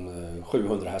 hästar på en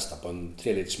 700 hästar på en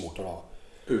 3 liters motor då.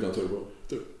 Utan turbo.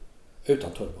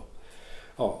 Utan turbo.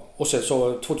 Ja, och sen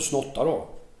så 2008 då,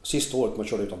 sista året man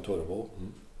körde utan turbo.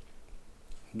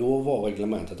 Då var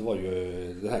reglementet, det var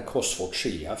ju den här Cosworth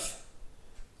CF.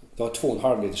 Det var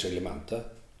 2,5 liters reglemente.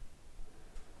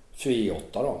 4,8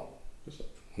 då.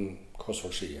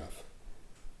 Cosworth CF.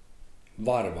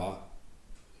 varva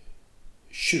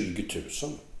 20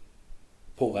 000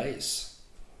 på race.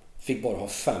 Fick bara ha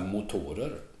 5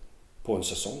 motorer på en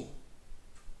säsong.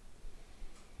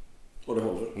 Och det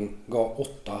håller? Gav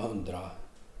 800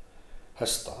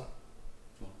 hästar.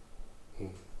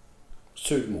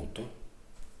 Sugmotor.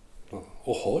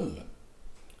 Och håll.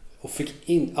 Och fick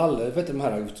in alla, vet du, de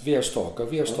här vevstakar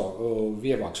och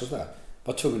vevaxlar och sådär.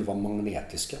 Var tvungen att vara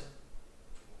magnetiska.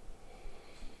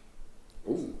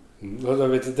 Jag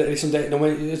vet inte, liksom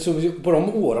på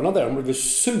de åren där har de blivit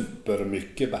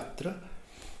supermycket bättre.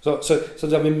 Så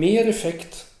det med mer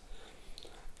effekt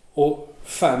och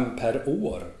 5 per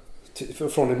år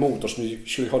från en motor som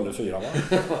skulle hålla 4 va?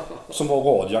 Som var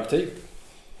radioaktiv.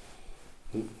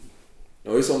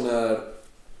 Jag är som när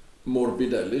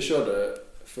Morbidelli körde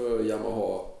för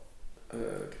Yamaha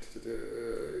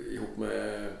ihop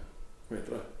med, vad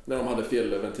heter det? När de hade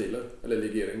fel ventiler eller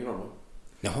legering.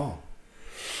 Jaha.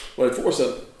 Var det 2 år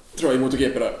sedan tror jag i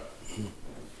MotoGP där.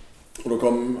 Och då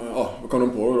kom de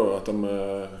på då att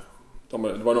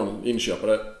det var någon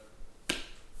inköpare,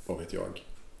 vad vet jag.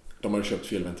 De hade köpt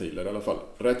fel ventiler i alla fall.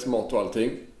 Rätt mått och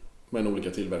allting, men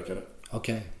olika tillverkare.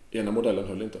 Okej. Ena modellen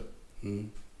höll inte.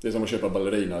 Det är som att köpa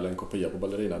ballerina eller en kopia på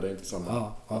ballerina, det är inte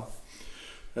samma. Ja.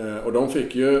 Och de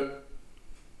fick ju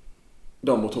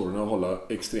de motorerna att hålla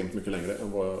extremt mycket längre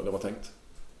än vad det var tänkt.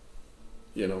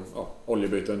 Genom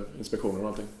oljebyten, inspektioner och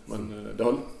allting. Men det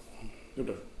höll.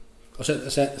 Gjorde det. Och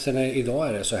sen idag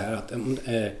är det så här att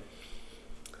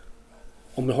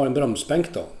om du har en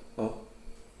bromsbänk då. Ja.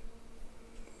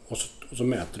 Och så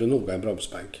mäter du noga en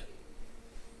bromsbänk.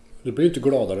 Du blir ju inte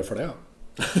gladare för det.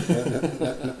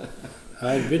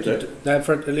 Nej,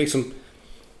 för att liksom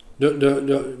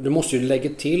du måste ju lägga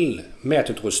till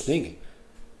mätutrustning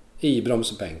i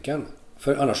bromsbänken.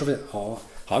 För annars så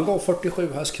han gav 47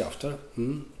 hästkrafter.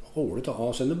 Roligt då.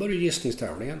 Ja, sen börjar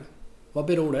gissningstävlingen. Vad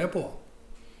beror det på?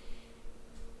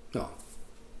 Ja.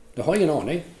 Du har ingen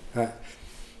aning. Nej.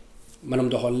 Men om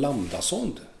du har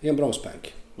lambdasond i en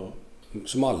bromsbänk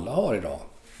som alla har idag.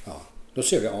 Ja, då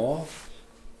ser vi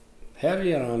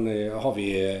här har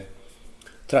vi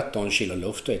 13 kilo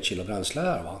luft och 1 kilo bränsle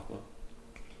här va.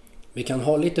 Vi kan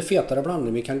ha lite fetare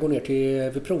blandning. Vi kan gå ner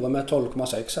till, vi provar med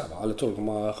 12,6 här va, eller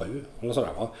 12,7 eller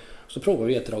sådär va. Så provar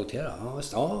vi ett drag till det.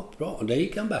 Ja, bra. Det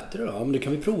gick en bättre då. Men det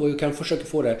kan vi prova. Vi kan försöka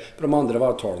få det på de andra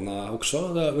varvtalarna också.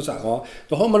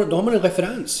 Då har man en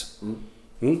referens.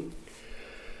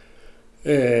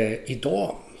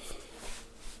 Idag.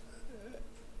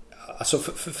 Alltså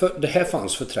för det här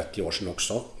fanns för 30 år sedan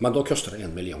också. Men då kostade det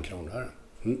 1 miljon kronor.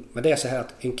 Men det är så här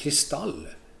att en kristall,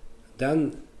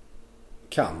 den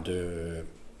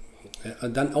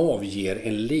avger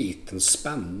en liten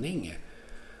spänning.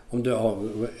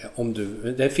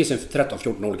 Det finns en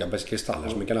 13-14 olika kristaller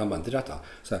som man kan använda till detta.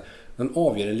 Så här, den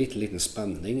avger en liten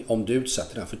spänning om du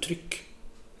utsätter den för tryck.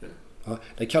 Ja,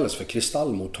 det kallas för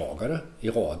kristallmottagare i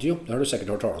radio. Det har du säkert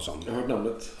hört talas om. Jag har hört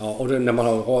namnet. Ja, och när man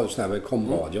har sån här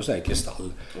komradio så är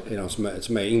kristall. Det är de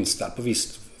som är inställd på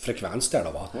viss frekvens där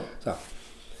då va. Så här.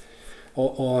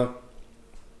 Och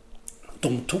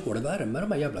de tål värme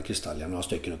de här jävla kristallerna, några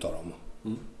stycken utav dem.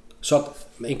 Så att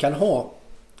man kan ha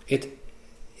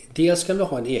dels kan du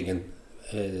ha en egen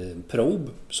prob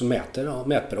som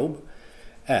mätprob,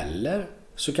 eller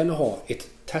så kan du ha ett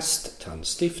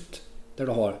testtändstift där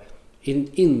du har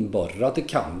inborrat i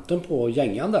kanten på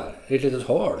gängan där, ett litet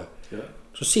hål.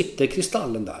 Så sitter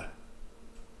kristallen där.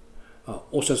 Ja,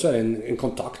 och sen så är det en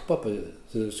kontakt på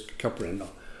kopplingen då.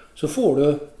 Så får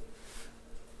du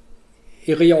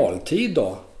i realtid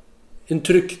då en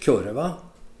tryckkurva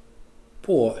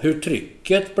på hur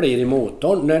trycket blir i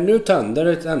motorn. När nu tänder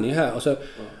ett tändning här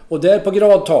och där på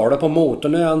gradtalet på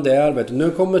motorn är han där, vet du,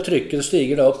 nu kommer trycket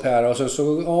stiger upp här och sen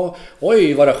så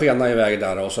oj vad det skenar iväg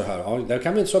där och så här.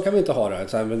 Ja, så kan vi inte ha det.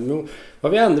 Så här, men nu har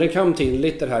vi ändrat kamtin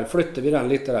lite här, flyttar vi den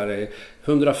lite där i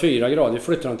 104 grader,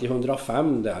 flyttar den till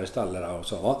 105 där istället och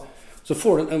så. Ja. Så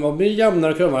får den en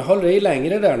jämnare kurva, håller i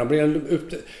längre där, då blir den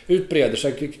utbreder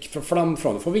sig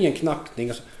framifrån, då får vi ingen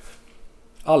knackning.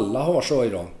 Alla har så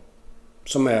idag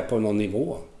som är på någon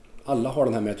nivå. Alla har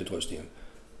den här mätutrustningen.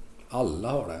 Alla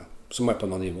har det som är på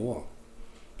någon nivå.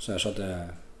 Så att det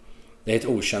är ett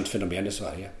okänt fenomen i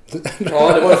Sverige.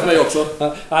 Ja, det var det för mig också.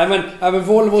 Nej, men även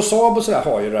Volvo och Saab och sådär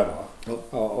har ju det va.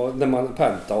 Ja, och när man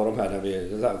Penta och de här när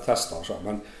vi testar och så.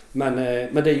 Men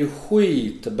det är ju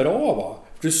skitbra va.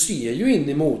 Du ser ju in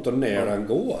i motorn när den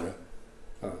går.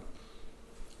 Ja.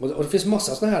 Och det finns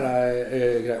massa såna här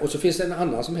grejer. Och så finns det en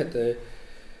annan som heter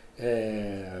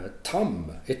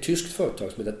TAM. Ett tyskt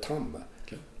företag som heter TAM.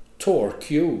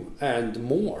 Torque You and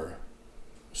More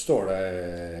står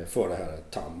det för det här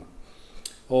TAM.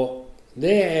 Och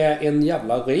Det är en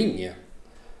jävla ring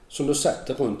som du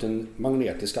sätter runt en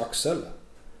magnetisk axel.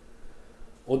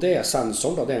 Och det är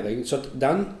sensorn då, det är en ring. Så att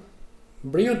den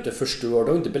blir ju inte förstörd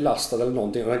och inte belastad eller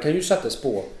någonting. Den kan ju sättas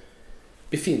på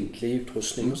befintlig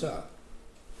utrustning och så här.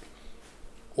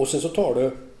 Och sen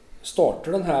så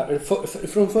startar den här,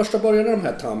 från första början när de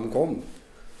här TAM kom,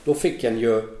 då fick en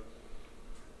ju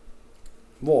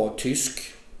vara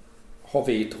tysk, ha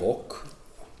vit rock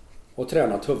och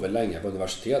tränat huvud länge på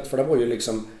universitet. För det var ju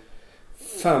liksom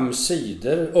 5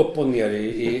 sidor upp och ner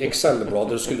i Excel-blad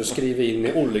där du skulle skriva in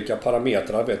i olika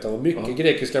parametrar. Vet du, och mycket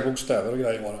grekiska bokstäver och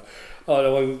grejer var det. Ja, det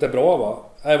var inte bra va?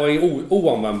 Det var ju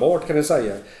oanvändbart kan jag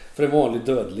säga. För en vanlig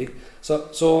dödlig.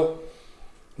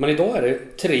 Men idag är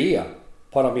det 3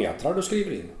 parametrar du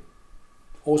skriver in.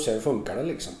 Och sen funkar det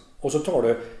liksom. Och så tar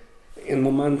du en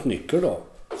momentnyckel då.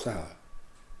 Så här.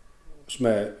 Som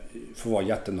är, får vara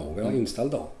jättenoga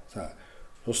inställd då. Så här.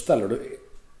 Då ställer du...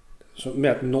 Så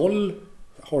med att 0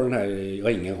 har den här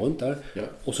ringen runt där. Ja.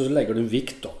 Och så lägger du en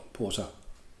vikt då på så här.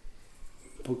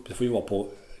 Det får ju vara på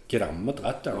grammet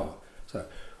rätt där då. Så här.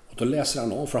 Och då läser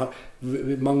han av. För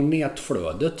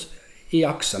magnetflödet i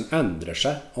axeln ändrar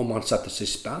sig om man sätter sig i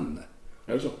spänn.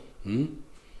 Är det så? Mm.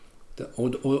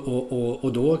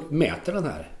 Och då mäter den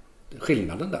här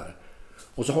skillnaden där.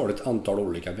 Och så har du ett antal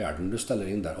olika värden du ställer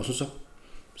in där. Och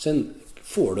sen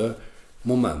får du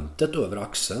momentet över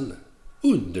axeln.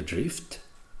 Underdrift.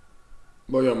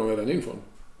 Vad gör man med den infon?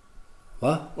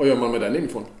 Va? Vad gör man med den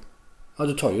infon? Ja,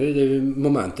 du tar ju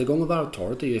momentet gånger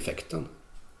varvtalet är ju effekten.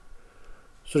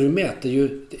 Så du mäter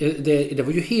ju... Det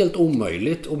var ju helt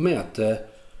omöjligt att mäta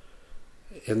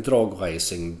en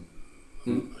dragracing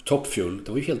toppfuel.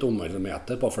 Det var ju helt omöjligt att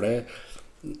mäta. Bara för det...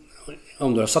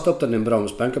 Om du har satt upp den i en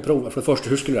bromsbänk och provat. För det första,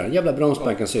 hur skulle den jävla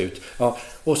bromsbänken se ut? Ja,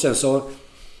 och sen så...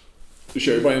 Du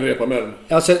kör ju bara en repa med den.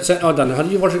 Ja, den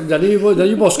är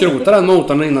ju bara skrota den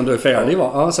motorn innan du är färdig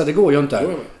va? Ja, så det går ju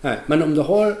inte. Nej, men om du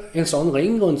har en sån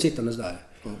ring runt sittandes där.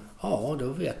 Ja, då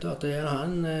vet du att det är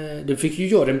han... Du fick ju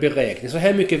göra en beräkning. Så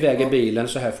här mycket väger bilen,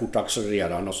 så här fort accelererar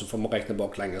han och så får man räkna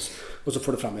baklänges. Och så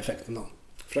får du fram effekten då.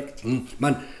 Fräckt.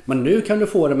 Men nu kan du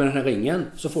få det med den här ringen.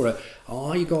 Så får du...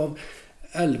 Ja, jag gav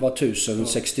 11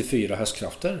 064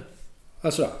 hästkrafter.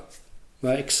 Alltså,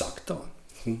 men exakt då.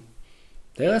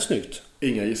 Det är snyggt.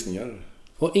 Inga gissningar.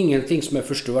 Och ingenting som är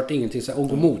förstört, ingenting så. Och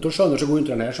går motorn sönder så går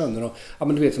inte den här sönder. Och, ja,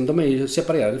 men du vet, de är ju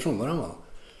separerade från varandra.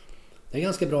 Det är en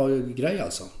ganska bra grej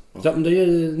alltså. Ja. Det är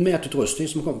ju mätutrustning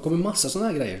som kommer massa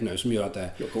sådana här grejer nu som gör att det...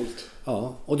 Ja, coolt.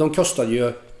 Ja, och de kostar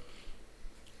ju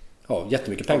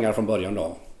jättemycket pengar från början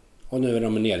då. Och nu är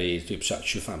de nere i typ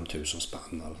 25 000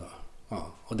 spänn alltså. Ja,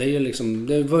 och det är ju liksom,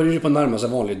 det börjar ju på närma sig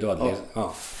vanlig dödlig.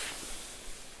 Ja.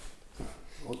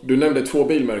 Du nämnde 2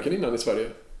 bilmärken innan i Sverige.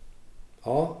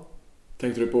 Ja.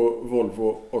 Tänkte du på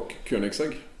Volvo och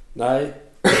Koenigsegg? Nej,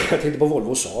 jag tänkte på Volvo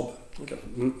och Saab. Okay.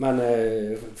 Men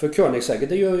för Koenigsegg,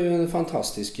 det är ju en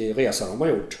fantastisk resa de har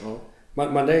gjort. Ja.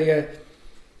 Men det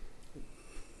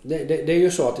är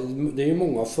ju så att det är ju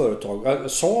många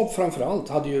företag. Saab framförallt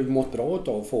hade ju mått bra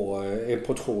av att få en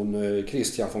portion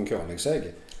Christian von Koenigsegg.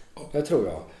 Ja. Det tror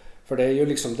jag. För det är ju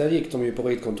liksom, där gick de ju på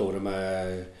ritkontoret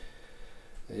med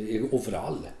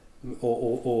overall.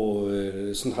 Och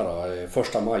sån här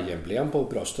första maj-emblem på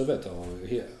bröstet vet du.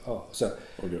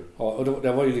 Och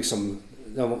det var ju liksom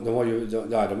de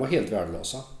var helt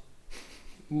värdelösa.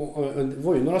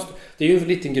 Det är ju en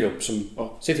liten grupp som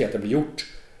ser till att det blir gjort.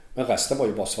 Men resten var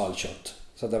ju bara svallkött.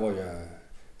 Så det var ju...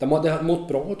 De hade mått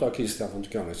bra av Christian von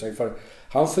Koenigsegg. För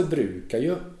han förbrukar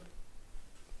ju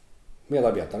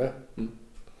medarbetare.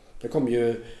 Det kom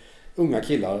ju unga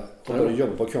killar och började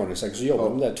jobba på Koenigsegg. Så jobbar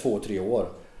de där 2-3 år.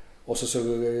 Och så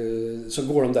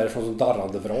går de därifrån som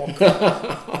darrande vrak.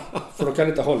 För då kan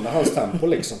inte hålla hans tempo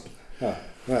liksom. Ja,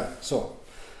 så.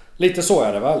 Lite så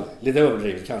är det väl. Lite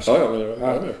överdrivet kanske.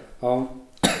 Ja.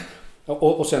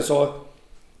 Och sen så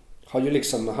har ju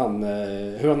liksom han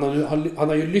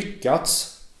har ju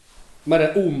lyckats med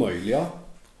det omöjliga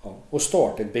och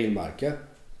starta ett bilmärke.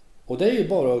 Och det är ju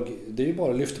bara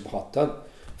att lyfta på hatten.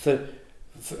 För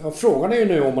frågan är ju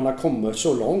nu om man har kommit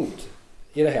så långt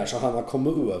i det här så han har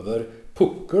kommit över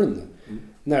puckeln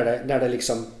när det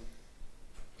liksom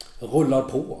rullar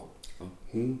på.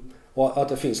 Och att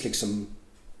det finns liksom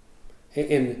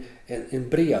en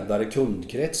bredare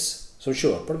kundkrets som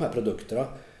köper de här produkterna.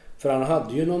 För han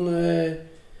hade ju någon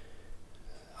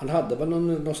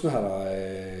sån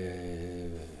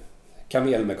här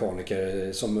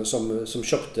kamelmekaniker som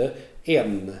köpte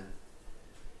en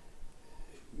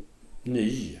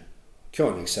ny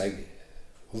Koenigsegg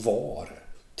var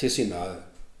till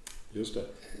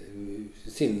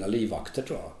sina livvakter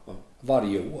tror jag.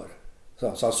 Varje år.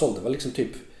 Så han sålde väl liksom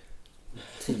typ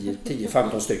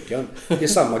 10-15 stycken. Det är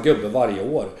samma gubbe varje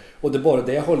år. Och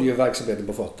det håller ju verksamheten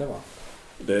på fötter, va?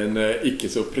 Det är en icke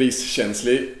så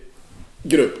priskänslig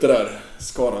grupp det där.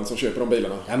 Skaran som köper de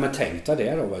bilarna. Ja, men tänk dig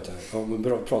det då, vet du. Om vi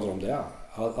pratar om det.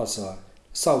 Alltså,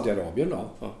 Saudiarabien då.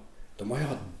 Ja. De har ju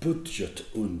haft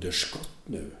budgetunderskott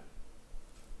nu.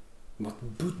 De har haft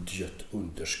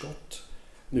budgetunderskott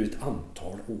nu ett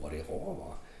antal år i rad,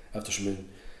 va? Eftersom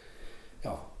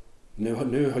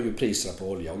nu har ju priserna på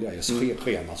olja och grejer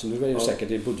skenat, så nu är det säkert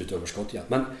det budgetöverskott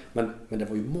igen. Men det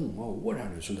var ju många år här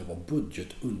nu som det var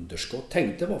budgetunderskott.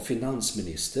 Tänk dig vara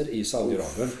finansminister i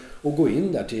Saudiarabien och gå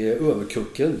in där till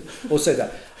överkucken och säga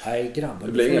nej grabbar,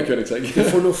 det blir inga Koenigsegg. Du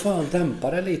får nog fan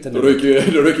dämpa det lite nu. Då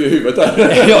rycker ju huvudet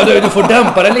där. Ja, du får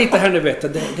dämpa det lite här nu, vet du.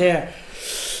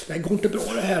 Det går inte bra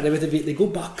det här. Det går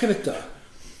back, vet du.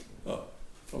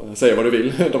 Säg vad du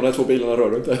vill. De där 2 bilarna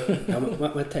rör du inte. Ja,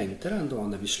 men tänk dig ändå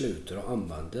när vi slutar att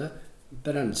använda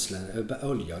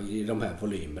olja i de här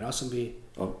volymerna som vi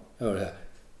gör här.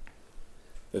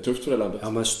 Det är tufft för det landet. Ja,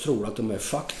 men jag tror att de är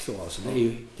fakt då. Alltså,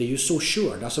 det är ju så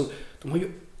körda. Alltså,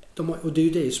 och det är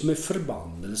ju det som är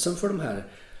förbannelsen för de här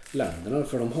länderna.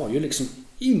 För de har ju liksom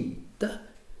inte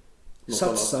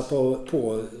satsat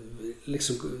på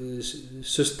liksom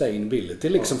sustainability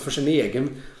liksom för sin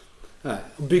egen. Nej,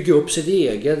 och bygga upp sitt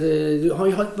eget.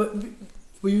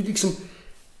 Var ju liksom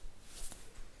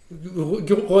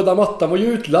röda mattan var ju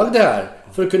utlagd här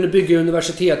för att kunna bygga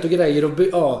universitet och grejer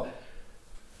och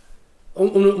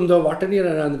om du har varit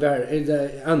nere i den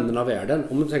änden av världen,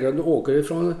 om du tänker att du åker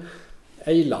ifrån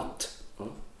Eilat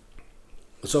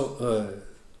så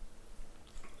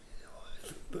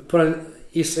på den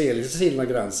israeliska sidan av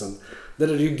gränsen där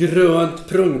är det ju grönt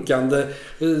prunkande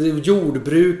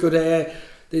jordbruk och det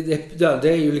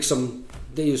är ju liksom,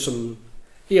 det är ju som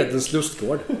Edens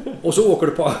lustgård. Och så åker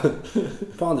du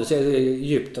på andra sidan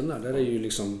Egypten där är det ju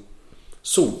liksom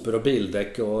sopor och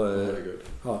bildäck och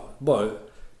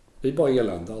det är bara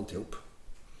elände alltihop.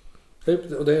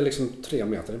 Och det är liksom 3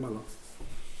 meter emellan.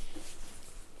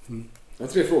 Jag har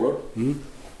 3 frågor.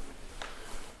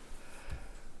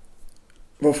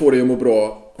 Vad får dig att må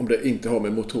bra om det inte har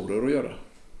med motorer att göra?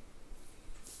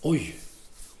 Oj.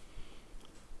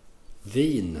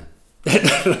 Vin.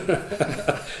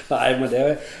 Nej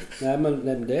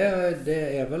men det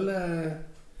är väl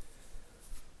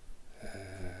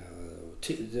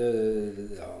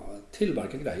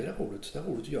tillverka grejer är roligt. Det är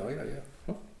roligt att göra grejer.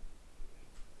 Ja.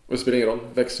 Och det spelar ingen roll.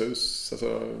 Växthus,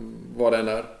 alltså vad det än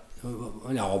är.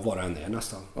 Ja, vad det än är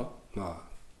nästan. Ja.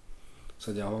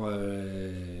 Så jag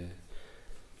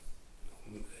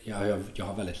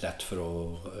har väldigt lätt för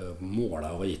att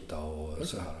måla och rita och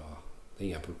så här. Det är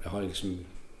inga problem. Jag har liksom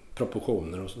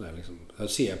proportioner och sådär liksom. Jag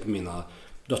ser på mina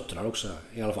döttrar också,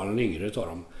 i alla fall den yngre utav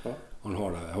dem. Ja.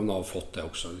 Hon har fått det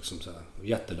också liksom så här.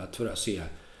 Jättelätt för att se.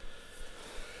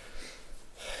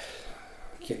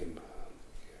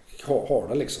 Har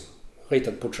det liksom.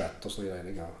 Ritat porträtt och så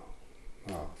grejer.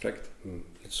 Ja. Fräckt.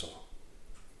 Lite så.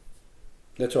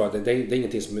 Det tror jag det är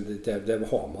ingenting som det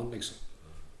har man liksom.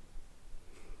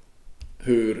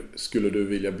 Hur skulle du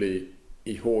vilja bli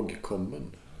ihågkommen?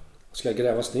 Ska jag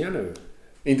grävas ner nu?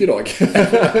 Inte idag.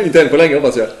 Inte än på länge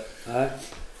hoppas jag.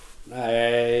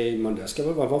 Nej, men det ska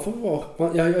väl vara. Varför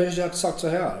vara? Jag har sagt så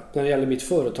här när det gäller mitt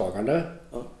företagande.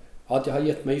 Ja. Att jag har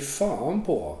gett mig fan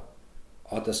på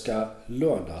att det ska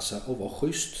löna sig att vara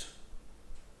schysst.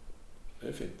 Det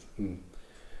är fint.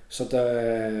 Så att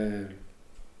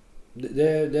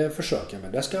det försöker jag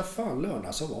med. Det ska fan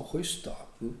löna sig att vara schysst då.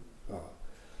 Ja.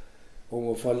 Och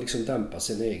man får liksom dämpa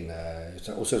sina egna.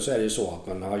 Och sen så är det ju så att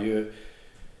man har ju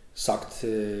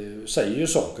säger ju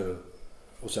saker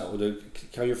och det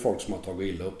kan ju folk som har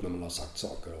tagit illa upp när man har sagt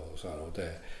saker och så här, och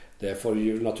det får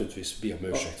ju naturligtvis be om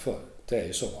ursäkt för. Det är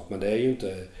ju så, men det har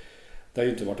ju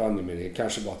inte varit angeläget,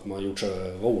 kanske bara att man har gjort sig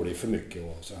rolig för mycket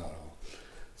och så här.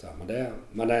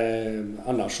 Men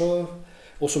annars så,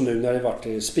 och som nu när det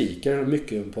varit speaker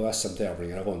mycket på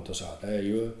SM-tävlingar runt och så här, det är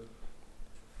ju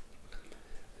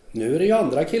nu är det ju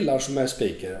andra killar som är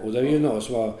speaker och det är ju någon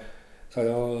som har sagt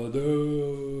du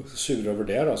är sur över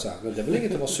det då, så här. Men det är väl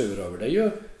inget att vara sur över, det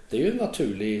är ju en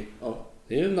naturlig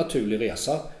det är ju en naturlig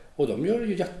resa och de gör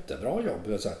ju jättebra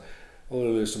jobb så här.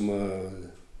 Och liksom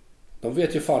de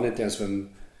vet ju fan inte ens vem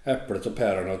Äpplet och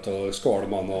Päronet och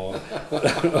Skalman och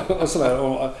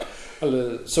sådär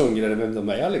eller Sundgren vem de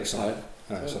är liksom.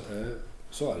 Nej,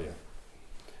 så är det ju.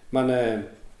 Men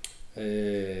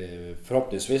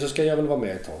förhoppningsvis så ska jag väl vara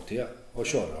med ett tag till och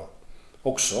köra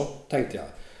också, tänkte jag.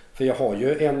 För jag har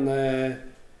ju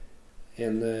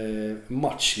en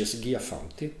Matchless G50.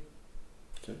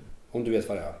 Okay. Om du vet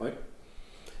vad det är. Nej.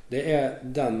 Det är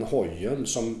den hojen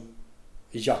som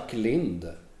Jack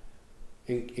Lind,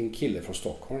 en kille från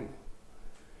Stockholm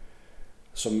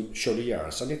som körde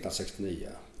ihjäl sig 1969.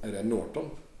 Är det Norton?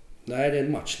 Nej, det är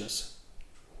en Matchless.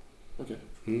 Okej.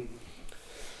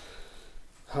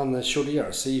 Han körde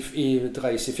ihjäl sig i ett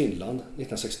race i Finland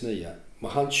 1969.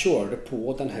 Men han körde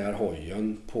på den här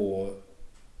hojen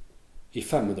i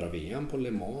 500-VM på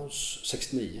Le Mans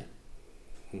 69.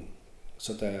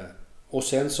 Så det, och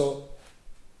sen så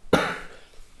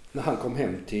när han kom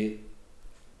hem till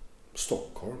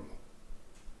Stockholm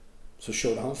så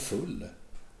körde han full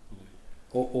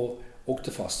och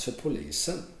åkte fast för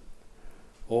polisen.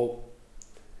 Och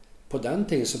på den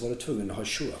tiden så var det tvungen att ha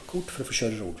körkort för att få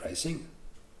köra roadracing.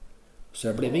 Så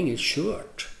det blev inget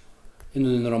kört i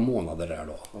några månader där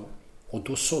då. Och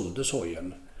då såldes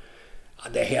hojen. Ja,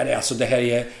 det är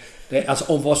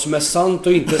alltså om vad som är sant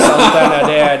och inte sant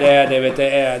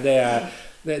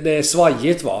det är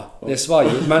svajigt va. Det är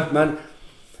svajigt men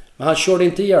han körde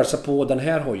inte ihjäl sig på den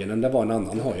här hojen, än det var en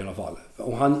annan hoj i alla fall.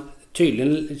 Och han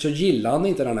tydligen så gillade han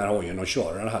inte den här hojen och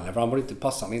köra den heller, för han var inte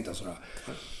passande inte sådär.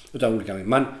 Utan olika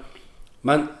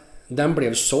men den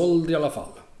blev såld i alla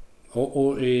fall.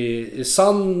 Och i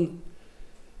sann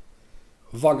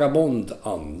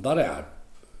vagabondanda där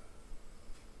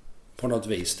på något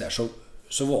vis där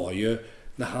så var ju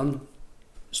när han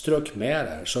strök med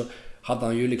där så hade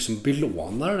han ju liksom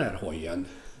belånat den här hojen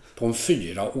på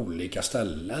 4 olika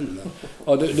ställen.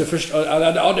 Ja, du förstår,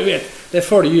 ja, du vet, det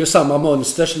följer ju samma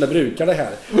mönster som det brukar det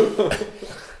här.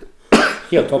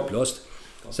 Helt hopplöst.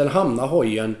 Sen hamnade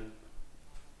hojen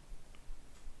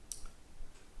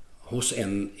hos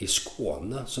en i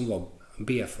Skåne som var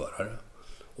B-förare.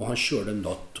 Och han körde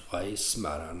något race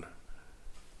med den.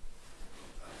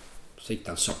 Så gick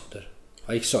den sönder.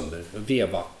 Han gick sönder.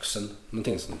 Vevaxeln.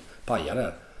 Någonting som pajade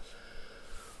där.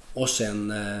 Och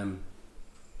sen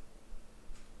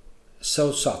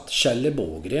så satt Kjelle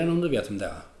Bogren, om du vet om det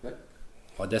är. Nej.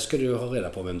 Ja, det ska du ha reda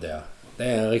på vem det är. Det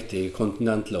är en riktig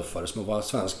kontinentluffare som var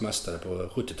svensk mästare på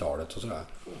 70-talet och sådär.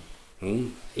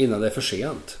 Innan det är för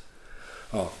sent.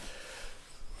 Ja.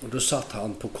 Och då satt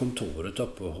han på kontoret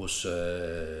uppe hos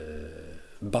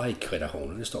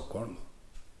bike-redaktionen i Stockholm.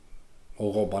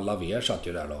 Och Robban Laver satt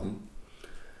ju där då.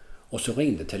 Och så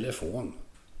ringde telefon.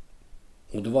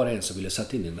 Och då var det en som ville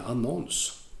sätta in en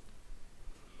annons.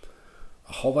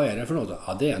 Jaha, vad är det för något?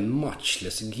 Ja, det är en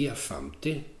Matchless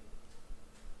G50.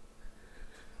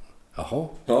 Jaha.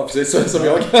 Ja, precis som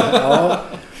jag. Ja,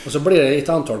 och så blev det ett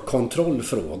antal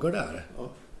kontrollfrågor där. Ja.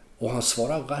 Och han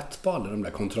svarade rätt på alla de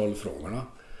där kontrollfrågorna.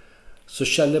 Så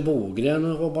Kjelle Bogren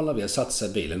och Robban Laver satte sig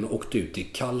i bilen och åkte ut i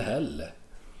Kallhäll.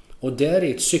 Och där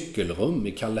är ett cykelrum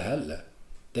i Kallhäll.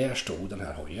 Där stod den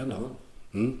här hojen.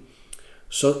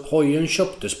 Så hojen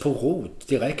köptes på rot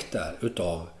direkt där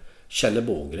utav Kjelle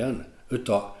Bogren.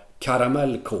 Utav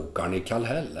karamellkokaren i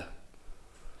Kallhäll.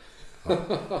 Ja.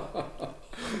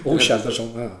 Okänd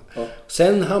person. Ja.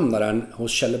 Sen hamnade den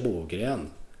hos Kjelle Bogren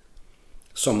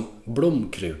som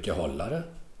blomkrukehållare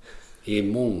i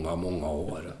många, många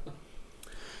år.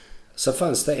 Så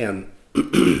fanns det en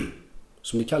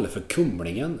som vi kallar för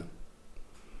Kumlingen.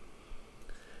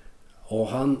 Och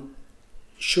han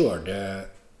körde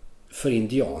för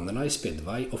indianerna i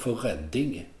Speedway och för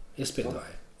Redding i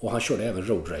Speedway. Och han körde även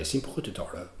roadracing på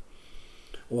 70-talet.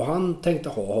 Och han tänkte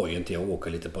ha hojen till att åka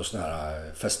lite på såna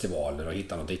här festivaler och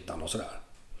hitta något dittan och sådär.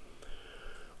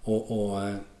 Och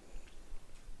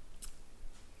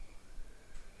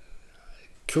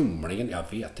Kumlingen,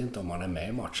 jag vet inte om han är med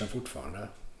i matchen fortfarande.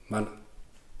 Men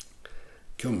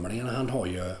Kumlingen, han har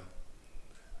ju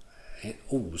en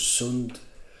osund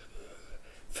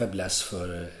fäbless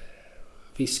för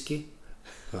whisky.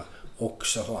 Ja. Och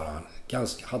så har han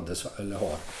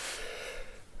har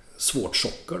svårt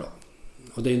socker då.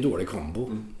 Och det är en dålig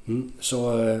kombo.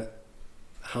 Så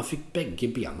han fick bägge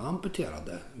benen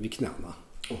amputerade vid knäna.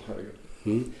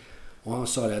 Och han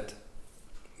sa att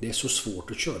det är så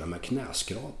svårt att köra med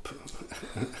knäskrap.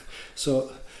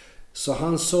 så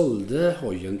han sålde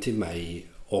hojen till mig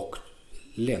och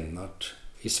Lennart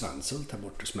i Svenshult här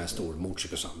borta som är en stor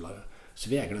motorcykelsamlare. Så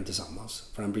vi äger den tillsammans.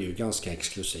 För den blir ju ganska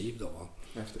exklusiv då.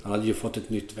 Han hade ju fått ett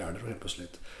nytt värde då helt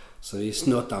plötsligt. Så vi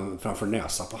snöt den framför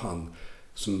näsa på han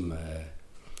som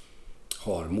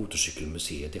har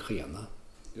motorcykelmuseet i Skena.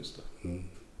 Just det.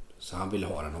 Så han ville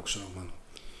ha den också då,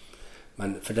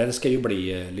 men för den ska ju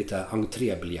bli lite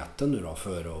entrébiljetten nu då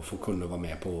för att få kunna vara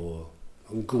med på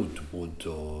Goodwood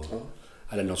och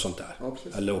eller något sånt där. Ja,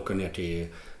 eller åka ner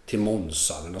till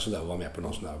Monza eller något sånt där och vara med på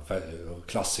någon sån där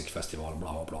klassikfestival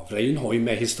bla bla bla. För det har ju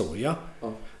med historia.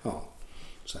 Ja.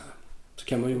 Så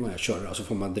kan man ju med köra och så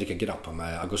får man dricka grappa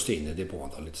med Agostini di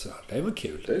Ponda och lite sådär. Det är väl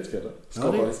kul. Det är ju kul.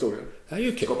 Skapa historia. Det är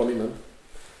ju kul. Skapa minnen.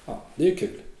 Ja, det är ju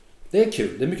kul. Det är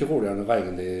kul. Det är mycket roligare än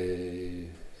vägen i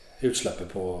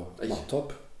utsläppet på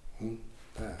Mantorp.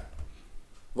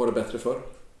 Var det bättre förr?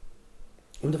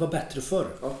 Om det var bättre förr?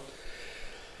 Ja.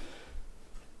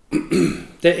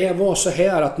 Det var så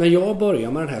här att när jag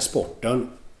började med den här sporten,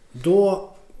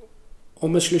 då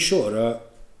om jag skulle köra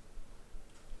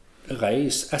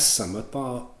race, SM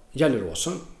på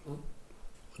Gelleråsen,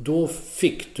 då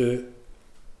fick du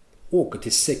åka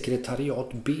till sekretariat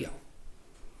B.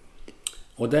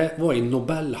 Och det var i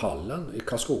Nobelhallen i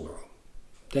Karlskoga.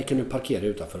 Där kan du parkera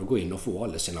utanför och gå in och få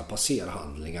alla sina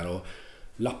passerhandlingar och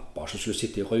lappar som skulle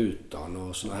sitta i rutan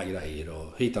och såna här grejer och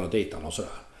hitan och ditan och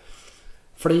sådär.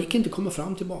 För det gick inte att komma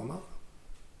fram till banan.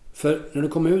 För när du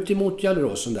kom ut emot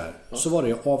Gelleråsen där så var det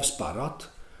ju avspärrat.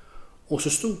 Och så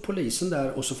stod polisen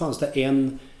där och så fanns det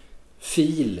en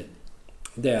fil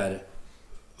där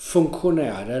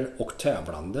funktionärer och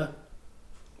tävlande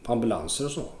ambulanser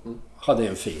och så hade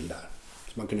en fil där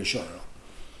som man kunde köra.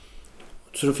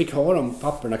 Så du fick ha de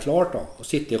papperna klart då och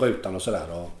sitta i rutan och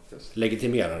sådär och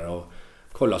legitimera det och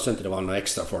kolla så inte det var några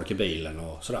extra folk i bilen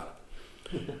och sådär.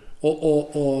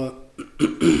 Och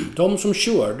de som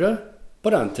körde på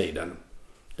den tiden,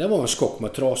 det var en skock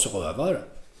med trasrövare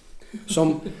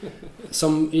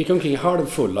som gick omkring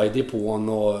halvfulla i depån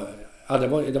och ja,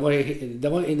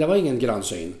 det var ingen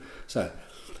gransyn så här.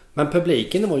 Men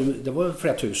publiken det var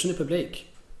flera tusen i publik.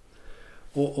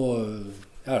 Och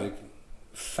ja,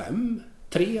 5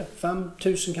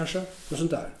 tusen kanske något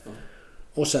sånt där.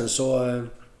 Och sen så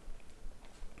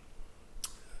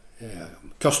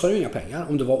kostar det inga pengar.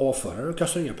 Om du var avförare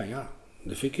kostar det inga pengar.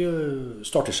 Du fick ju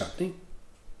startersättning.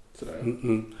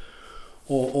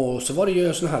 Och så var det ju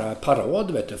en sån här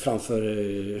parad vet du, framför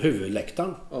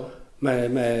huvudläktaren. Ja.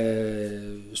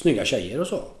 Med snygga tjejer och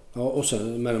så. Och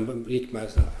sen men de gick med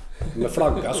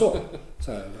flagga så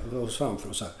här, och framför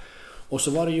och så här. Och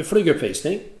så var det ju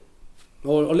flyguppvisning.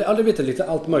 Och det vet lite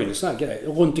allt möjligt såna här grejer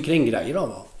runt omkring grejer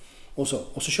då. Och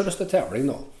så kördes det tävling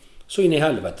då. Så in i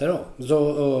helvete då.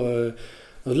 Så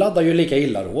laddade ju lika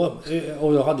illa då.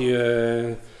 Och jag hade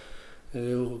ju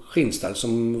skinnställ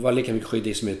som var lika mycket skydd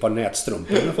i som ett par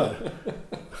nätstrumpor ungefär.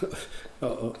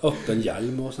 Öppen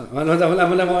hjälm och så. Men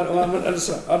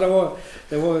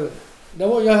det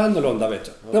var ju annorlunda vet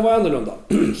du. Det var annorlunda.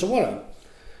 Så var det.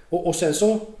 Och sen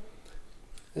så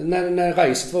när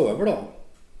racet var över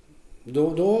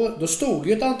då stod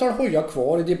ju ett antal hojar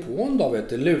kvar i depån då vet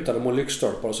du, lutade mot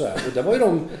lyktstolpar och så här. Och det var ju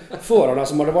de förarna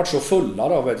som hade varit så fulla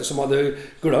då vet du, som hade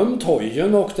glömt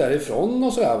hojen och därifrån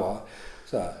och så där va.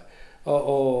 Så här.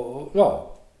 Och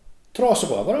ja,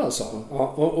 trasrövare alltså. Ja,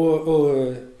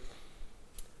 och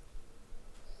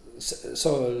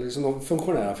så liksom de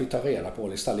funktionärerna fick ta reda på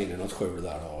och ställa in i något skjul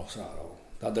där och så här.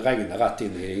 Det hade regnat rätt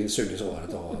in i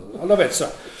insugningsåret och alla vet så.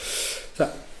 Så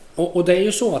här. Och det är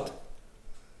ju så att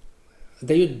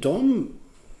det är ju de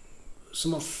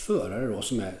som har förare då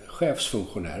som är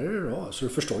chefsfunktionärer då, så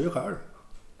du förstår ju själv.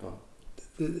 Ja.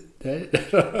 Det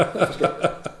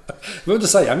behöver inte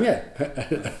säga mer.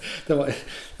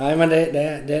 Nej men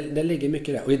det ligger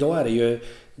mycket där. Och idag är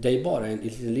det är bara en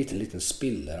liten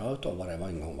spillra av vad det var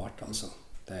en gång vart alltså.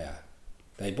 Det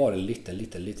är bara en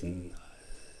liten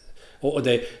och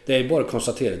det är bara att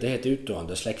konstatera det är ett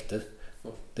utdöende släkte.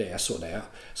 Det är så det är.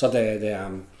 Så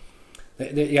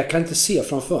jag kan inte se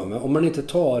framför mig om man inte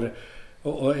tar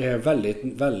och är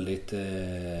väldigt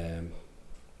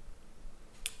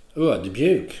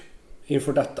ödmjuk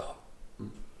inför detta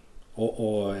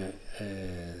och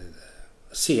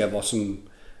se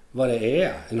vad det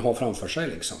är en har framför sig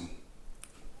liksom.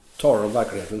 Tar det av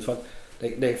verkligheten för att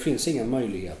det finns inga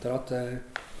möjligheter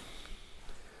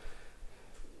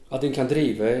att den kan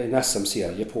driva en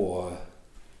SM-serie på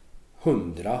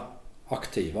 100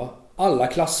 aktiva. Alla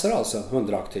klasser alltså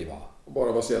 100 aktiva.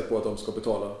 Bara baserat på att de ska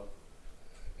betala.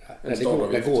 Nej, det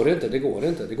går inte. Det går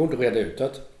inte att reda ut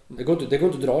det. Det går inte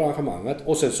att dra arrangemanget.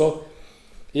 Och sen så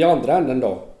i andra änden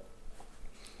då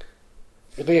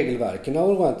regelverken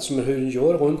och som hur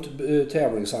gör runt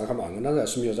tävlingsarrangemangen där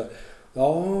som gör så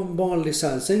ja,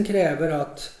 banlicensen kräver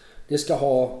att det ska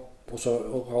ha och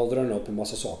så håller den upp en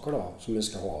massa saker då som vi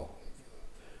ska ha.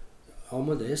 Ja,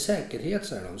 men det är säkerhet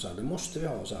säger de så här. Det måste vi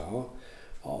ha så här.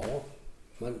 Ja,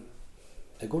 men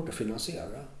det går inte att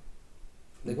finansiera.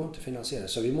 Det går inte att finansiera.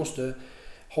 Så vi måste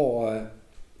ha,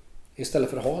 istället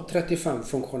för att ha 35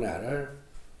 funktionärer,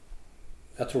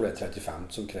 jag tror det är 35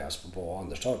 som krävs på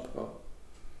Anderstorp. Ja.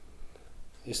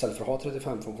 Istället för att ha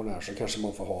 35 funktionärer så kanske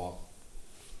man får ha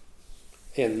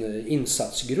en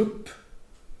insatsgrupp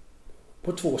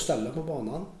på 2 ställen på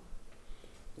banan.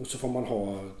 Och så får man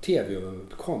ha tv- och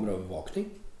kameraövervakning.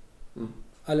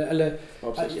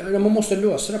 Eller man måste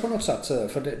lösa det på något sätt.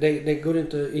 För det går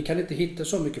inte, ni kan inte hitta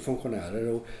så mycket funktionärer.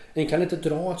 Och ni kan inte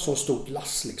dra ett så stort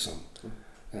lass liksom.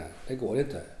 Nej, det går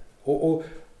inte. Och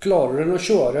klarar den att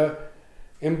köra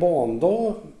en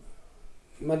bandag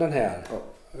med den här.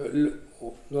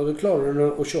 Då klarar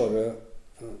den att köra.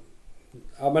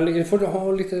 Ja, men ni får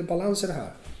ha lite balans i det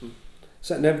här.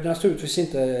 Sen det är naturligtvis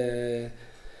inte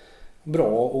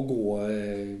bra att gå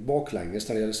baklänges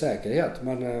när det gäller säkerhet.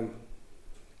 Men det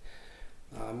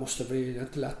måste bli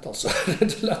inte lätt alltså. Det är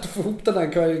inte lätt att få ihop den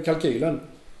här kalkylen.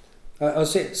 Jag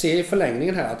ser i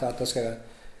förlängningen här att det ska...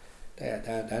 Det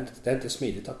är inte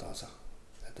smidigt detta alltså.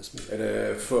 Det är inte smidigt. Är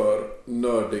det för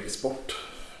nördig sport?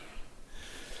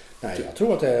 Nej, jag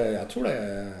tror det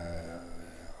är...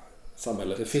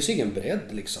 Samhället. Det finns ingen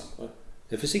bredd liksom.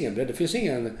 Det finns ingen bredd. Det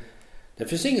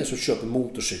finns ingen som köper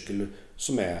motorcykel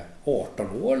som är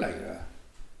 18 år längre.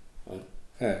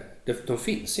 De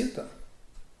finns inte.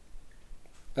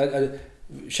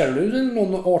 Känner du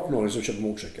någon 18-åring som köper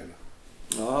motorcykel?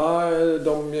 Ja,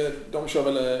 de kör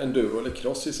väl enduro eller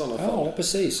cross i sådana fall. Ja,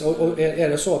 precis. Och är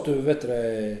det så att du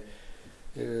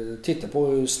tittar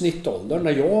på snittåldern.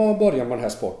 När jag började med den här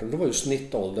sporten, då var ju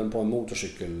snittåldern på en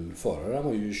motorcykelförare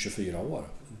var ju 24 år.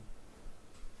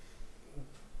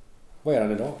 Vad är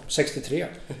den idag? 63?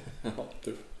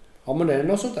 Ja, men det är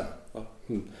något sånt där. Ja.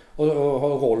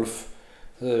 Och Rolf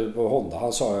på Honda,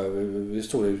 han sa, vi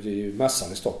stod ute i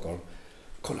mässan i Stockholm.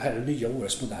 Kolla här är nya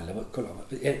årets modeller. Kolla,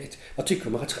 jag tycker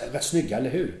de är rätt snygga, eller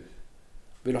hur?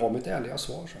 Vill du ha mitt ärliga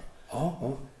svar? Så.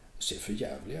 Ja. Det ser för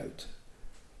jävliga ut.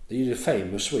 Det är ju the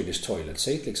famous Swedish toilet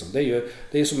seat liksom. Det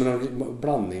är som en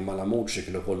blandning mellan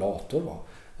motorcykel och rollator, va?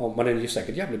 Ja, man är ju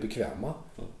säkert jävligt bekväma.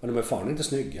 Men de är fan inte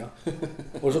snygga.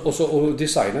 Och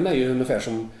designen är ju ungefär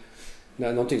som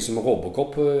någonting som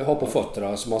Robocop har på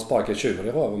fötterna som man sparkar tjuvar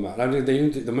i röven med. Nej, det är ju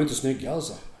inte, de är inte snygga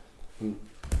alltså.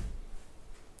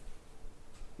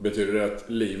 Betyder det att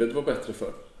livet var bättre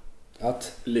förr?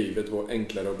 Att livet var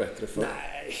enklare och bättre förr?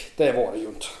 Nej, det var det ju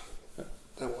inte.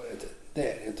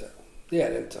 Det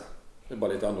är det inte. Det är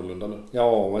bara lite annorlunda nu.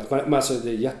 Ja, men alltså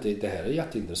det här är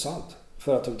jätteintressant.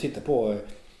 För att de tittar på...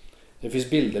 Det finns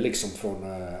bilder liksom från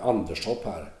Anderstorp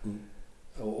här.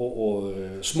 Och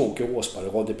Smoker Åsberg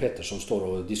och Roddy Pettersson står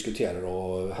och diskuterar.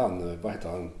 Och han, vad heter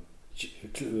han?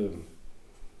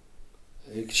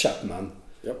 Chapman.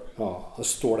 Ja, han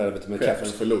står där med chefen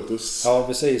för Lotus. Ja,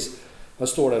 precis. Han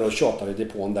står där och tjatar i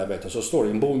depån där, vet du. Så står det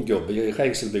en bondgubbe i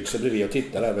skängselbyxor bredvid och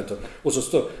tittar där, vet du. Och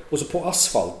så på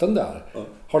asfalten där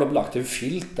har de lagt en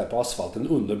filt där på asfalten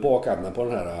under bakänden på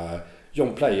den här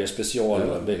John Player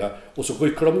specialbilar. Och så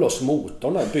rycker de loss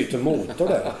motorn där, byter motor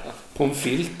där på en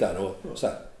filt där och så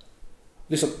här.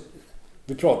 Liksom,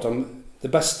 vi pratar om det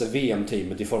bästa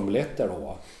VM-teamet i Formel 1 där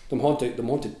då. De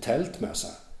har inte tält med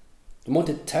sig.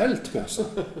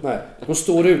 Nej, de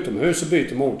står utomhus och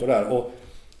byter motor där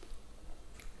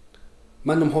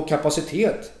men de har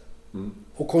kapacitet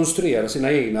att konstruera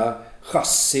sina egna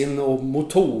chassin och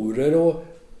motorer och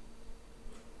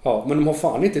men de har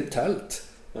fan inte tält.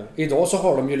 Idag så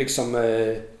har de ju liksom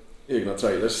egna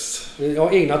trailers.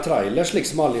 Ja, egna trailers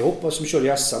liksom allihopa som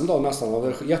kör i SM då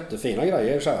nästan. Jättefina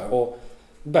grejer så här och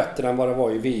bättre än vad det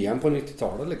var i VM på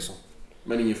 90-talet liksom.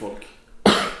 Men ingen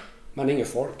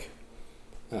folk.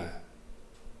 Nej.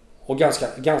 Och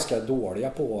ganska dåliga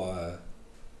på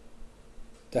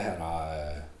det här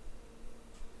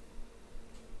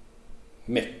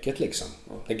mäcket liksom.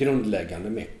 Det grundläggande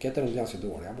mäcket är de ganska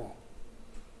dåliga på.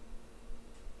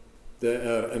 Det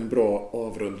är en bra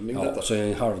avrundning detta. Ja, så är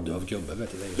en halvdöv gubbe,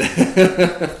 vet du.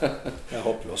 Det är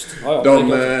hopplöst.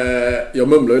 Jag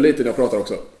mumlar ju lite när jag pratar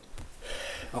också.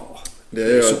 Ja. Det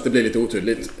gör att det blir lite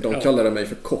otydligt. De kallade mig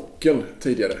för kocken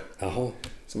tidigare. Jaha.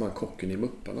 Som han kocken i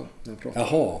Mupparna när jag pratar.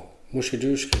 Jaha,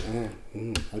 Muskedurski.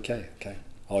 Okej.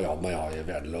 Ja, men jag är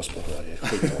värdelös på det.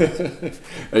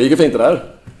 Det gick fint det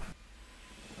där.